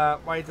doesn't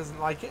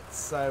like it.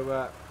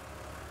 So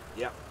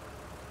yeah.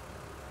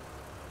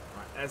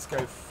 Right, let's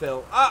go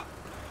fill up.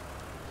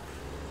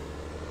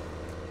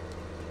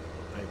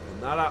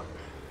 Open that up.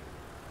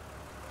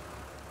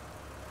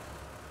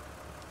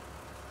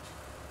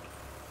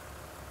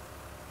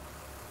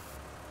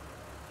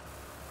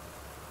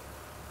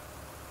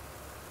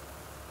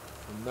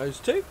 From those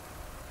two.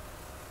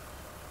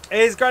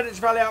 Is Greenwich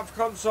Valley out for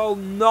console?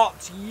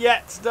 Not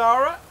yet,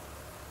 Dara.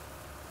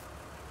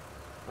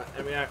 Right,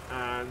 there we go.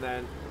 And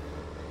then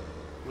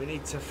we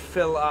need to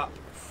fill up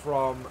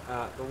from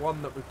the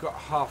one that we've got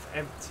half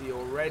empty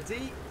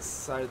already.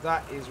 So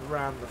that is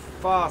round the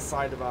far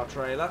side of our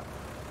trailer.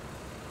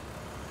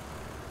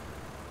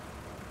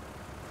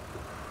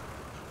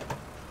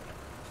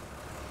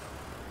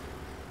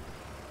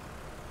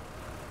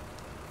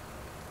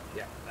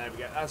 Yeah, there we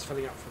go. That's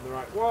filling up from the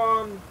right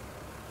one.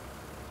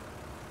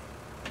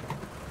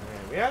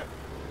 There we go.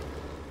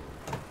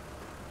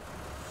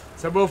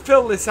 So we'll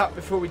fill this up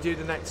before we do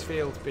the next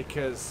field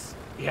because,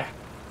 yeah,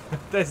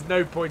 there's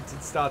no point in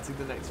starting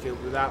the next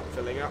field without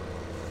filling up.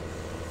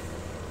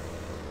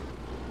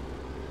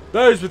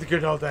 Those were the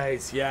good old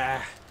days,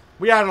 yeah.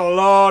 We had a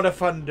lot of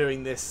fun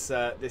doing this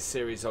this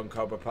series on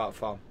Cobblepot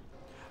Farm.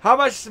 How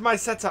much did my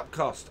setup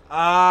cost?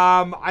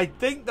 I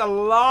think the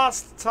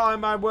last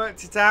time I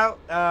worked it out,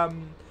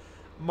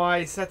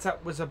 my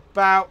setup was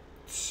about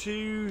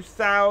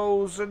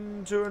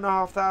 2,000,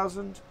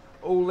 2,500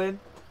 all in.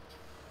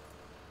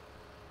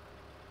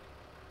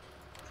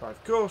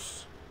 Drive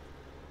course.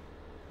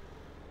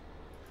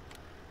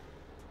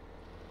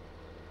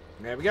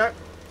 There we go.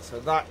 So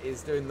that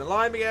is doing the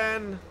lime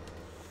again.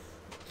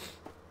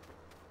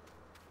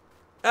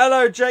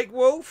 Hello, Jake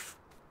Wolf.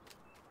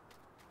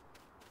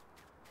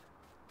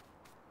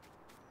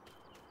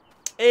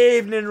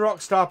 Evening,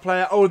 Rockstar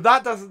player. Oh,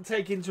 that doesn't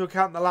take into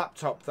account the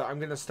laptop that I'm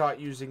going to start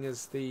using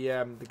as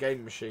the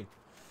game machine.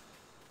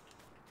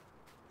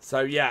 So,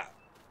 yeah.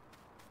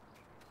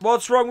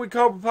 What's wrong with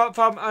Cobra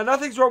Farm?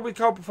 Nothing's wrong with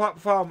Cobra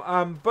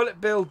Farm. Bullet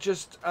Bill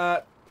just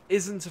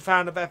isn't a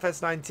fan of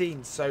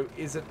FS19, so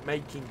isn't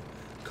making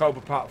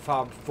Cobra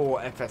Farm for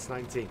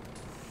FS19.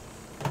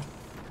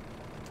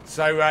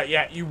 So,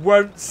 yeah, you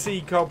won't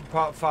see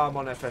Cobra Farm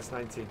on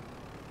FS19.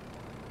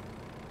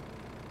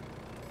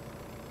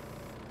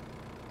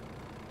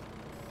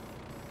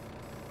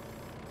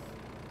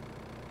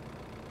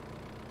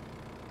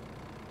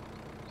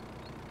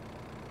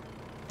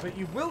 But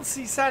you will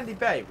see Sandy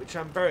Bay, which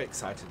I'm very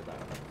excited about.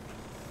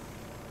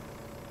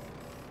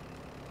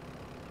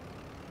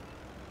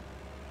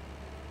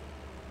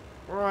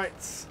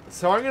 Right,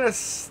 so I'm going to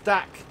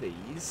stack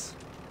these.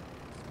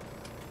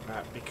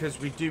 Because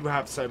we do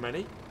have so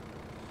many.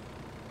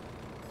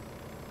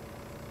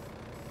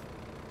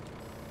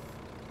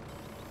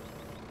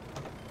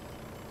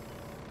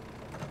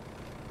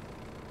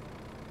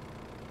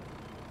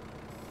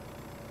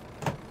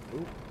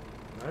 Ooh,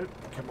 no,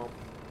 come on.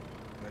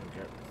 There we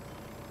go.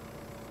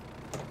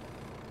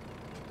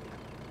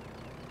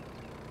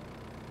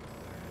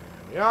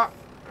 There we are.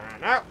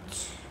 And out.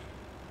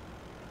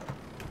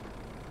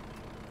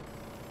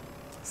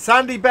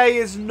 Sandy Bay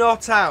is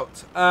not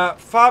out.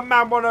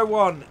 Farmman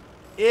 101.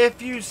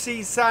 If you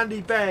see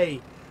Sandy Bay,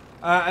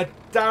 a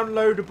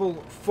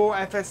downloadable for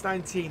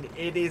FS19,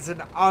 it is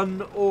an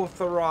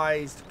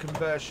unauthorized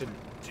conversion.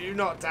 Do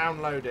not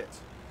download it.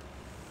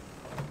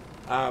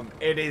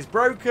 It is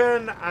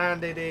broken,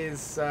 and it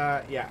is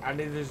yeah,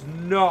 and it is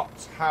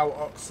not how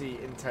Oxy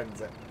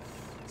intends it.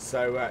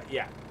 So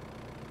yeah.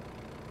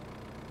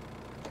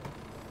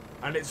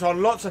 And it's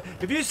on lots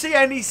of... If you see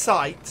any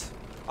site...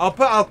 I'll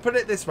put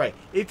it this way.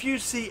 If you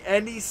see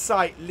any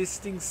site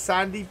listing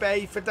Sandy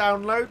Bay for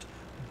download,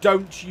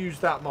 don't use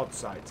that mod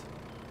site.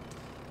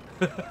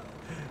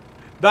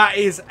 That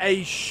is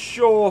a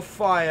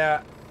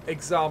surefire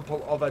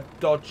example of a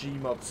dodgy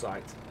mod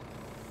site.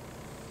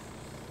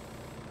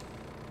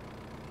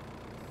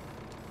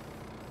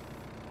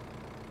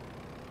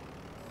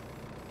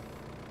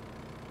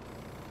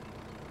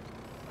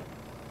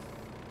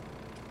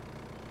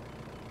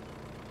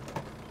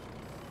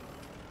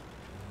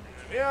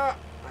 There we are.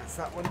 That's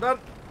that one done.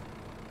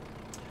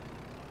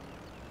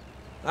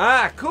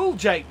 Ah, cool,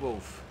 Jake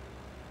Wolf.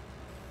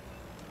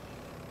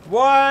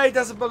 Why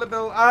doesn't Bullet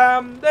Bill?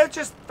 There are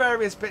just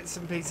various bits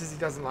and pieces he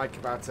doesn't like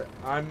about it.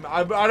 I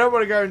don't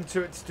want to go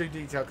into it too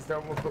detail because I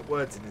don't want to put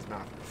words in his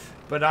mouth.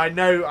 But I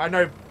know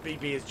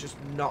BB is just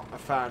not a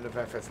fan of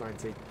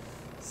FS19.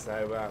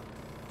 So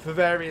for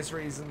various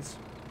reasons.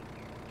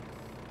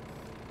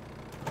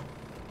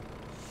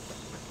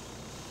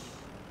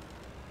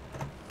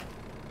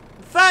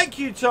 Thank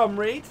you, Tom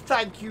Reed.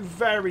 Thank you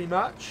very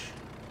much.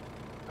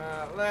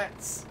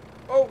 Let's...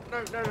 Oh,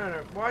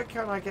 no. Why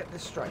can't I get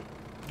this straight?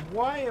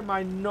 Why am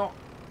I not...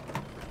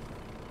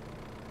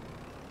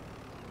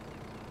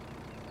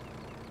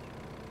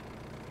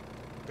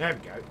 There we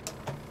go.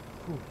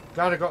 Whew.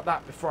 Glad I got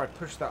that before I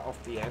pushed that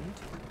off the end.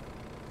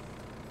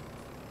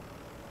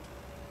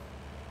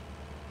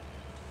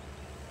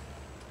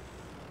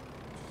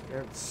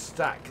 Let's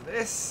stack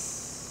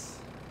this.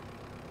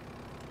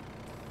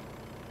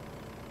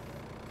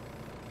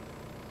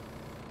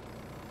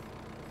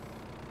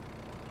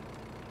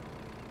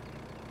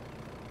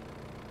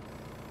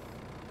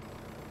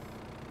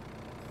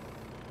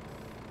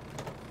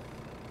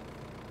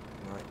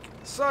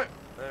 So,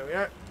 there we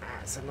go.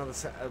 That's another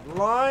set of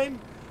lime.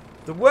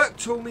 The work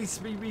tool needs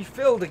to be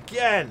refilled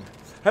again.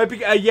 Hope he,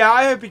 yeah,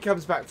 I hope he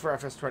comes back for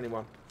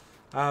FS21.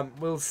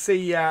 We'll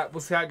see how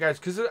it goes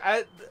because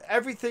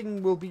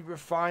everything will be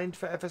refined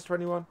for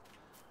FS21.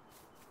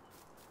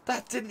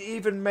 That didn't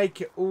even make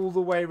it all the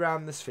way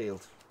around this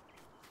field.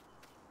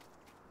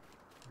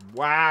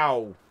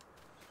 Wow.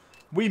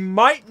 We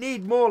might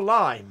need more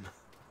lime.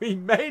 We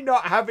may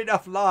not have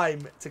enough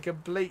lime to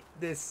complete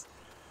this.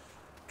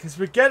 Because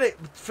we get it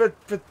for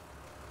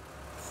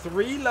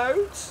 3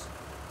 loads?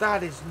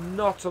 That is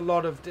not a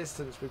lot of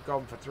distance we've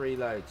gone for 3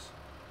 loads.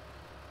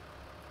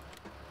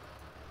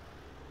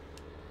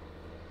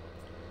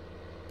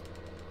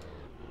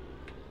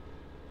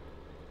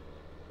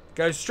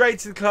 Go straight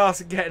to the class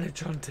and get in a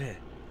John Deere.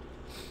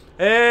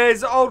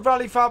 Is Old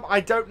Valley Farm? I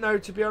don't know,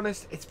 to be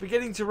honest. It's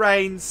beginning to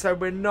rain, so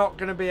we're not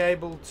going to be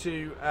able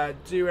to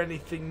do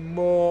anything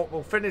more.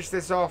 We'll finish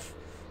this off.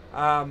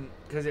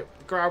 Because the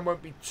ground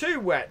won't be too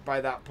wet by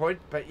that point.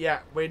 But yeah,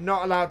 we're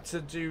not allowed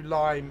to do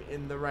lime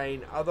in the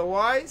rain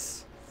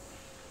otherwise.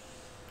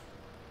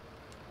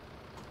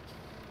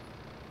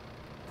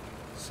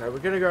 So we're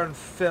going to go and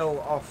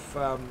fill off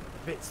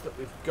bits that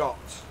we've got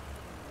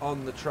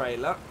on the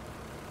trailer.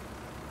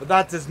 But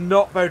that does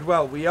not bode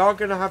well. We are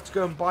going to have to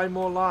go and buy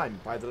more lime,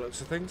 by the looks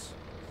of things.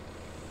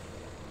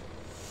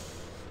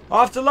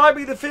 After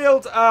liming the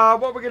field,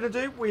 what we're going to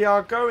do, we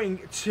are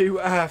going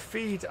to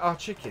feed our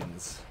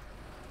chickens.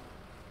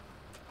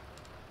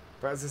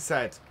 But as I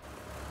said,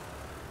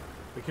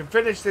 we can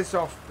finish this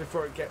off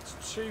before it gets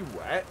too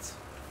wet.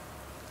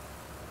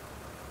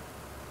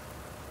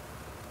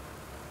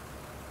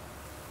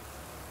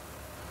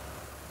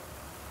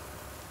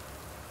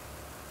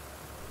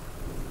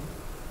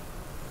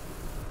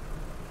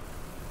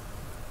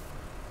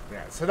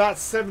 Yeah, so that's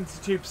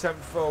 72%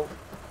 full.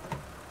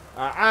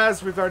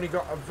 As we've only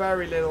got a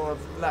very little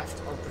left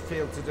of the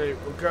field to do,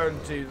 we'll go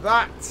and do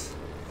that.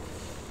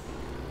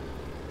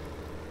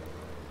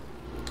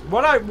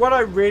 What I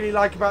really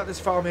like about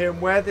this farm here,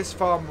 and where this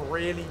farm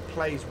really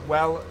plays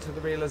well to the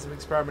Realism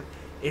Experiment,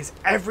 is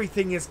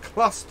everything is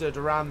clustered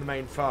around the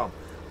main farm.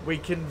 We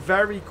can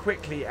very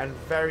quickly and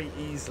very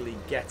easily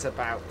get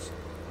about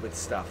with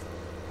stuff,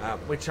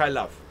 which I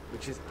love,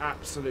 which is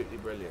absolutely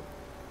brilliant.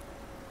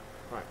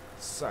 Right,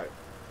 so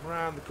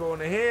around the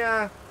corner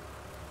here,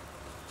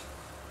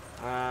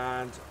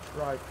 and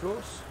right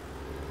course.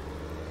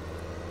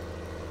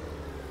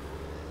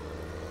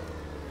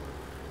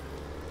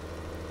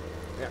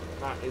 Yeah,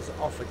 that is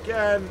off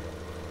again.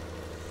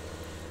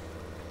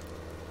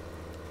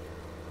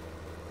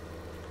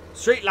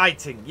 Street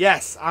lighting,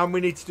 yes, and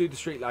we need to do the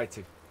street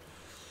lighting.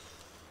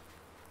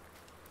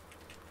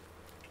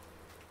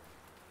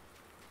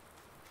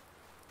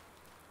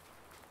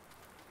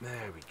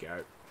 There we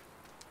go.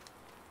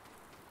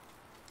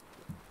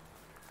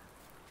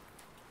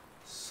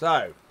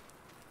 So,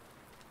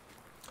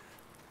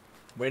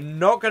 we're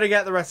not going to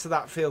get the rest of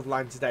that field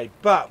lime today,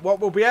 but what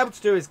we'll be able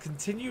to do is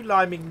continue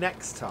liming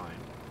next time.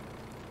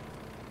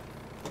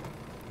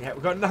 Yeah,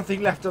 we've got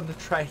nothing left on the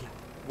trailer.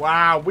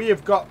 Wow, we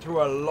have got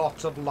through a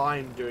lot of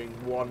lime doing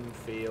one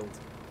field.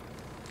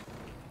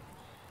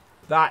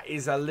 That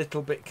is a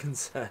little bit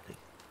concerning.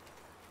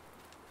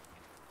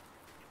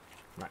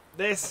 Right,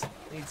 this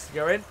needs to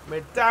go in.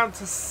 We're down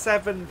to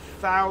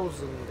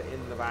 7,000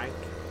 in the bank.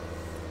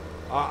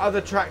 Our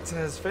other tractor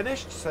has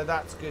finished, so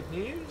that's good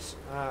news.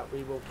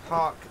 We will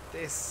park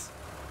this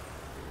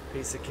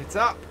piece of kit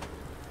up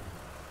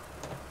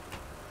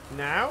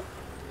now.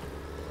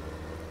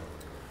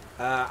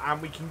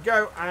 And we can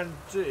go and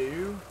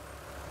do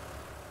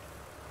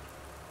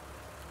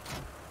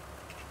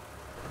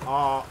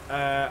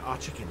our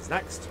chickens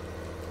next.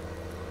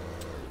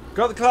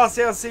 Got the Class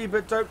DLC,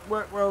 but don't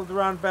work well with the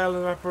round bale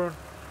and the wrapper.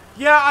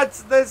 Yeah,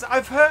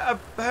 I've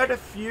heard a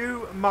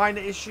few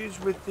minor issues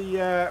with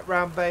the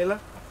round baler.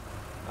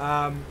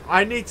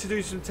 I need to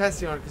do some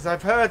testing on it because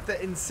I've heard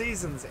that in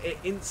seasons it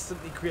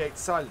instantly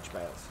creates silage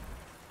bales,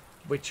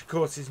 which of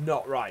course is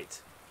not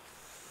right.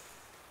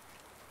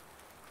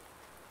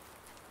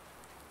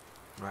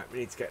 Right, we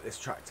need to get this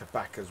tractor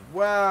back as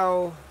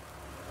well.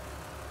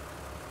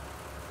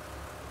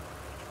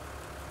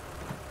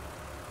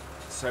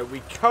 So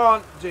we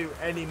can't do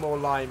any more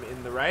lime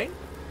in the rain.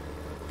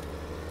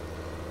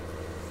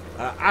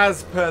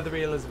 As per the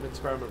Realism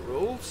Experiment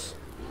rules.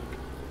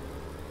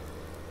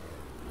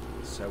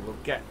 So we'll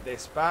get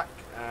this back.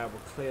 We'll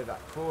clear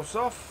that course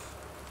off.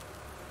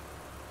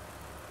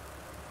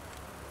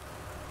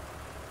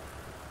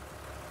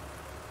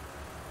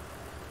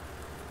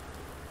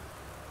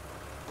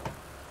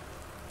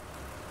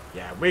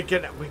 Yeah, we're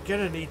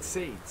gonna need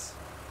seeds.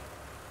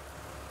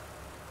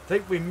 I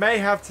think we may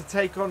have to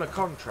take on a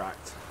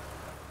contract.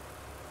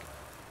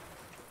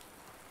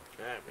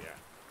 There we go.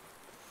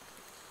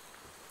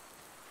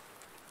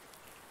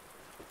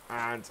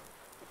 And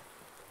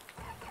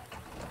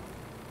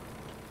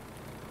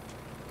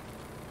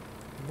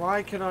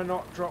why can I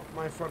not drop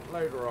my front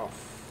loader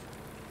off?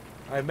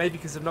 Oh, maybe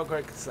because I'm not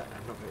going to select.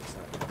 I'm not going to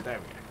select. There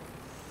we go.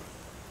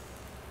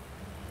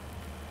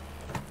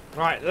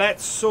 Right,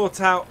 let's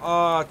sort out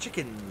our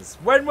chickens.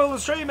 When will the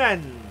stream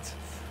end?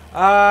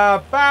 At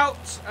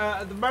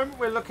the moment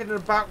we're looking at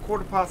about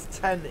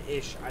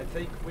 10:15-ish, I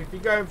think. We've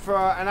been going for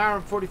an hour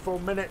and 44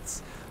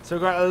 minutes, so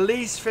we've got at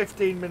least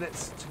 15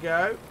 minutes to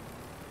go.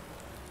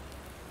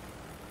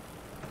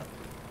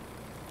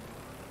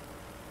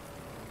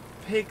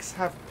 Pigs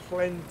have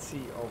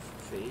plenty of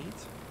feed.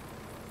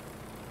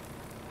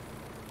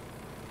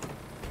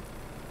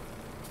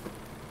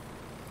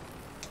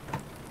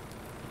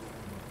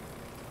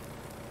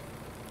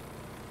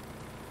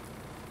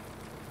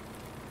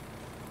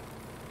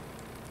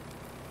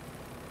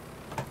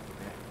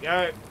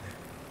 Go.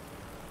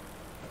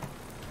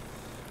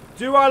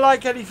 Do I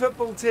like any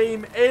football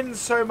team? In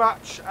so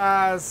much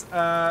as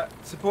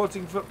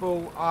supporting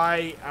football,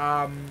 I'm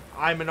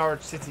a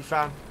Norwich City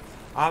fan.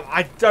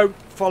 I don't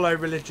follow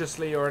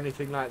religiously or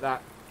anything like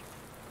that.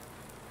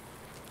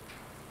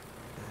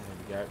 There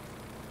we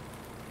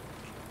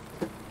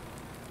go.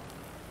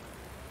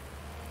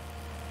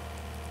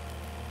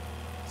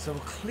 So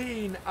we'll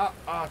clean up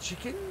our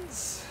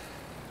chickens.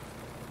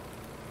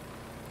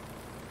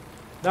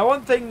 Now,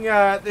 one thing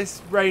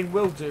this rain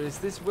will do is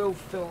this will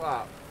fill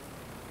up.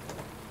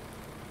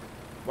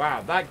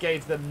 Wow, that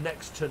gave them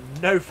next to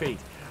no feed.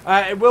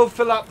 It will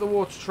fill up the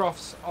water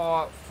troughs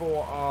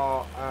for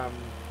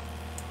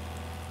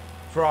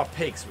our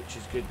pigs, which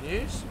is good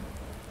news.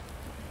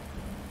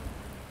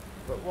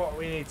 But what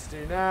we need to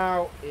do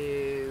now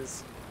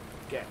is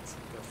get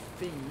the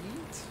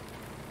feed.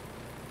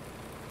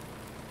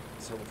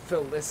 So we'll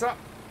fill this up.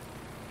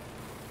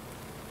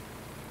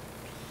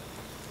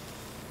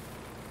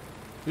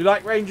 You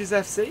like Rangers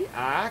FC?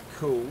 Ah,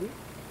 cool.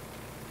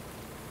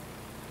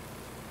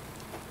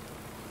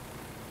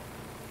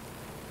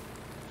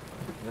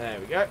 There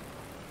we go.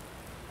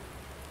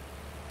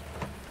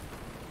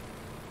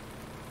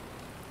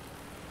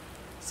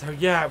 So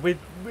yeah, we're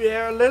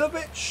a little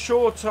bit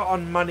shorter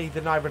on money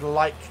than I would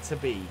like to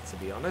be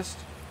honest.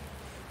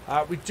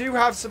 We do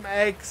have some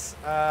eggs.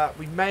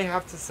 We may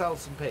have to sell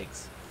some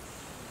pigs.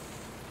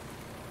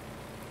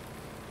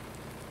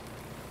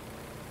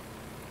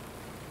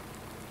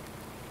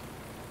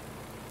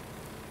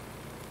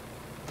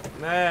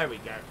 There we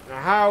go.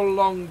 Now, how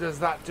long does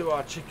that do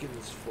our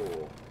chickens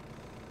for?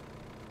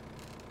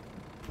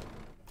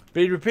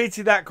 Been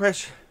repeating that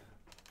question.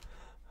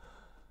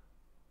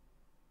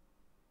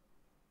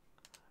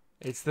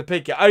 It's the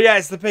pig yard. Oh, yeah,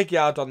 it's the pig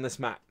yard on this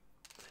map.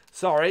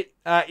 Sorry.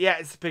 Yeah,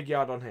 it's the pig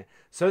yard on here.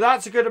 So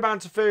that's a good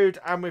amount of food,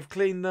 and we've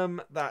cleaned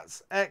them.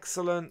 That's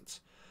excellent.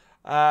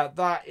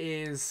 That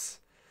is...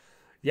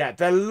 Yeah,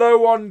 they're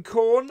low on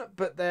corn,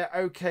 but they're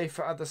okay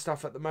for other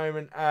stuff at the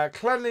moment.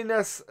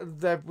 Cleanliness,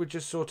 we're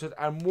just sorted.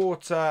 And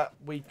water,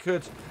 we'll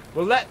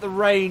let the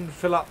rain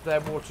fill up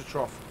their water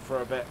trough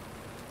for a bit.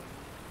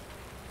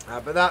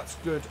 But that's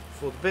good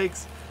for the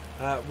pigs.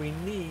 We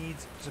need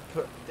to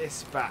put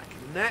this back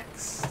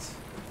next.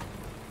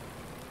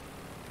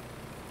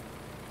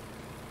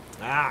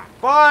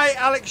 Bye,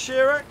 Alex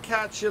Shearer.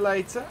 Catch you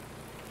later.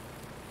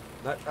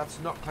 No,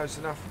 that's not close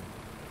enough.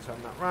 Turn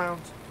that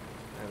round.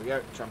 There we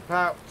go. Jump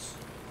out.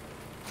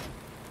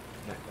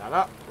 Net that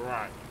up.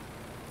 Right.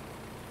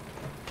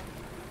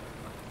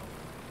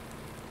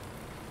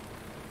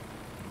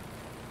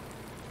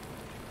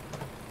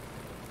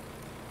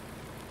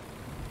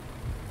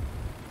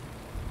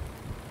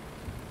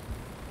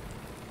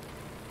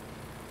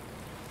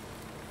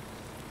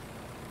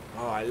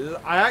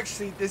 I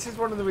actually, this is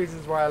one of the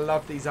reasons why I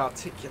love these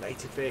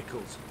articulated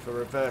vehicles for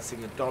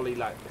reversing a dolly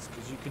like this,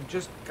 because you can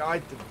just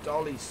guide the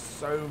dolly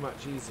so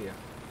much easier.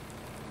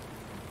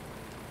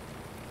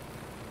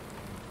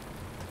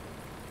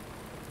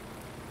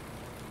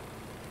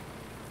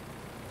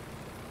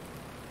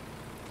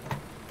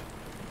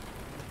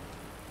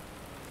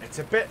 It's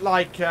a bit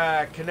like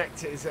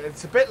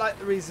it's a bit like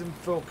the reason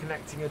for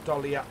connecting a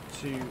dolly up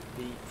to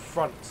the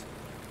front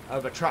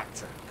of a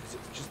tractor, because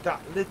it's just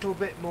that little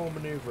bit more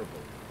manoeuvrable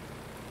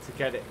to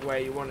get it where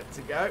you want it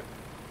to go,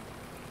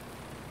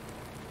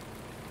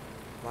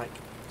 like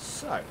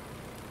so.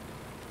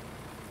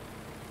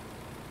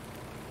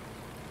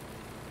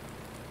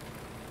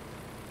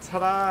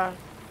 Ta-da!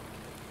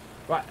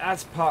 Right,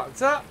 that's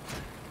parked up.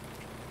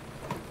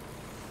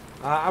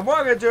 And what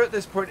I'm going to do at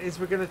this point is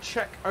we're going to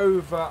check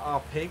over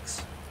our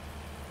pigs.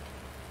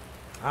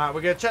 We're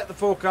going to check the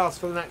forecast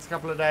for the next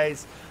couple of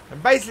days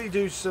and basically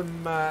do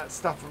some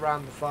stuff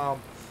around the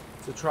farm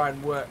to try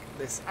and work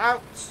this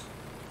out.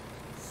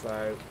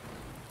 So,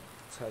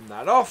 turn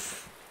that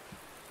off.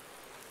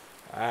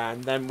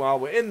 And then while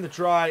we're in the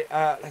dry,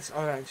 let's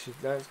go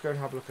and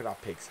have a look at our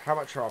pigs. How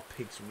much are our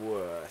pigs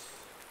worth?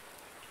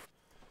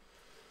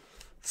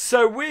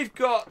 So we've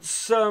got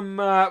some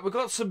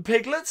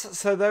piglets,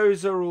 so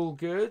those are all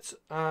good.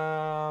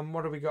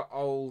 What have we got?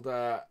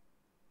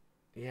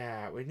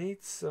 Yeah, we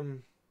need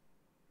some.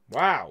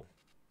 Wow.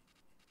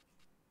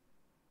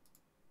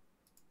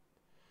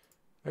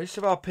 Most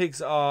of our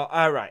pigs are.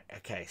 All right.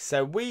 Okay.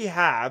 So we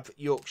have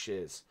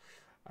Yorkshires.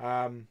 Did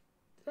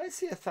I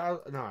see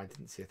 1,000? No, I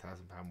didn't see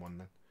 £1,000 one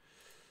then.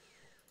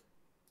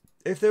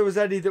 If there was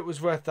any that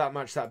was worth that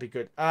much, that'd be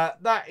good.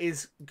 That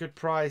is good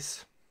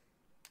price.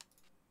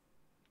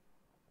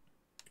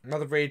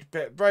 Another breed,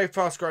 very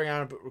fast growing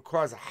animal, but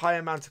requires a high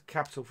amount of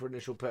capital for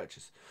initial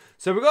purchase.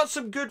 So we've got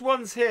some good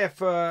ones here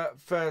for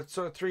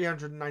sort of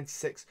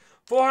 396,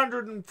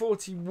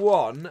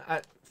 441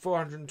 at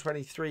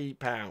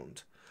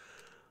 £423.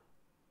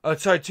 Oh,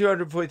 sorry,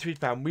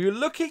 £243. We were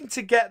looking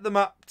to get them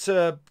up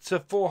to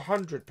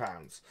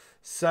 £400.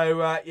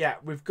 So yeah,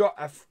 we've got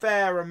a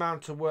fair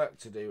amount of work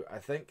to do, I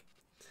think.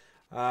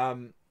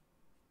 I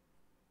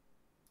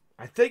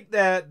think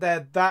they're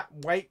that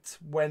weight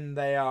when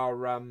they are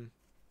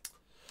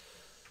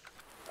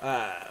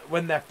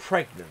when they're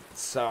pregnant.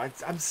 So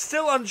I'm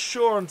still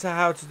unsure onto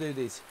how to do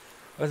these.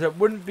 As it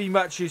wouldn't be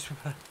much use.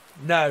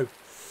 No.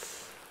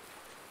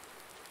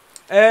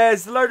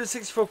 Is the load of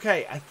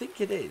 64k? I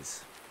think it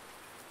is.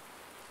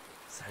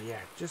 So yeah,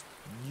 just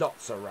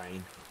lots of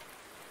rain.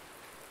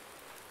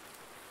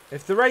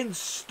 If the rain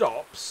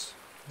stops,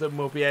 then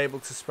we'll be able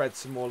to spread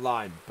some more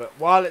lime. But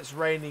while it's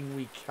raining,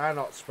 we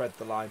cannot spread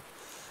the lime.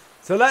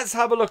 So let's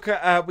have a look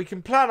at, we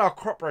can plan our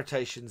crop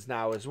rotations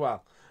now as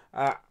well.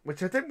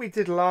 Which I think we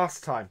did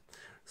last time.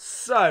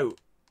 So,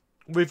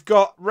 we've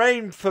got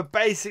rain for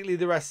basically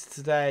the rest of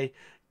today.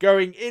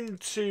 Going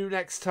into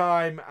next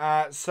time.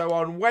 So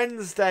on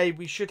Wednesday,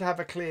 we should have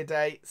a clear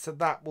day. So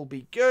that will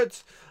be good.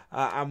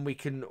 And we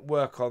can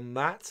work on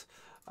that.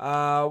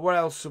 What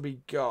else have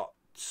we got?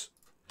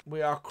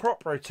 We are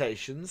crop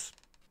rotations.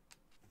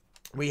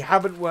 We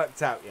haven't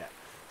worked out yet.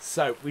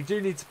 So we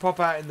do need to pop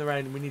out in the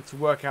rain and we need to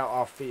work out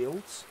our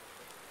fields.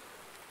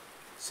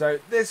 So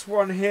this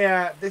one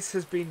here, this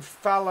has been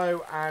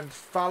fallow and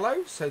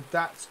fallow. So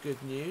that's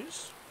good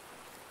news.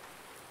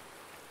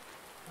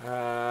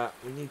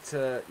 We need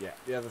to, yeah,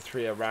 the other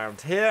three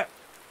around here.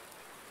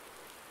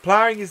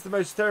 Ploughing is the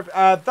most therapy.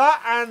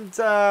 That and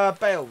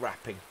bale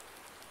wrapping.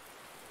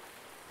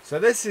 So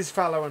this is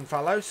fallow and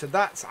fallow. So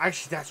that's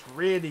actually, that's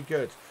really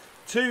good.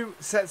 2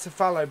 sets of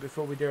fallow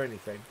before we do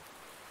anything.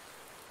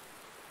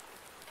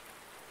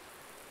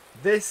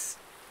 This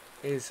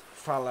is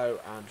fallow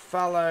and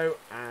fallow.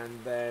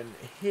 And then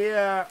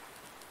here.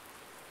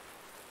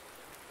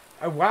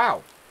 Oh,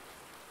 wow.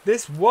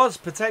 This was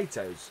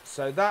potatoes.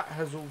 So that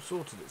has all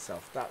sorted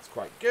itself. That's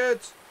quite good.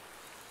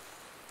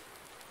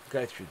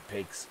 Go through the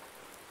pigs.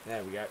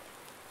 There we go.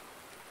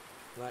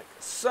 Like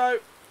so.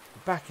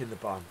 Back in the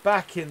barn.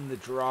 Back in the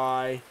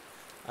dry.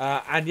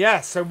 And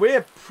yeah, so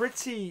we're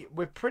pretty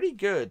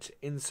good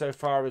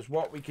insofar as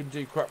what we can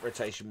do crop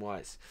rotation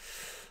wise.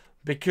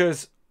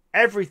 Because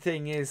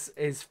everything is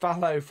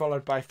fallow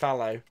followed by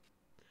fallow.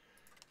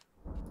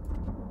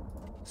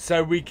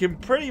 So we can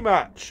pretty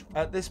much,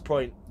 at this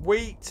point,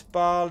 wheat,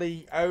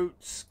 barley,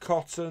 oats,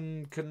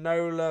 cotton,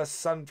 canola,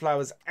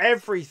 sunflowers,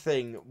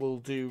 everything will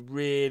do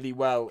really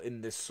well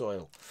in this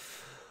soil.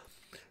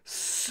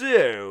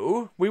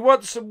 So, we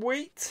want some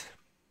wheat.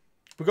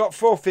 We've got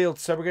 4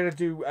 fields, so we're going to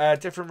do a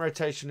different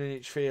rotation in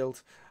each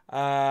field.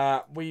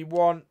 We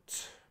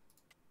want...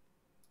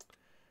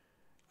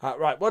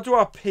 right, what do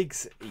our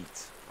pigs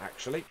eat,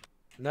 actually?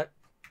 No.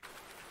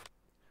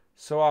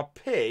 So our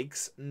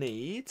pigs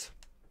need...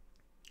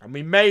 And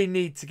we may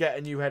need to get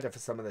a new header for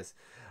some of this.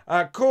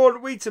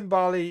 Corn, wheat and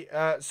barley,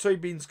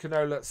 soybeans,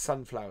 canola,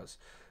 sunflowers.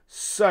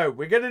 So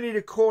we're going to need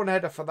a corn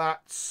header for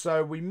that.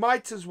 So we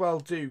might as well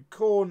do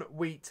corn,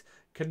 wheat,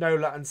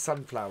 canola and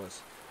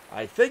sunflowers.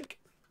 I think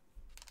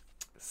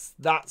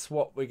that's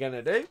what we're going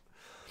to do.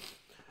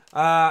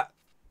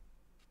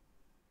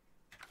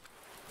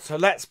 So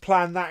let's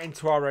plan that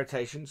into our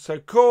rotation. So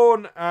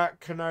corn,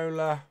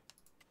 canola.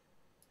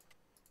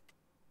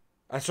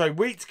 Sorry,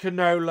 wheat,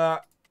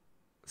 canola,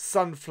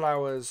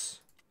 sunflowers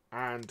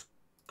and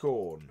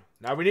corn.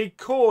 Now we need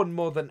corn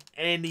more than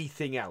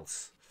anything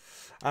else.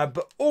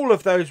 But all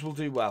of those will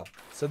do well.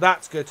 So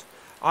that's good.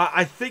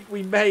 I think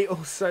we may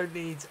also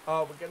need...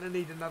 Oh, we're going to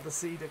need another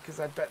seeder because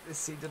I bet this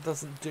seeder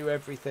doesn't do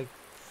everything.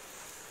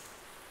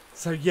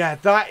 So yeah,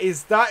 that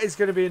is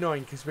going to be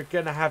annoying because we're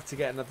going to have to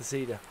get another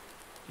seeder.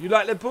 You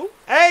like Liverpool?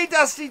 Hey,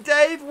 Dusty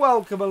Dave,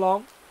 welcome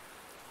along.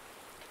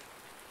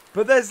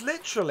 But there's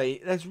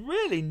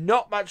really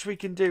not much we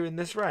can do in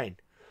this rain.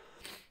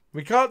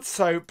 We can't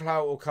sow,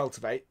 plough or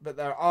cultivate, but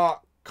there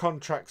are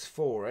contracts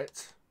for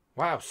it.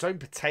 Wow, sowing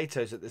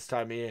potatoes at this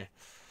time of year.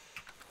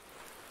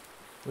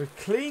 We've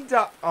cleaned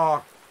up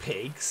our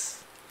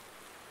pigs.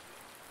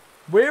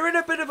 We're in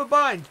a bit of a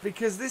bind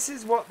because this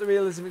is what the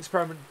Realism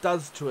Experiment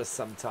does to us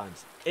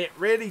sometimes. It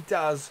really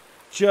does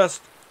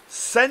just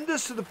send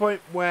us to the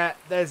point where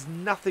there's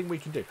nothing we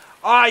can do.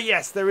 Ah,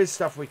 yes, there is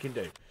stuff we can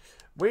do.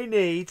 We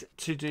need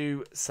to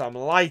do some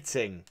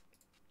lighting,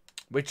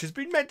 which has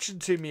been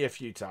mentioned to me a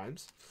few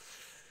times.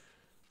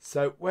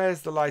 So,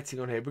 where's the lighting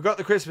on here? We've got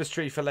the Christmas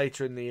tree for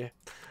later in the year.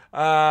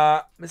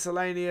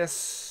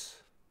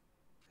 Miscellaneous.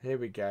 Here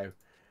we go.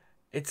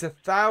 It's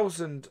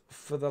 1,000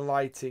 for the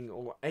lighting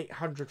or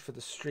 800 for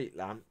the street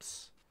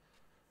lamps.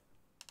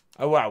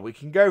 Oh, wow. We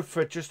can go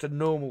for just a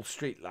normal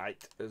street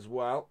light as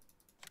well.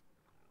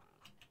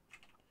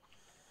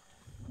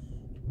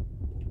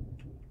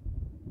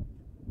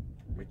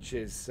 Which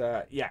is,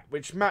 yeah,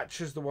 which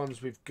matches the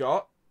ones we've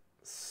got.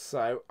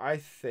 So, I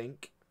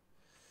think...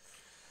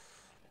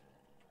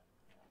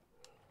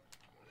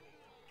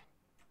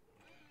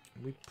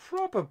 we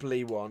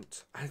probably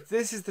want...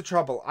 This is the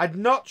trouble.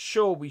 I'm not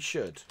sure we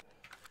should.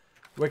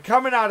 We're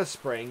coming out of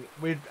spring.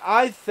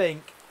 I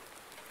think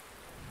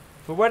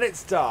for when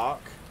it's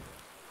dark,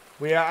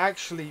 we are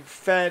actually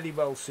fairly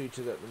well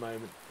suited at the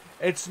moment.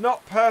 It's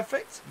not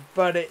perfect,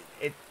 but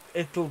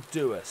it'll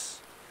do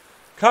us.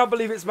 Can't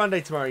believe it's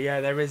Monday tomorrow.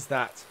 Yeah, there is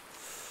that.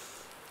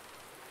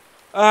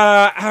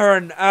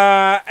 Aaron,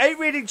 ain't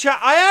reading chat.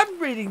 I am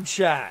reading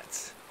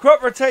chat.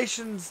 Crop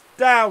rotations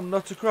down,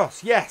 not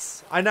across.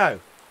 Yes, I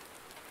know.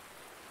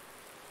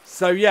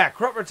 So, yeah,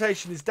 crop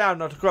rotation is down,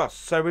 not across.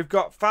 So, we've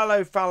got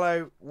fallow,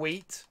 fallow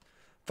wheat,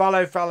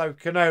 fallow, fallow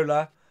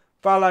canola,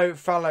 fallow,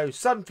 fallow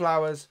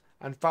sunflowers,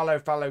 and fallow,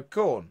 fallow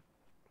corn.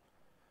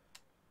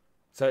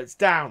 So, it's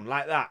down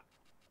like that.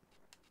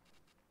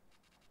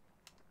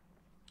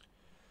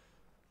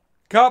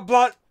 Can't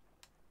plant...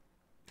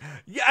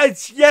 Yeah,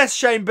 yes,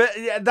 Shane, but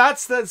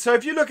that's the... So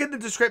if you look in the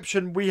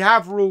description, we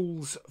have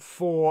rules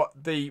for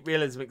the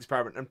Realism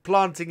Experiment, and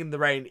planting in the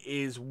rain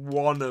is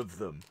one of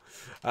them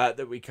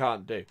that we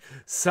can't do.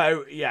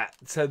 So, yeah,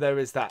 so there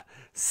is that.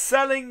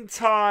 Selling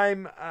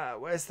time.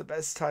 Where's the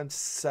best time to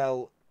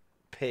sell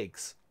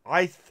pigs?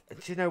 Do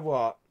you know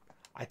what?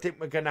 I think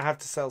we're going to have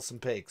to sell some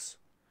pigs.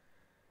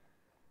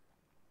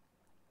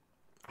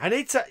 I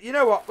need to... You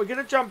know what? We're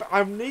going to jump...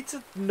 I need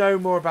to know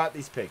more about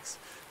these pigs.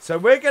 So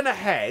we're going to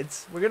head,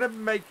 we're going to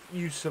make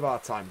use of our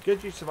time.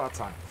 Good use of our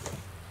time.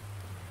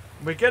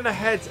 We're going to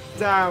head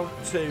down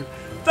to,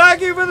 thank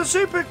you for the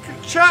super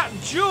chat,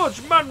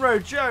 George Munro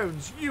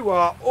Jones. You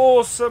are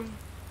awesome.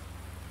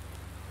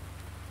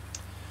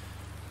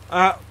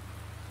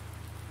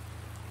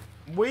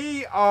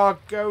 We are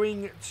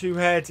going to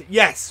head,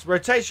 yes,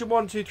 rotation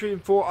 1, 2, 3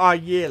 and 4 are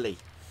yearly.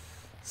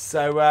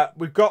 So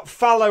we've got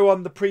fallow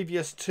on the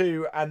previous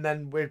 2 and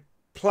then we're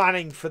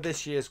planning for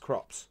this year's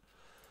crops.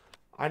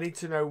 I need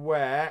to know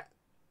where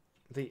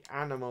the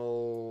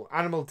animal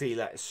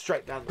dealer is,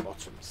 straight down the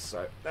bottom.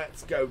 So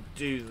let's go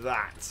do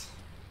that.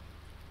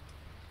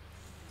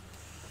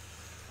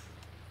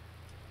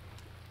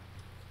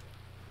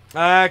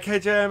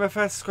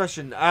 KJMFS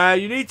question.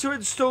 You need to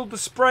install the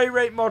spray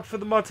rate mod for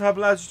the mod hub,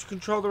 allows you to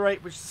control the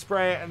rate which the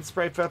spray and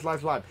spray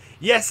fertilizer lime.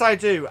 Yes, I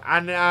do.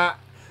 And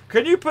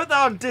can you put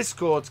that on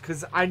Discord?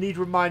 Because I need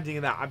reminding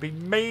of that. I've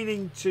been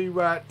meaning to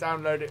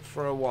download it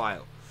for a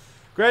while.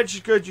 Greenwich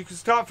is good. You can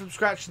start from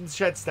scratch and the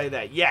shed stay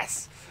there.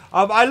 Yes.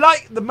 I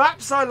like the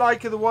maps. I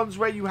like are the ones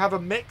where you have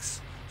a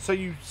mix. So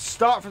you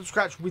start from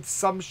scratch with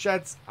some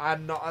sheds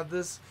and not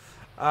others.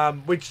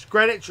 Which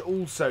Greenwich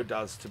also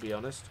does, to be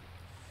honest.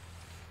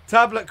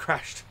 Tablet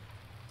crashed.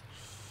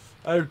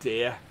 Oh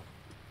dear.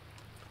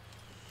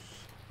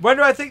 When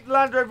do I think the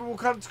Land Rover will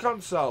come to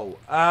console?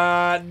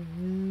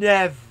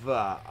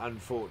 Never,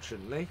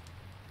 unfortunately.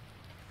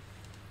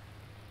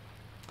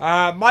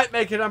 Might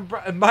make me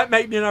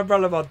an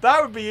umbrella mod.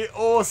 That would be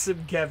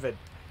awesome, Kevin.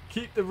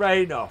 Keep the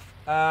rain off.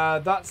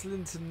 That's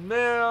Linton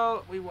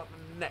Mill. We want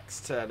the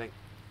next turning.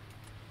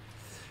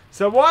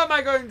 So why am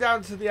I going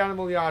down to the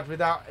animal yard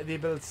without the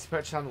ability to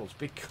purchase animals?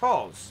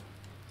 Because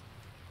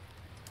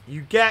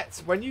you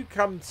get, when you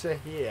come to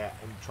here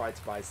and try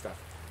to buy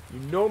stuff, you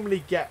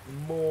normally get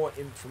more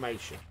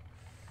information.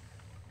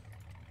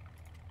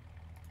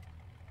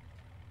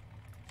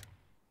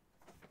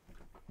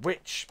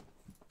 Which...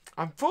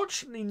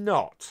 unfortunately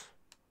not.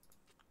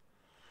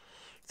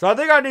 So I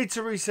think I need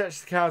to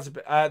research the cows a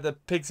bit, the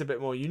pigs a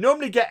bit more. You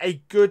normally get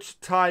a good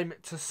time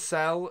to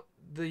sell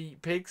the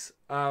pigs.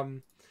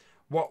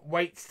 What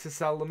weight to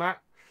sell them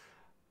at.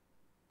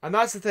 And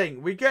that's the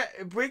thing.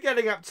 We're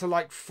getting up to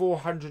like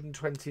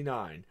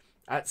 429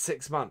 at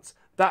 6 months.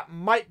 That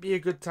might be a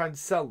good time to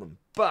sell them,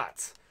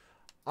 but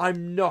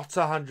I'm not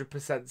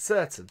 100%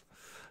 certain.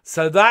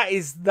 So that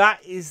is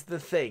the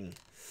thing.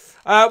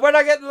 When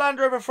I get the Land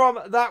Rover from,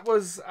 that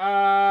was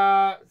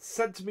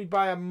sent to me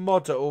by a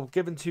modder, or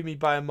given to me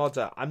by a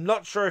modder. I'm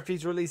not sure if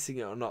he's releasing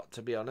it or not,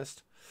 to be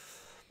honest.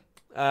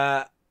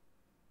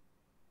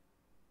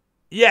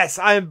 Yes,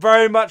 I am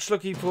very much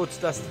looking forward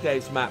to Dusty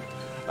Dave's map.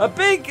 A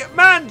big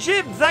man,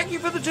 Jim, thank you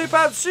for the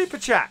 £2 super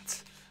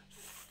chat.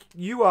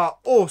 You are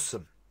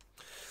awesome.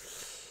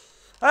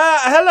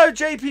 Hello,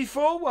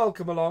 JP4,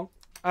 welcome along.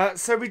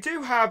 So we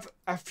do have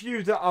a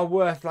few that are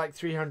worth like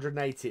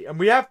 380, and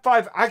we have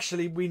 5.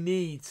 Actually, we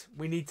need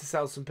to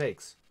sell some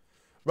pigs.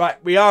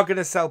 Right, we are going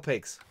to sell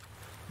pigs.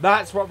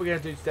 That's what we're going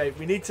to do today.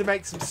 We need to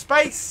make some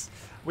space.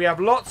 We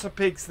have lots of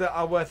pigs that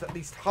are worth at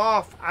least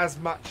half as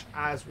much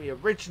as we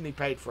originally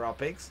paid for our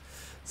pigs.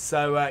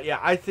 So yeah,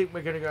 I think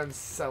we're going to go and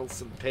sell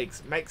some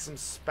pigs, make some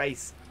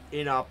space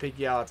in our pig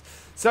yard,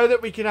 so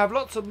that we can have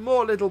lots of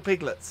more little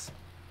piglets.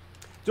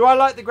 Do I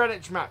like the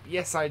Greenwich map?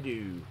 Yes, I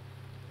do.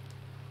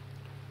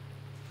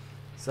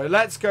 So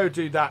let's go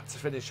do that to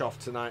finish off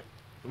tonight.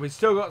 We've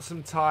still got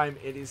some time.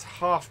 It is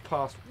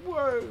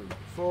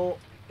 4:30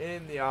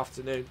 in the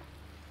afternoon.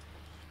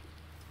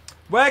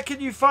 Where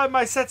can you find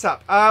my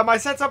setup? My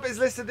setup is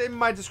listed in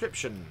my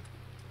description.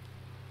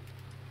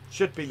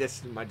 Should be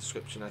listed in my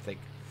description, I think.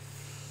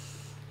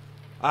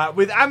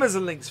 With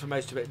Amazon links for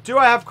most of it. Do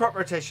I have crop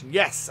rotation?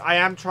 Yes, I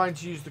am trying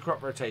to use the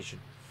crop rotation.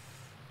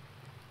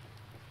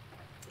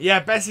 Yeah,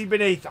 Bessie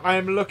Beneath. I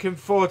am looking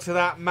forward to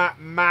that map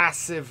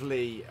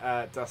massively,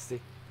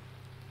 Dusty.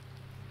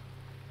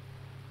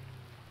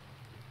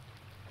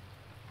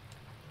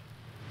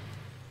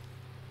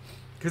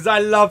 Because I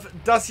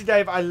love... Dusty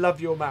Dave, I love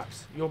your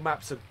maps. Your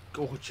maps are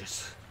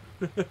gorgeous.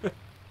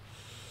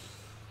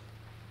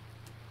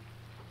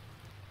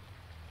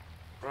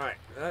 Right,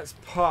 let's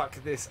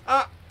park this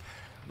up.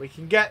 We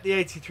can get the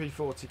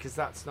 8340 because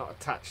that's not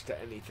attached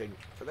to anything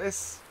for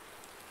this.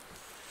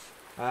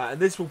 And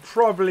this will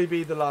probably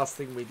be the last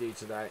thing we do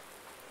today.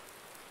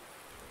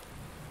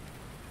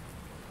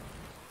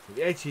 So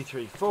the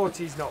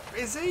 8340 is not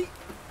busy.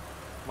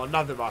 Well,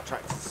 none of our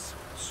tractors,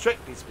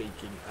 strictly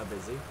speaking, are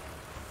busy.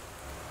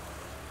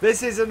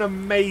 This is an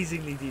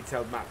amazingly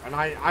detailed map, and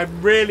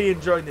I'm really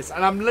enjoying this.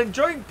 And I'm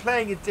enjoying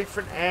playing a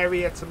different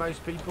area to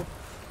most people.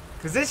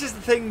 Because this is the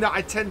thing that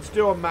I tend to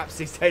do on maps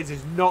these days,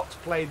 is not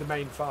play the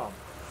main farm.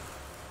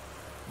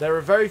 There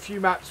are very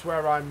few maps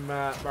where I'm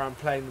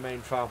playing the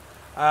main farm.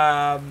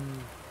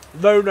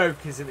 Lone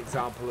Oak is an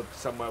example of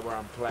somewhere where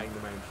I'm playing the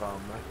main farm,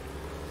 though.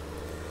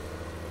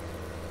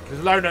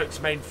 Because Lone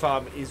Oak's main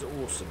farm is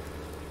awesome.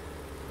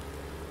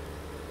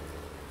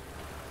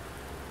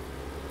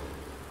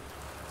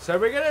 So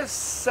we're going to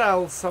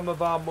sell some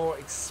of our more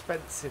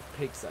expensive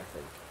pigs, I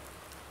think.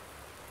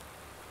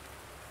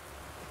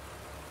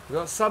 We've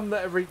got some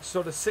that have reached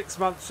sort of 6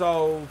 months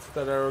old,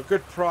 that are a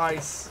good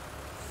price.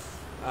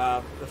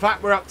 The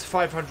fact we're up to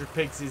 500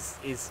 pigs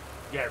is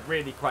yeah,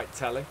 really quite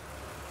telling.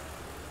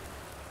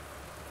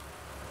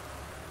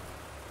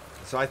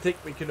 So I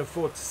think we can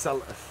afford to sell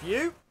a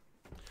few.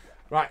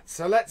 Right,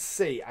 so let's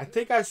see. I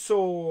think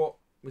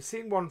we've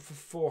seen one for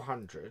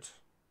 400.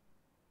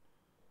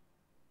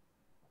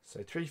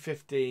 So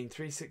 315,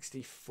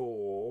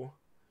 364.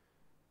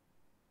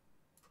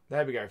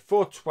 There we go,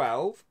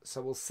 412.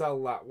 So we'll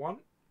sell that one.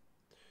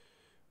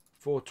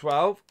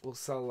 412, we'll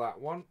sell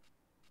that one.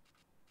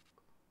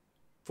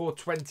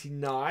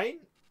 429.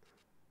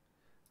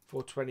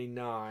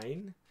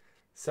 429.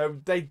 So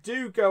they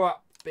do go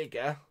up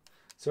bigger.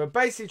 So we're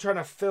basically trying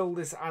to fill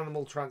this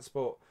animal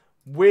transport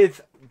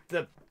with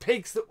the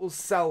pigs that will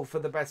sell for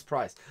the best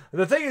price.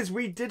 And the thing is,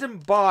 we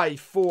didn't buy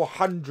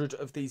 400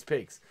 of these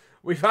pigs.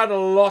 We've had a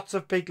lot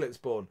of piglets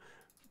born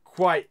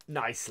quite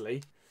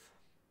nicely.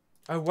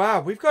 Oh,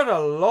 wow. We've got a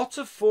lot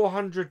of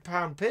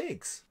 £400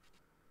 pigs.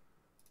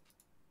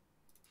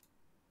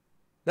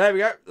 There we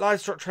go.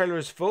 Livestock trailer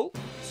is full.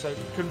 So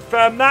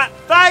confirm that.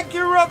 Thank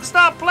you,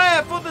 Rockstar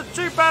Player, for the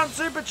 £2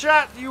 super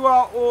chat. You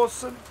are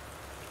awesome.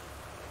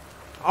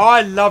 Oh,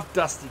 I love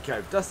Dusty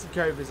Cove. Dusty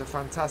Cove is a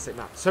fantastic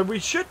map. So we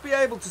should be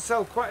able to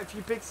sell quite a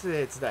few pigs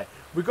here today.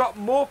 We got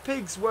more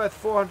pigs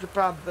worth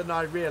 £400 than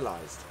I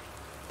realised.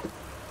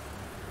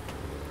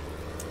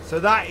 So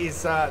that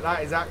is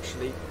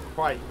actually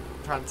quite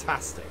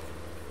fantastic.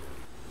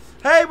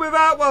 Hey,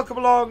 Without, welcome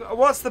along.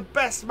 What's the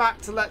best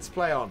map to Let's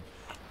Play on?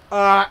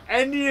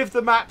 Any of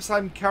the maps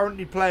I'm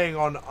currently playing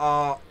on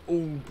are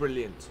all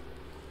brilliant.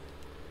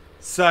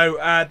 So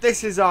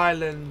this is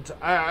Ireland,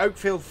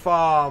 Oakfield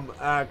Farm,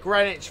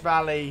 Greenwich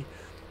Valley.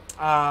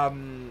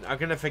 I'm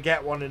going to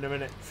forget one in a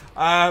minute.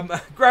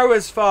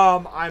 Growers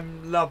Farm,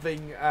 I'm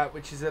loving,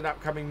 which is an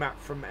upcoming map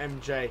from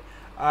MJ.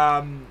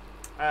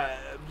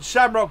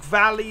 Shamrock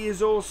Valley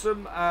is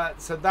awesome,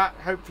 so that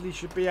hopefully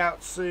should be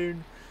out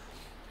soon.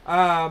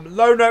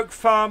 Lone Oak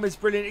Farm is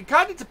brilliant. It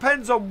kind of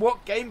depends on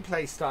what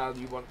gameplay style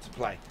you want to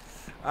play.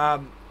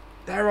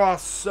 There are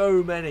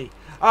so many.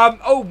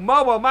 Oh,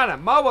 Marwell Manor.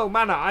 Marwell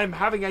Manor, I'm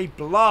having a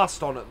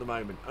blast on at the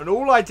moment. And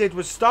all I did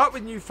was start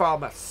with New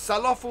Farmer,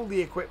 sell off all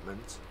the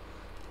equipment,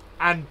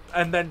 and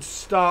then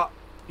start,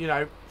 you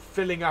know,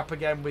 filling up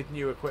again with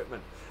new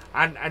equipment.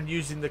 And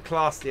using the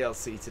class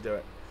DLC to do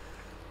it.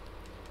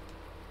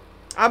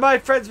 Am I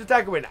friends with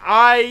Daggerwin?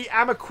 I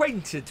am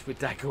acquainted with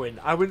Daggerwin.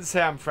 I wouldn't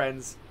say I'm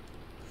friends.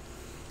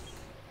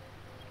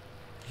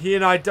 He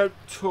and I don't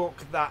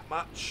talk that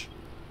much.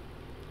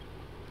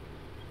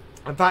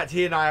 In fact,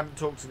 he and I haven't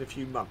talked in a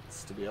few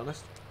months, to be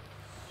honest.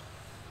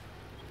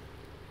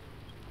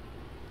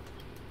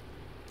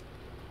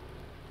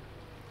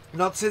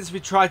 Not since we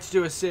tried to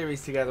do a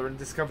series together and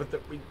discovered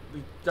that we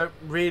don't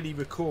really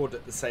record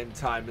at the same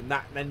time, and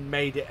that then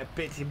made it a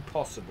bit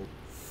impossible.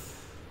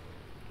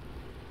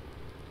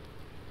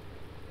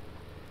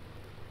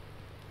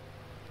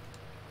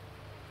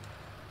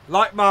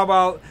 Like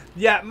Marwell,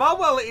 yeah,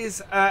 Marwell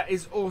is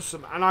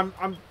awesome, and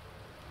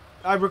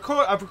I've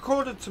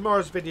recorded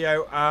tomorrow's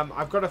video.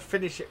 I've got to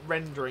finish it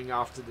rendering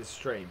after this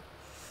stream,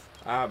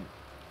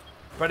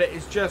 but it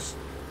is just,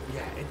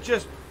 yeah, it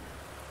just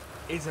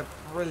is a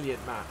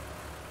brilliant map,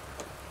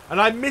 and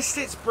I missed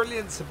its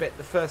brilliance a bit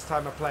the first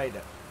time I played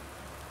it,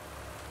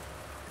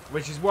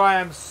 which is why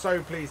I'm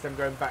so pleased I'm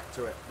going back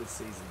to it with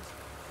Seasons.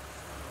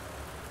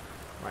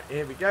 Right,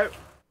 here we go.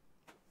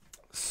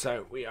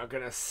 So we are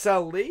going to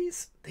sell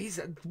these.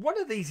 One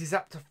of these is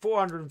up to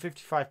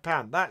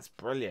 £455. That's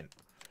brilliant.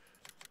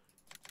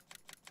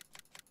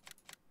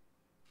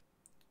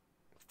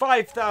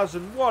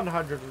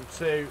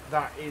 5,102.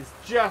 That is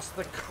just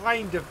the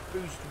kind of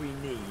boost we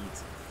need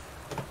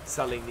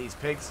selling these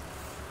pigs.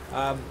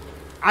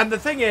 And the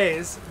thing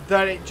is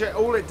that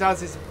all it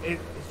does is it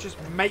just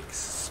makes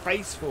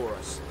space for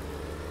us.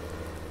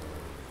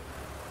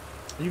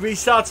 You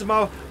restarted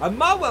Marwell, and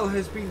Marwell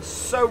has been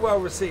so well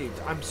received.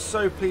 I'm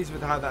so pleased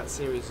with how that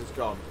series has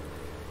gone.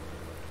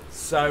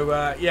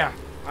 So yeah,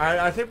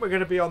 I think we're going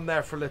to be on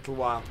there for a little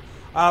while.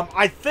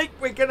 I think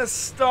we're going to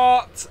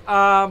start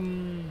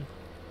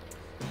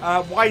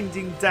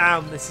winding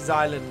down This Is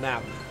Ireland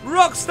now.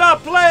 Rockstar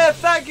Player,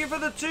 thank you for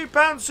the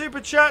 £2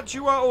 super chat.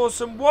 You are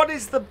awesome. What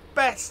is the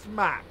best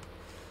map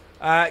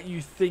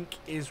you think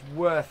is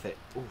worth it?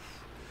 Oof.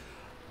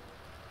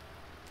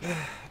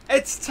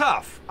 It's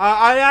tough.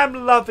 I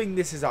am loving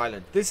This Is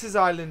Ireland. This Is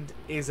Ireland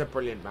is a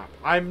brilliant map.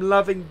 I'm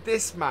loving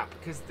this map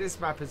because this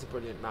map is a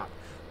brilliant map.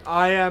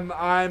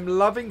 I'm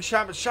loving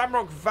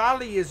Shamrock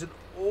Valley is an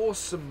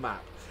awesome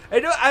map.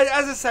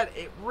 As I said,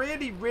 it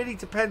really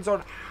depends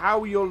on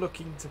how you're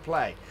looking to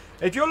play.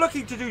 If you're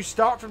looking to do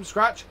start from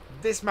scratch,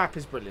 this map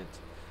is brilliant.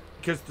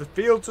 Because the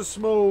fields are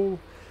small,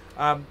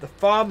 the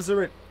farms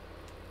are,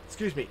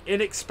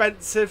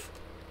 inexpensive.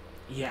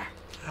 Yeah.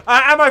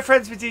 Am I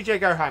friends with DJ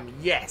Goham?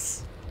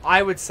 Yes.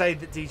 I would say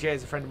that DJ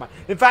is a friend of mine.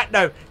 In fact,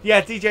 no.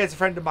 Yeah, DJ is a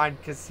friend of mine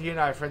because he and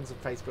I are friends on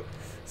Facebook.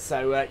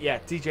 So, yeah,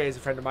 DJ is a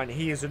friend of mine.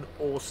 He is an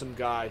awesome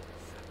guy.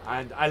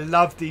 And I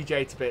love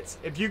DJ to bits.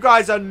 If you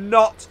guys are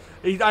not...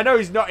 I know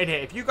he's not in here.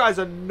 If you guys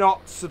are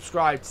not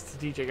subscribed to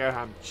DJ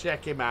Goham,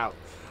 check him out.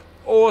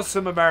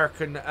 Awesome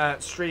American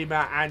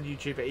streamer and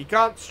YouTuber. He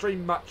can't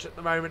stream much at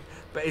the moment,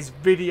 but his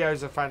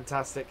videos are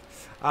fantastic.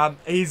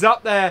 He's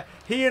up there.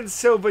 He and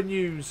Silver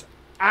News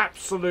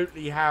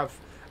absolutely have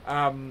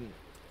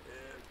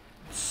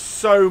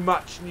so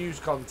much news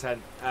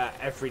content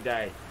every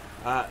day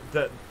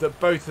that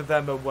both of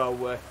them are well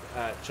worth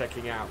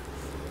checking out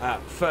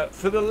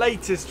for the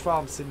latest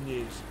farm sim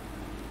news.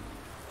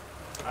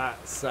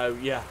 So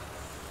yeah.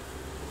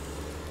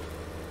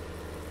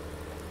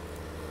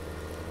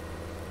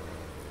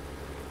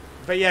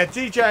 But yeah,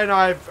 DJ and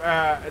I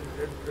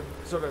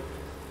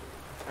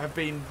have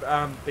been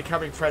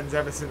becoming friends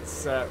ever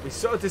since we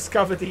sort of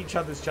discovered each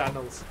other's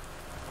channels,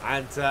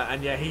 and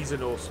yeah, he's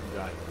an awesome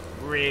guy,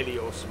 really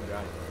awesome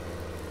guy,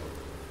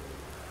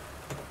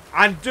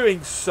 and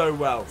doing so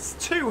well.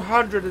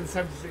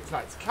 276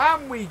 likes.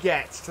 Can we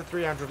get to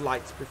 300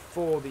 likes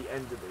before the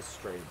end of this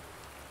stream?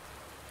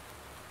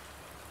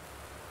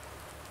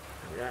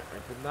 Yeah,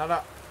 open that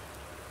up.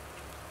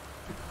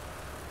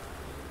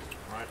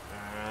 Right,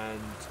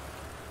 and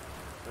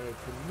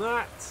open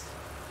that.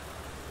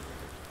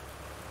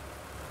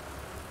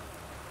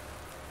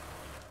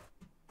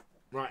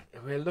 Right,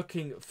 we're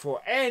looking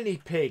for any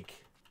pig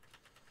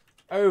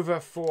over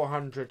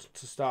 400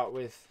 to start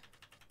with,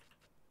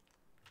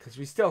 because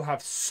we still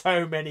have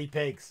so many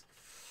pigs.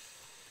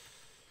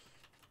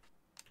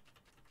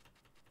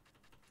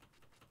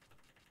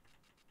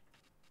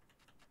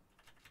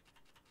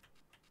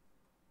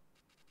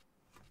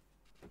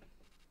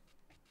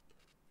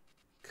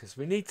 Because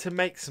we need to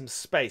make some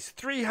space.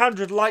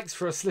 300 likes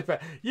for a slipper.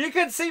 You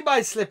can see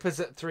my slippers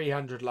at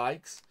 300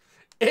 likes.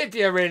 If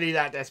you're really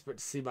that desperate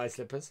to see my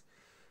slippers.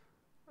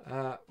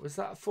 Was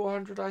that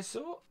 400 I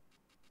saw?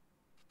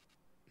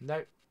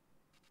 No.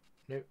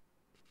 Nope.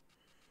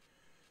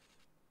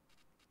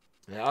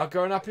 They are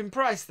going up in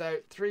price though.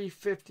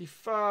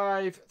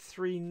 355,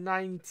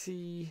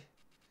 390.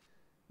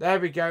 There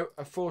we go.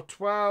 A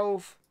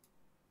 412.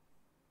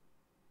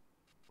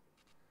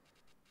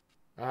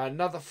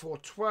 Another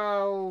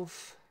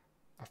 412,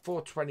 a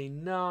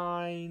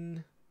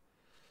 429.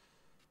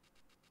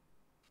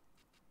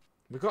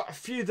 We've got a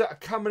few that are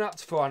coming up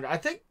to 400. I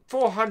think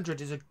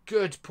 400 is a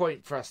good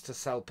point for us to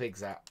sell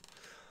pigs at.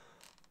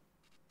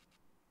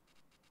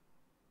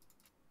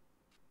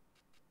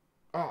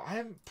 Oh, I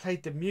haven't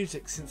played the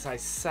music since I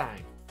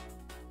sang.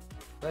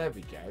 There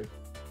we go.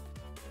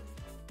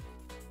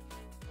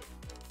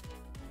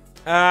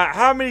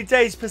 How many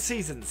days per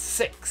season?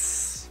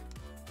 6.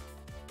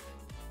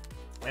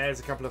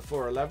 There's a couple of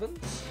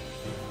 411s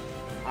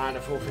and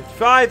a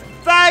 455.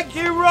 Thank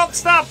you,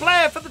 Rockstar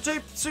Player, for the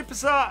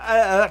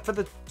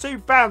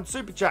 £2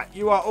 super chat.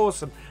 You are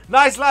awesome.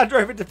 Nice Land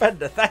Rover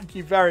Defender. Thank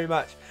you very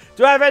much.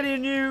 Do I have any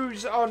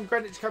news on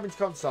Greenwich coming to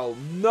console?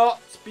 Not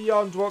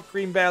beyond what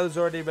Green Bale has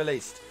already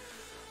released.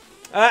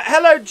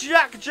 Hello,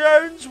 Jack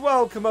Jones.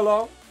 Welcome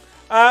along.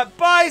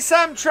 Bye,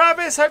 Sam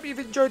Travis. Hope you've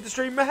enjoyed the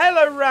stream.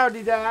 Hello,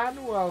 Rowdy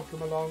Dan.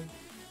 Welcome along.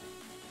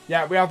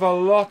 Yeah, we have a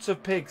lot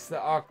of pigs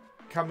that are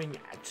coming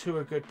to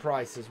a good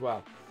price as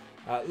well.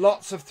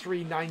 Lots of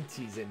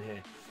 390s in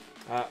here,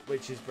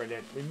 which is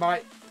brilliant.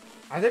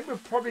 I think we're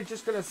probably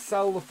just going to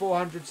sell the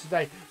 400s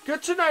today.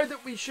 Good to know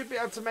that we should be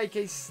able to make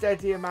a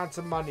steady amount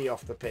of money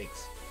off the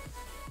pigs.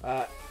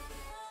 And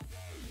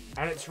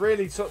it's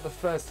really sort of the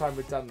first time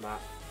we've done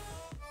that.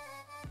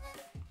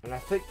 And I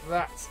think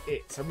that's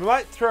it. So we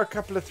might throw a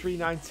couple of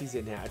 390s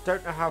in here. I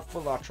don't know how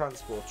full our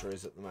transporter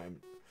is at the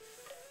moment.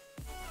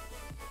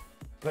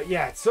 But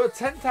yeah, so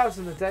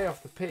 10,000 a day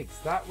off the pigs.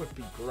 That would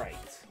be great.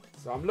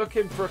 So I'm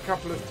looking for a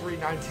couple of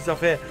 390s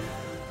off here.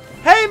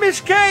 Hamish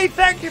K,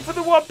 thank you for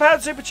the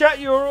 £1 super chat.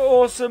 You're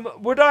awesome.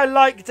 Would I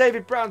like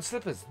David Brown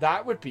slippers?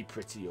 That would be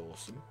pretty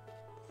awesome.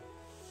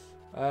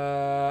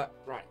 Right,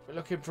 we're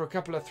looking for a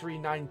couple of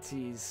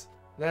 390s.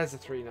 There's a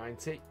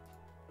 390.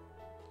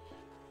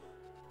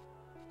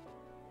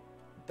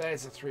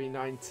 There's a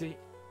 390.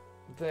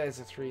 There's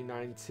a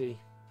 390.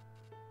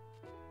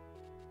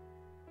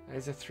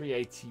 There's a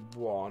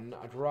 381.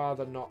 I'd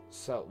rather not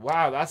sell.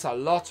 Wow, that's a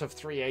lot of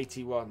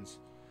 381s.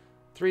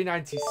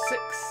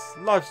 396.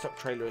 Livestock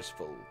trailer is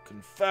full.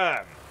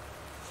 Confirm.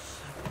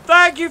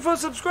 Thank you for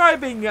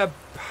subscribing,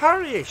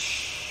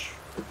 Parish.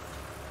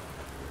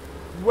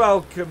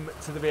 Welcome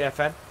to the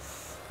BFN.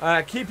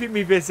 Keeping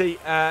me busy.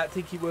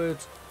 Think he would.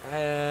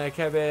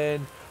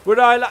 Kevin. Would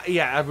I like...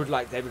 Yeah, I would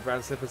like David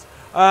Brown slippers.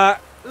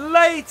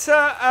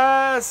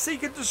 Later,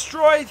 Seek and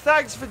Destroy.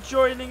 Thanks for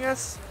joining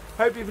us.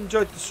 Hope you've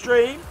enjoyed the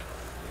stream.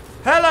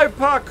 Hello,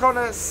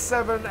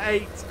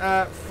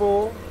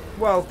 Parconnor784.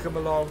 Welcome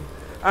along.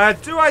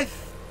 What do I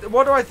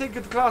think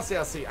of the class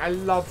DLC? I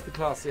love the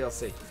class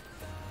DLC.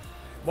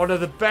 One of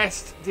the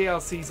best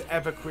DLCs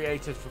ever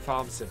created for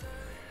Farm Sim.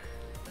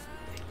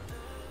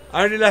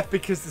 I only left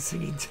because the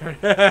singing tone.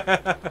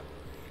 Hello,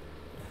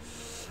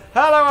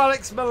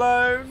 Alex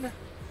Malone.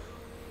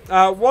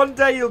 One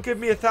day you'll give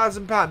me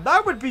 £1,000.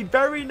 That would be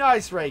very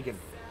nice, Reagan.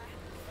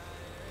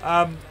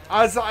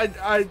 As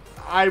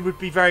I would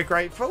be very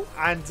grateful,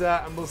 and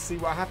we'll see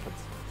what happens.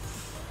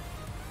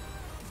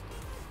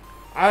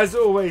 As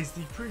always,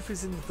 the proof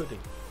is in the pudding.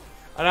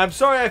 And I'm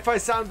sorry if I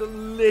sound a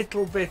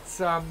little bit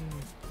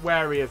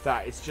wary of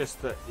that. It's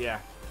just that, yeah.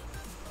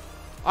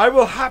 I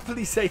will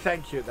happily say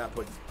thank you at that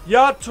point.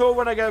 Yard tour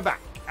when I go back.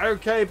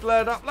 Okay,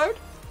 blurred upload.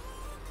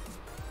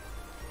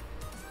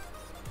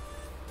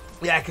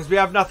 Yeah, because we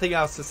have nothing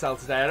else to sell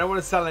today. I don't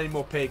want to sell any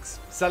more pigs.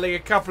 Selling a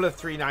couple of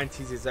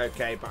 390s is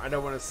okay, but I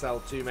don't want to sell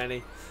too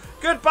many.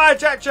 Goodbye,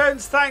 Jack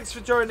Jones. Thanks for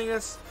joining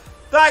us.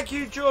 Thank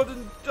you,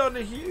 Jordan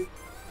Donahue.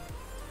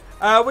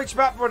 Which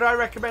map would I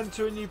recommend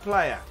to a new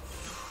player?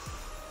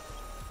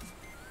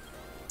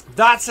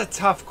 That's a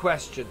tough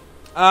question.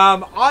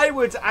 I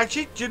would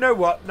actually, do you know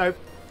what? No,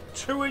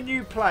 to a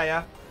new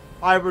player,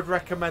 I would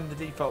recommend the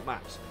default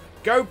maps.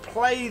 Go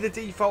play the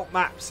default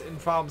maps in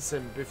Farm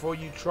Sim before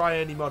you try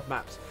any mod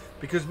maps.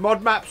 Because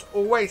mod maps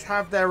always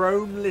have their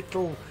own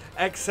little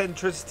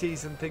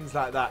eccentricities and things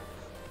like that.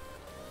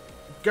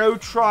 Go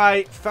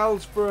try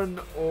Felsbrunn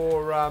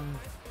or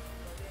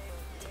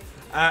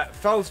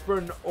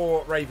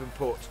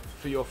Ravenport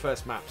for your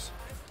first maps.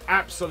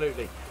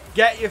 Absolutely.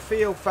 Get your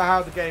feel for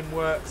how the game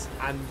works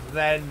and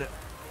then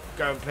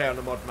go and play on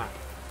a mod map.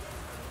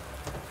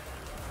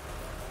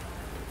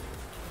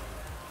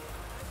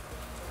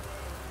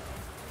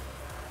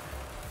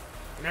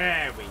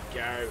 There we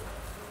go.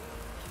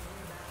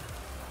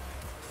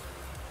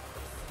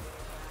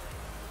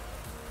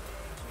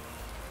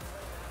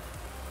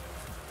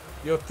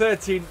 You're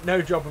 13, no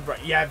job and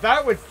break. Yeah,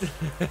 that would...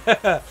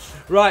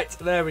 Right,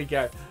 there we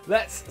go.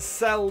 Let's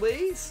sell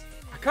these.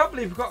 I can't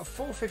believe we've got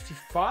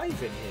 455 in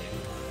here.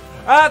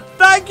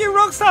 Thank you,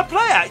 Rockstar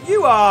Player.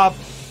 You are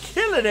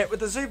killing it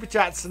with the Super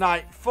Chats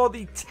tonight for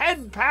the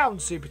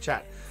 £10 Super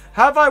Chat.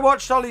 Have I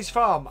watched Ollie's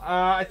Farm?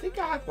 I think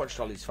I have watched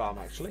Ollie's Farm,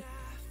 actually.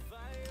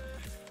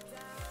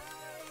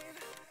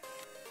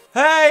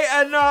 Hey,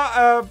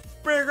 Anna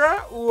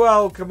Brigger,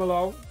 welcome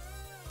along.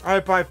 I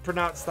hope I've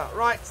pronounced that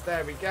right.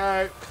 There we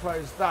go.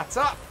 Close that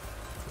up.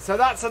 So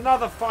that's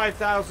another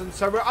 5,000.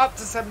 So we're up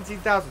to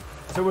 17,000.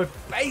 So we're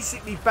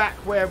basically back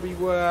where we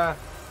were.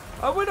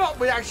 Oh, we're not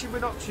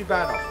too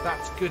bad off.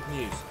 That's good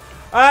news.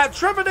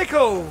 Trevor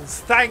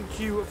Nichols, thank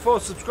you for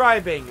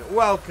subscribing.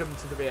 Welcome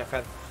to the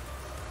BFN.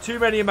 Too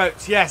many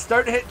emotes. Yes,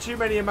 don't hit too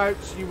many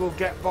emotes. You will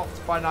get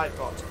bopped by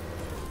Nightbot.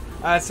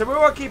 So we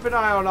will keep an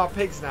eye on our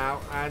pigs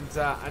now and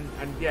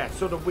yeah,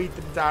 sort of weed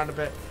them down a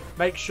bit.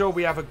 Make sure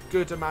we have a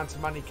good amount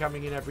of money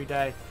coming in every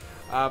day.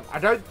 I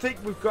don't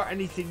think we've got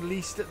anything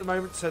leased at the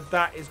moment, so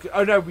that is good.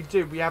 Oh no, we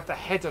do. We have the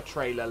header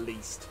trailer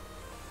leased.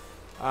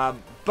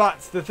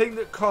 But the thing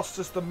that costs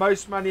us the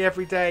most money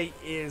every day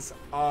is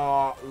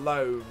our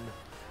loan,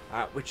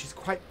 which is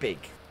quite big.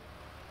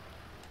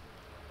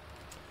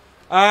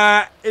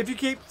 If you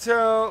keep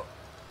till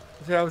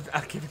I'll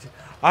give it.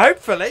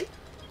 Hopefully.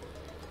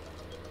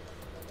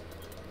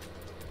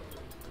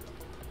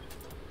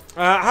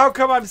 How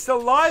come I'm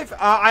still live?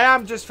 I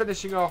am just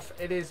finishing off.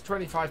 It is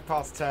 25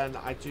 past 10.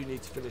 I do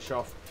need to finish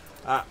off.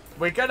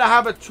 We're going to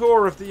have a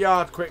tour of the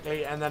yard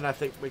quickly, and then I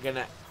think we're going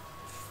to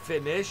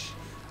finish.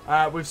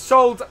 We've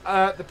sold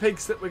the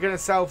pigs that we're going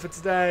to sell for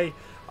today.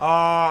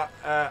 All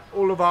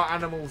of our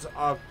animals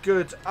are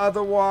good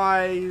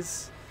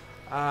otherwise.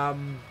 I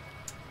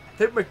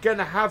think we're going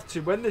to have to,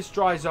 when this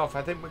dries off,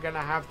 I think we're going to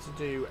have to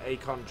do a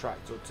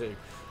contract or two.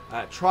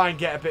 Try and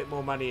get a bit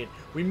more money in.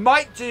 We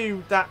might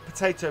do that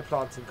potato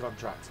planting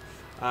contract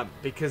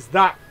because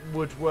that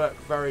would work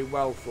very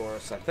well for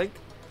us, I think.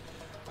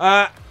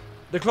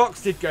 The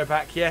clocks did go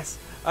back, yes.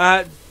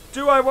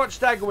 Do I watch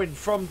Daggerwind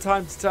from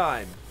time to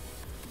time?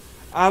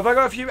 Have I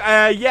got a few?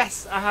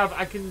 Yes, I have.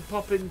 I can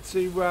pop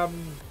into the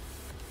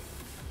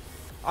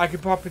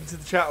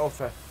chat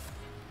offer.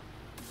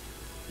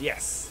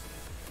 Yes.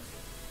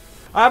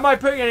 Am I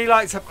putting any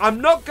lights up?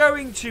 I'm not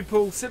going to,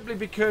 Paul, simply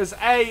because,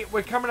 A,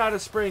 we're coming out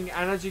of spring,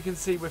 and as you can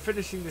see, we're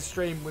finishing the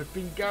stream. We've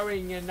been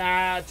going in 2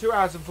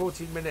 hours and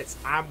 14 minutes,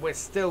 and we're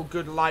still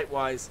good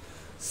light-wise.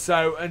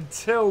 So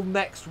until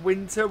next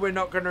winter, we're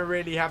not going to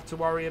really have to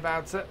worry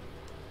about it.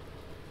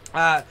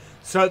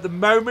 So at the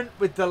moment,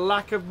 with the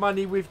lack of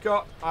money we've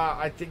got,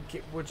 I think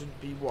it wouldn't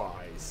be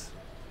wise.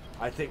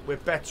 I think we're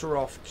better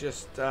off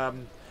just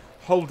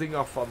holding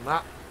off on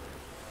that.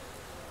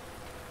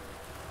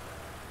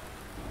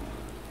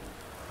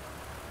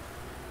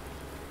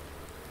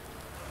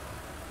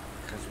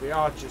 We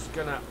are just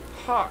going to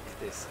park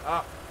this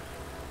up.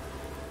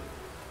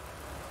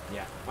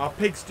 Yeah, our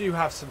pigs do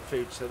have some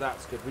food, so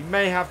that's good. We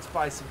may have to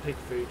buy some pig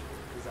food,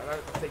 because I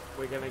don't think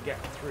we're going to get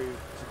through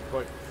to the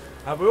point.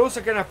 We're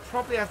also going to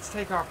probably have to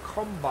take our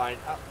combine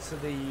up to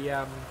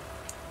the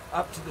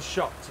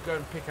shop to go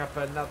and pick up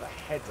another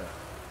header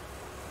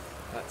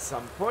at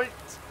some point.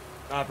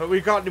 But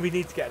we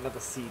need to get another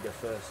seeder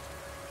first.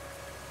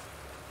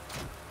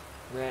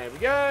 There we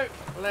go.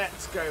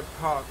 Let's go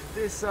park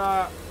this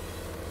up.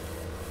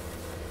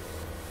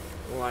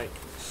 Like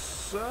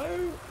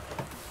so.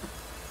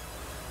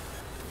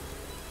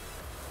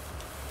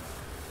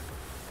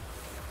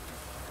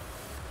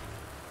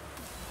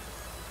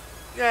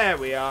 There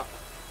we are.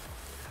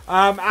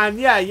 And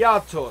yeah,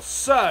 yard tour.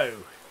 So,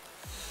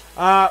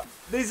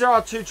 these are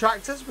our two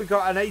tractors. We've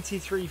got an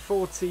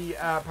 8340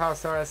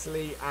 Powerstar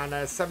SLE and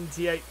a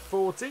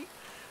 7840.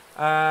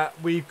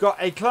 We've got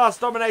a Class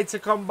Dominator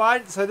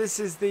combine. So this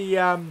is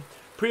the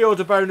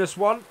pre-order bonus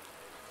one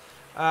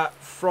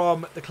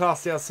from the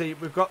Class DLC.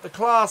 We've got the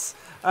Class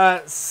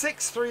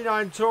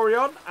 639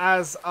 Torion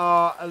as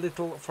our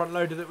little front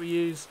loader that we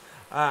use.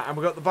 And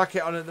we've got the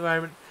bucket on at the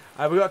moment.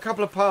 We've got a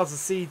couple of piles of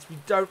seeds. We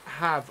don't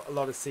have a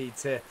lot of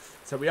seeds here.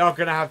 So we are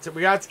going to have to...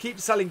 We have to keep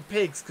selling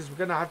pigs because we're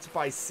going to have to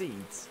buy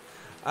seeds.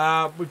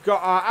 We've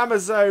got our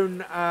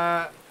Amazon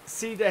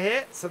seeder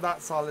here. So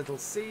that's our little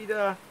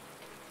seeder.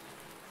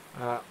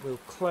 We'll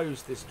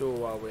close this door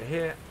while we're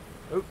here.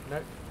 Oh,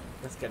 no.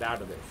 Let's get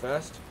out of it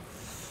first.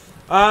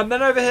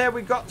 Then over here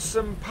we've got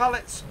some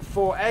pallets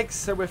for eggs.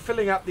 So we're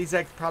filling up these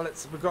egg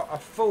pallets. We've got a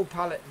full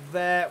pallet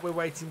there we're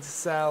waiting to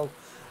sell.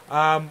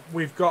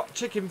 We've got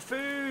chicken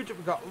food,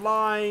 we've got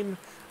lime,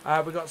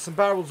 we've got some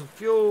barrels of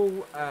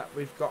fuel,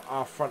 we've got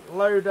our front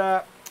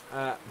loader,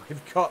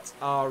 we've got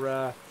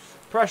our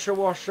pressure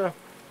washer.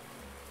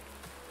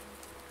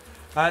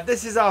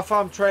 This is our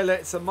farm trailer.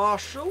 It's a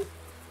Marshall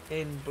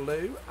in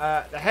blue.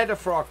 The header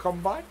for our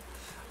combine.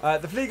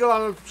 The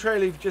Flegel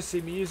trailer you've just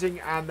seen me using,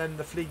 and then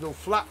the Flegel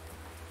flat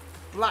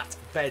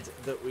bed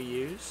that we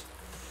use.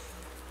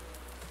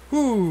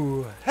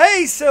 Ooh.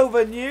 Hey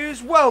Silver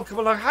News, welcome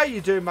along. How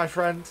you doing, my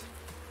friend?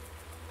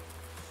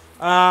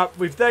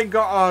 We've then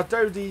got our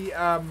Dodie.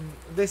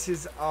 This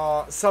is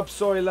our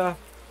subsoiler.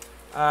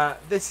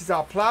 This is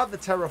our plough, the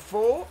Terra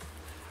 4.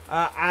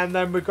 And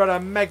then we've got a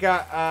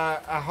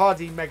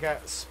Hardy Mega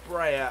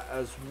sprayer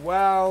as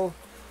well.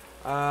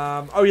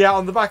 Oh yeah,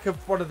 on the back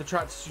of one of the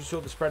tractors you saw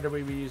the spreader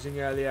we were using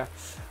earlier.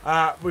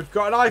 We've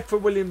got an I for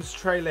Williams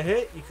trailer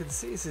here. You can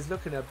see this is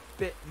looking a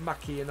bit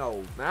mucky and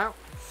old now.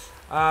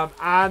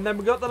 And then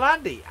we've got the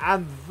Landy,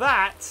 and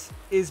that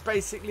is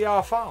basically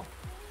our farm.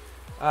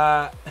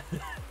 Yeah,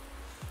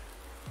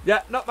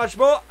 not much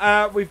more.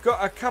 We've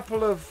got a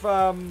couple of...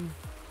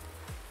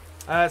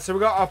 so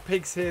we've got our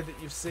pigs here that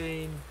you've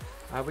seen.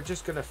 We're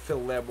just going to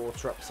fill their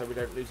water up so we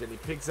don't lose any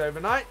pigs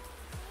overnight.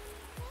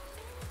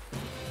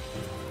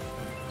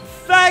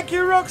 Thank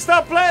you,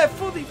 Rockstar Player,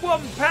 for the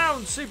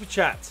 £1 super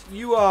chat.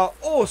 You are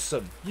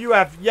awesome. You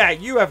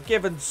have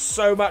given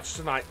so much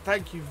tonight.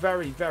 Thank you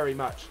very, very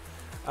much.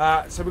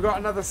 So we've got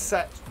another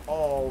set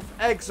of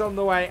eggs on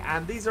the way,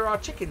 and these are our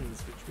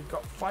chickens, which we've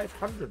got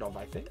 500 of,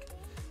 I think.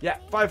 Yeah,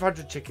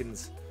 500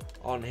 chickens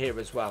on here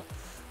as well.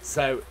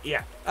 So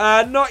yeah,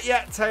 not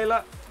yet,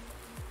 Taylor.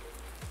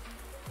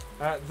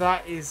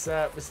 That is,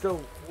 I'm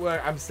still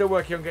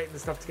working on getting the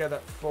stuff together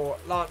for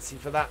Lancey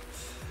for that.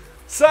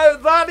 So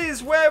that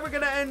is where we're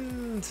going to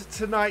end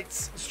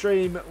tonight's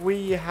stream.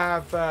 We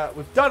have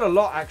we've done a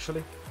lot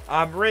actually.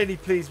 I'm really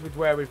pleased with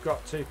where we've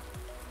got to.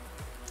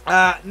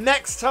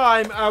 Next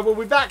time we'll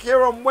be back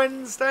here on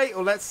Wednesday.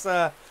 Or let's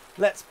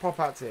pop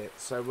out to it.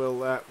 So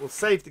we'll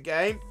save the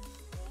game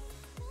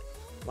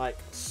like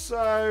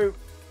so.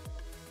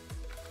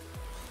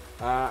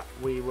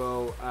 We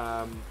will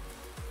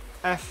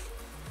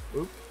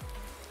Oop.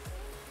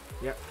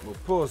 Yep, we'll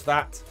pause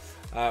that.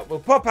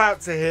 We'll pop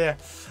out to here.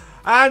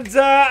 And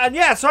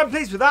yeah, so I'm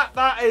pleased with that.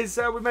 That is,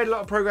 we made a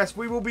lot of progress.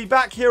 We will be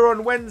back here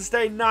on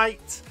Wednesday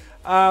night.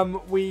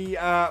 We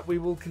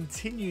will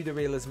continue the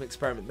Realism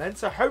Experiment then.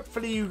 So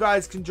hopefully you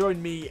guys can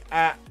join me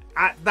at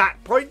that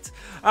point.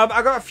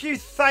 I've got a few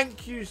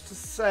thank yous to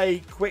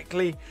say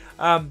quickly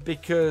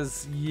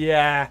because,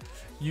 yeah,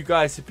 you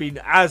guys have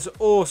been as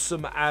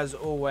awesome as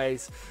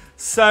always.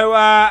 So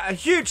a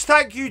huge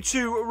thank you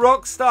to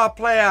Rockstar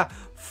Player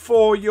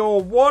for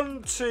your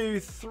 1,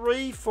 2,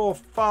 3, 4,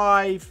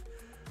 5...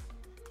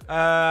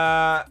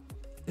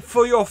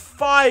 for your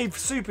 5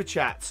 super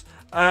chats.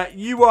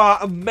 You are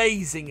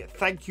amazing.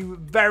 Thank you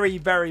very,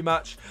 very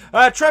much.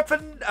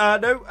 Trepin,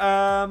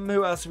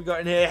 who else have we got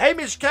in here?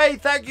 Hamish K,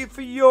 thank you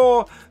for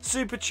your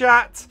super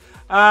chat.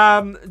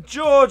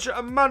 George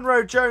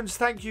Munro Jones,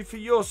 thank you for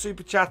your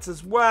super chat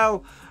as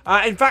well.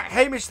 In fact,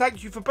 Hamish,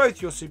 thank you for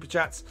both your super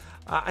chats.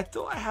 I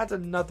thought I had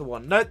another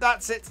one. No,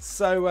 that's it.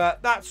 So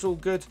that's all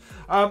good.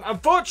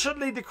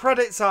 Unfortunately, the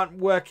credits aren't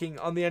working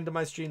on the end of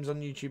my streams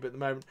on YouTube at the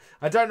moment.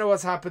 I don't know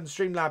what's happened.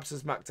 Streamlabs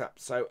has mucked up.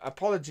 So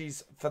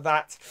apologies for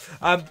that.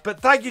 But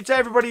thank you to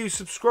everybody who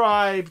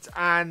subscribed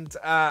and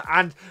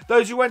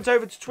those who went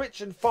over to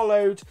Twitch and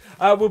followed.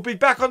 We'll be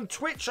back on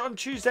Twitch on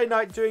Tuesday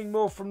night doing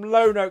more from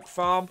Lone Oak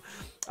Farm.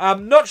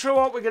 Not sure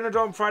what we're going to do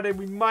on Friday.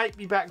 We might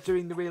be back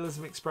doing the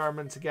Realism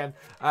Experiment again.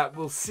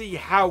 We'll see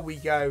how we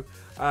go.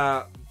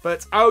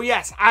 But, oh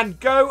yes, and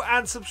go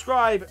and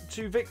subscribe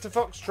to Victor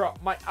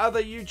Foxtrot, my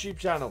other YouTube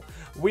channel.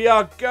 We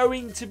are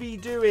going to be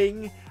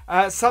doing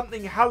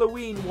something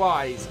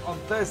Halloween-wise on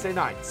Thursday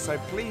night. So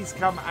please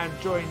come and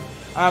join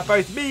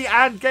both me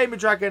and Gamer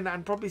Dragon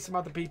and probably some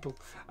other people.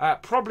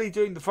 Probably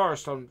doing the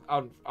forest on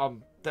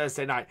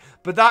Thursday night.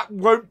 But that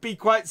won't be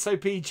quite so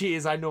PG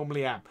as I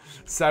normally am.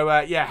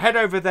 So, yeah, head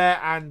over there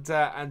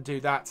and do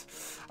that.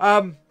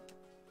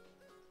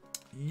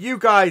 You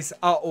guys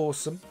are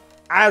awesome.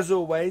 As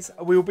always,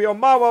 we will be on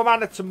Marwell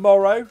Manor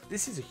tomorrow.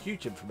 This is a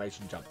huge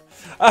information jump.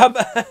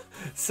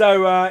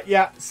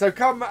 Yeah, so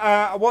come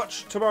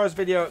watch tomorrow's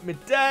video at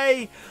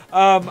midday.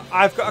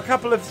 I've got a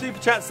couple of super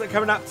chats that are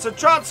coming up. So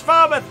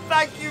Transfarmer,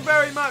 thank you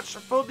very much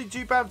for the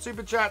 £2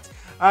 super chat.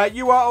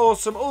 You are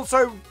awesome.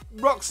 Also,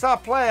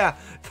 Rockstar Player,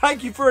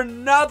 thank you for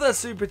another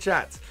super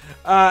chat.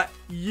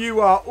 You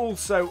are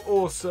also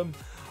awesome.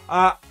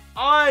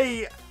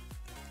 I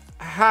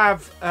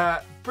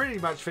have pretty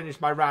much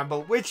finished my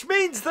ramble, which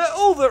means that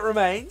all that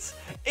remains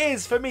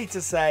is for me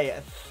to say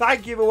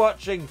thank you for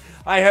watching.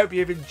 I hope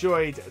you've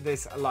enjoyed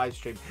this live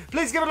stream.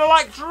 Please give it a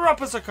like, drop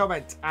us a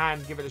comment,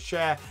 and give it a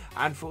share.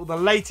 And for all the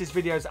latest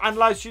videos and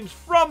live streams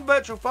from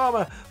Virtual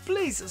Farmer,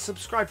 please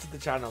subscribe to the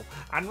channel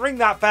and ring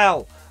that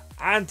bell.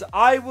 And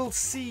I will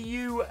see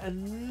you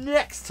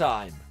next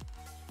time.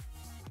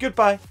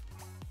 Goodbye.